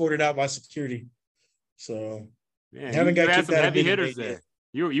getting escorted out by security. So yeah, haven't got kicked some out heavy hitters there.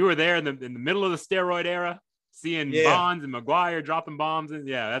 Yet. You were there in the middle of the steroid era, seeing Bonds and McGwire dropping bombs, and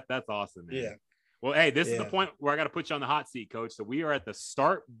that's awesome, man. Yeah. Well, hey, this is the point where I got to put you on the hot seat, Coach. So we are at the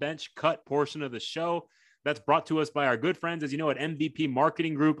start bench cut portion of the show. That's brought to us by our good friends, as you know, at MVP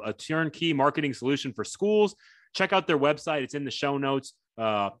Marketing Group, a turnkey marketing solution for schools. Check out their website. It's in the show notes.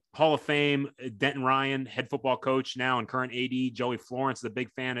 Hall of Fame, Denton Ryan, head football coach now and current AD. Joey Florence is a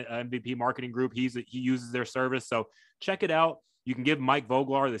big fan of MVP Marketing Group. He uses their service. So check it out. You can give Mike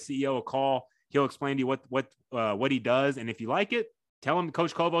Voglar, the CEO, a call. He'll explain to you what he does. And if you like it, Tell him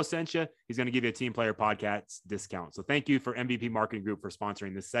Coach Kobo sent you. He's going to give you a Team Player Podcast discount. So thank you for MVP Marketing Group for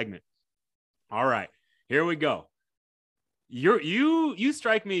sponsoring this segment. All right, here we go. You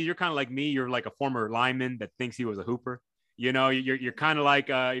strike me. You're kind of like me. You're like a former lineman that thinks he was a hooper. You know, you're kind of like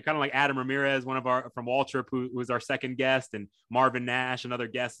Adam Ramirez, one of our from Waltrip, who was our second guest, and Marvin Nash, another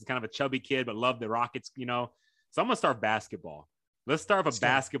guest, is kind of a chubby kid but loved the Rockets. You know, so I'm gonna start basketball. Let's start with a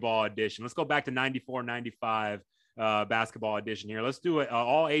basketball edition. Let's go back to 94, 95. Basketball edition here. Let's do it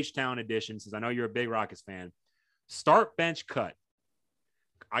all H-Town edition, since I know you're a big Rockets fan. Start, bench, cut.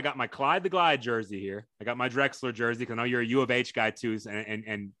 I got my Clyde the Glide jersey here. I got my Drexler jersey because I know you're a U of H guy too,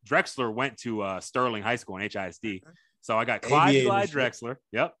 and Drexler went to Sterling High School in HISD. So I got Clyde the Glide Drexler.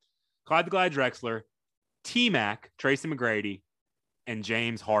 Yep. Clyde the Glide Drexler, T-Mac, Tracy McGrady, and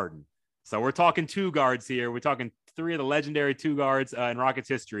James Harden. So we're talking two guards here. We're talking three of the legendary two guards in Rockets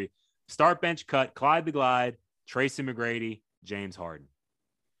history. Start, bench, cut, Clyde the Glide, Tracy McGrady, James Harden.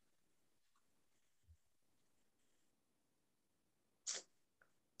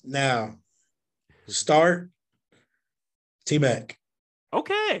 Now, start T-Mac.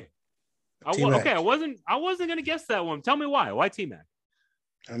 Okay. I wasn't gonna guess that one. Tell me why. Why T-Mac?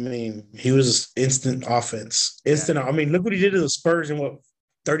 I mean, he was instant offense. Instant. Yeah. I mean, look what he did to the Spurs in what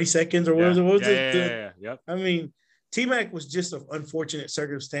 30 seconds or what was it? Yep. I mean, T-Mac was just an unfortunate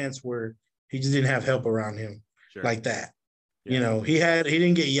circumstance where he just didn't have help around him like that. Yeah. You know, he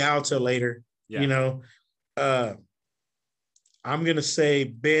didn't get Yao till later. Yeah. You know, I'm gonna say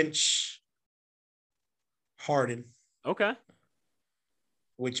bench Harden. Okay.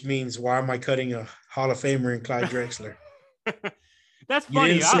 Which means, why am I cutting a Hall of Famer in Clyde Drexler? That's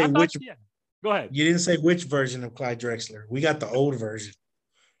funny. Go ahead. You didn't say which version of Clyde Drexler. We got the old version.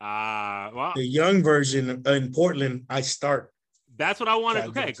 Well, the young version in Portland, I start. That's what I wanted.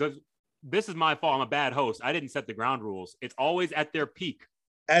 Okay, because this is my fault. I'm a bad host. I didn't set the ground rules. It's always at their peak.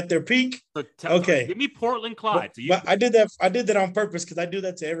 At their peak? So okay. Give me Portland Clyde. But I did that on purpose because I do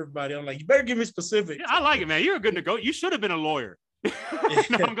that to everybody. I'm like, you better give me specifics. Yeah, I like it, man. You're a good negotiator. You should have been a lawyer.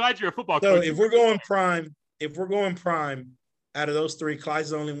 I'm glad you're a football coach. So if we're going prime, out of those three, Clyde's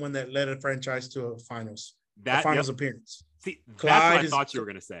the only one that led a franchise to a finals appearance. See, Clyde, that's what I thought you were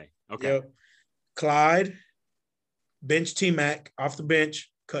going to say. Okay. Yep. Clyde, bench T-Mac, off the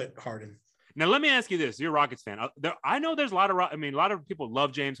bench, cut Harden. Now, let me ask you this. You're a Rockets fan. I know there's a lot of people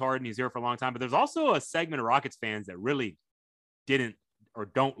love James Harden. He's here for a long time, but there's also a segment of Rockets fans that really didn't or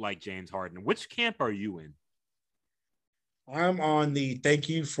don't like James Harden. Which camp are you in? I'm on the thank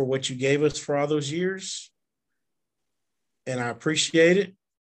you for what you gave us for all those years. And I appreciate it,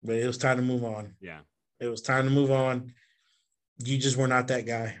 but it was time to move on. Yeah. It was time to move on. You just were not that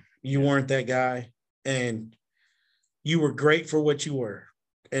guy. You weren't that guy. And you were great for what you were.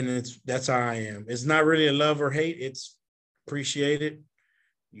 And that's how I am. It's not really a love or hate. It's appreciated.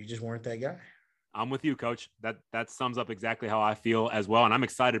 You just weren't that guy. I'm with you, Coach. That sums up exactly how I feel as well. And I'm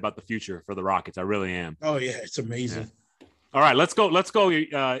excited about the future for the Rockets. I really am. Oh, yeah. It's amazing. Yeah. All right, let's go.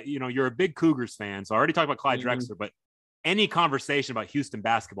 You're a big Cougars fan. So I already talked about Clyde Drexler, but any conversation about Houston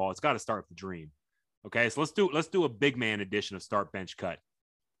basketball, it's got to start with the Dream. Okay, so let's do a big man edition of Start, Bench, Cut.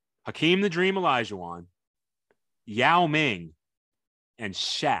 Hakeem the Dream Olajuwon, Yao Ming, and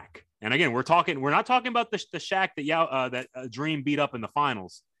Shaq. And again, we're not talking about the Shaq that Dream beat up in the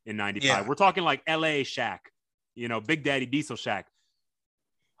finals in 95. Yeah. We're talking like LA Shaq, Big Daddy Diesel Shaq.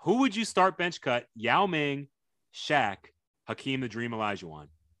 Who would you start, bench, cut? Yao Ming, Shaq, Hakeem the Dream Olajuwon.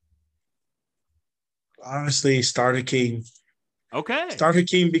 Honestly, start Hakeem. Okay. Start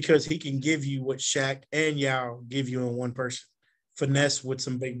Hakeem because he can give you what Shaq and Yao give you in one person. Finesse with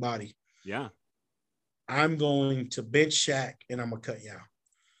some big body. Yeah. I'm going to bench Shaq and I'm going to cut Yao.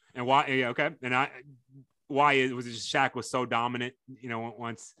 And why? Yeah, okay. And why was it just Shaq was so dominant,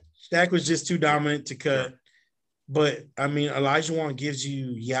 once? Shaq was just too dominant to cut. Sure. But, Olajuwon gives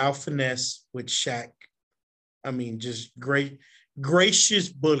you Yao finesse with Shaq. Just great, gracious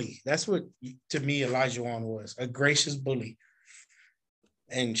bully. That's what, to me, Olajuwon was, a gracious bully.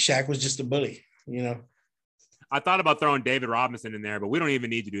 And Shaq was just a bully, I thought about throwing David Robinson in there, but we don't even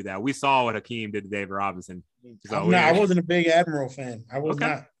need to do that. We saw what Hakeem did to David Robinson. So I wasn't a big Admiral fan. I was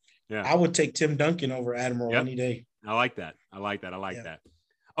not. Yeah. I would take Tim Duncan over Admiral any day. I like that. That.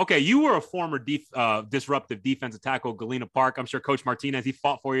 Okay, you were a former disruptive defensive tackle, Galena Park. I'm sure Coach Martinez, he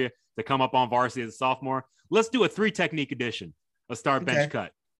fought for you to come up on varsity as a sophomore. Let's do a 3-technique edition. Let's start bench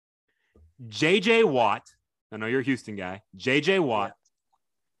cut. J.J. Watt. I know you're a Houston guy. J.J. Watt.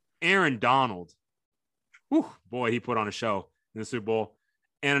 Yeah. Aaron Donald. Whew, boy, he put on a show in the Super Bowl.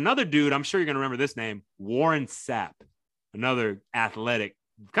 And another dude, I'm sure you're going to remember this name, Warren Sapp. Another athletic.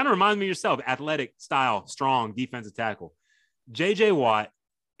 Kind of reminds me of yourself. Athletic style, strong defensive tackle. J.J. Watt,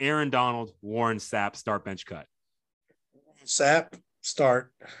 Aaron Donald, Warren Sapp, start, bench, cut. Sapp,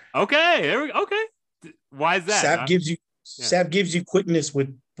 start. Okay, there we go. Okay. Why is that? Sapp gives you quickness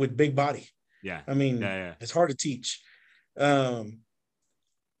with big body. Yeah. I mean, It's hard to teach.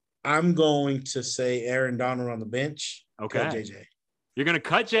 I'm going to say Aaron Donald on the bench. Okay. Cut JJ. You're going to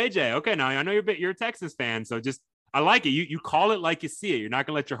cut JJ. Okay. Now I know you're a Texans fan, so just I like it. You call it like you see it. You're not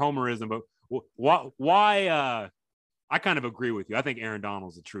going to let your homerism. But why? I kind of agree with you. I think Aaron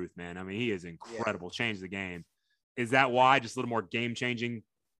Donald's the truth, man. I mean, he is incredible. Yeah. Changed the game. Is that why? Just a little more game changing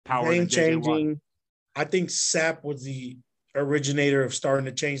power. Game changing. I think Sapp was the originator of starting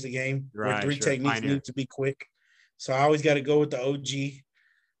to change the game. Right. Where three techniques need to be quick. So I always got to go with the OG.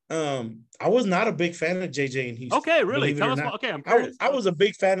 I was not a big fan of JJ in Houston. Okay, really? Tell us. Okay, I'm curious. I was a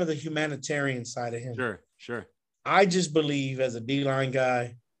big fan of the humanitarian side of him. Sure. I just believe as a D-line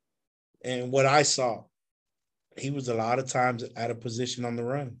guy and what I saw, he was a lot of times out of position on the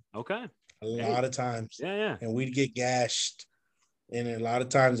run. Okay. A lot of times. Yeah. And we'd get gashed. And a lot of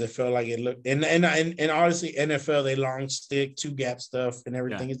times it felt like it looked and honestly, NFL, they long stick, two gap stuff and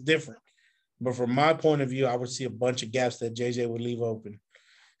everything is different. But from my point of view, I would see a bunch of gaps that JJ would leave open.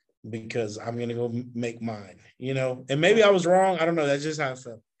 Because I'm going to go make mine, and maybe I was wrong. I don't know. That's just how I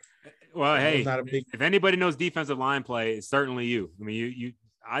felt. Well, hey, if anybody knows defensive line play, it's certainly you. I mean,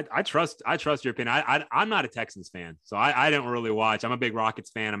 I trust your opinion. I'm not a Texans fan, so I don't really watch. I'm a big Rockets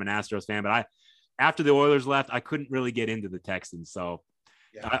fan. I'm an Astros fan, but after the Oilers left, I couldn't really get into the Texans. So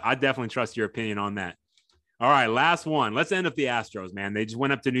I definitely trust your opinion on that. All right, last one. Let's end up the Astros, man. They just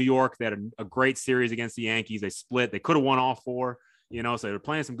went up to New York. They had a great series against the Yankees. They split. They could have won all four. So they're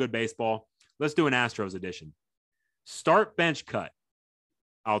playing some good baseball. Let's do an Astros edition. Start, bench, cut.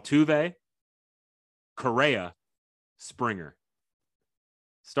 Altuve, Correa, Springer.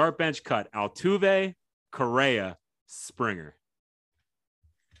 Start, bench, cut. Altuve, Correa, Springer.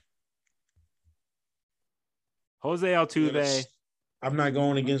 Jose Altuve. I'm not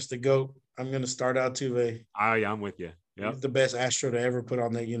going against the GOAT. I'm going to start Altuve. Oh, yeah, I'm with you. Yep. He's the best Astro to ever put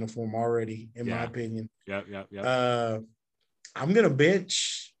on that uniform already, in my opinion. Yep. I'm going to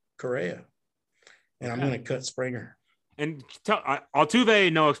bench Correa, and I'm going to cut Springer. And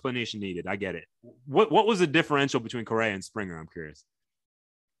Altuve, no explanation needed. I get it. What was the differential between Correa and Springer? I'm curious.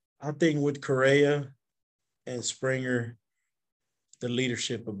 I think with Correa and Springer, the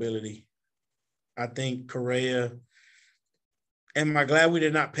leadership ability. I think Correa, am I glad we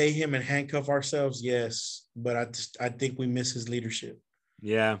did not pay him and handcuff ourselves? Yes, but I think we miss his leadership.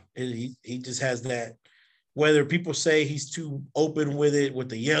 Yeah. He just has that. Whether people say he's too open with it, with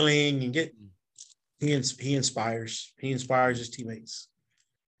the yelling and he inspires. He inspires his teammates.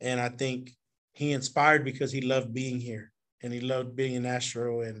 And I think he inspired because he loved being here and he loved being an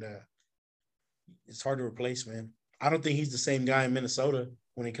Astro, and it's hard to replace, man. I don't think he's the same guy in Minnesota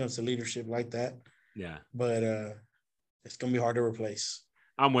when it comes to leadership like that. Yeah. But it's going to be hard to replace.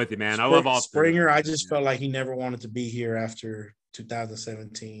 I'm with you, man. I love all Springer. I just felt like he never wanted to be here after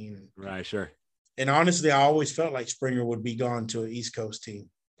 2017. Right, sure. And honestly, I always felt like Springer would be gone to an East Coast team.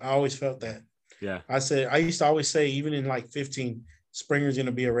 I always felt that. Yeah. I used to always say, even in like 15, Springer's going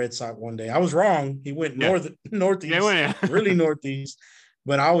to be a Red Sox one day. I was wrong. He went northeast, really northeast.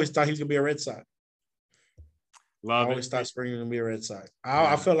 But I always thought he was going to be a Red Sox. I always thought Springer was going to be a Red Sox.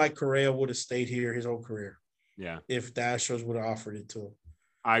 I felt like Correa would have stayed here his whole career. Yeah. If the Astros would have offered it to him.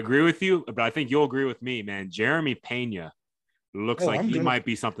 I agree with you, but I think you'll agree with me, man. Jeremy Pena looks like he might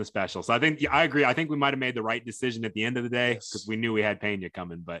be something special. So I agree. I think we might have made the right decision at the end of the day because we knew we had Pena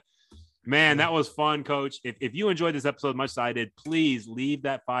coming. But, man, that was fun, Coach. If you enjoyed this episode as much as I did, please leave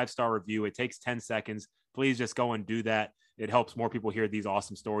that 5-star review. It takes 10 seconds. Please just go and do that. It helps more people hear these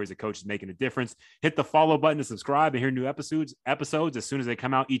awesome stories that Coach is making a difference. Hit the follow button to subscribe and hear new episodes as soon as they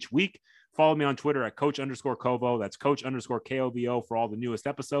come out each week. Follow me on Twitter at Coach_Kovo. That's Coach_KOVO for all the newest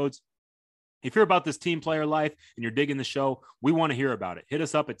episodes. If you're about this team player life and you're digging the show, we want to hear about it. Hit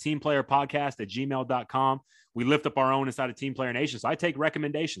us up at teamplayerpodcast@gmail.com. We lift up our own inside of Team Player Nation. So I take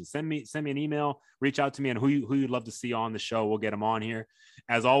recommendations. Send me an email, reach out to me, and who you'd love to see on the show. We'll get them on here.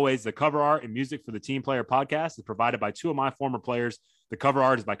 As always, the cover art and music for the Team Player Podcast is provided by two of my former players. The cover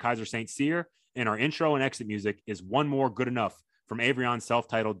art is by Kaiser St. Cyr, and our intro and exit music is One More Good Enough from Avrion's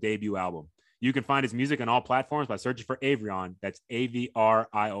self-titled debut album. You can find his music on all platforms by searching for Avrion. That's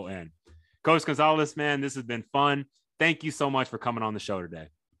Avrion. Coach Gonzalez, man, this has been fun. Thank you so much for coming on the show today.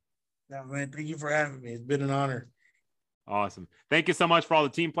 No, man, thank you for having me. It's been an honor. Awesome. Thank you so much for all the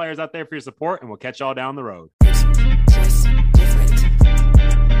team players out there for your support, and we'll catch y'all down the road.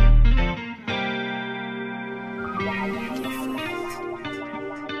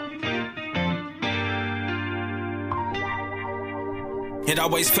 It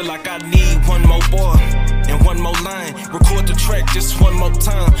always feel like I need one more bar and one more line. Record the track just one more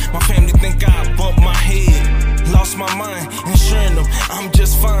time. My family think I bumped my head, lost my mind, ensuring them I'm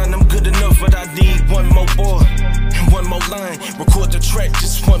just fine. I'm good enough, but I need one more bar and one more line. Record the track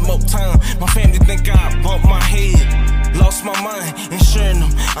just one more time. My family think I bumped my head, lost my mind, ensuring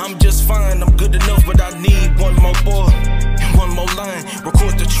them I'm just fine. I'm good enough, but I need one more bar and one more line.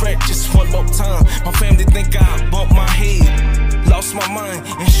 Record the track just one more time. My family think I bumped my head, lost my mind,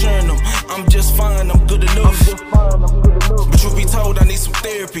 ensuring them I'm just fine. I'm good enough. But truth be told, I need some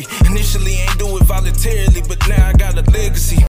therapy. Initially, ain't do it voluntarily, but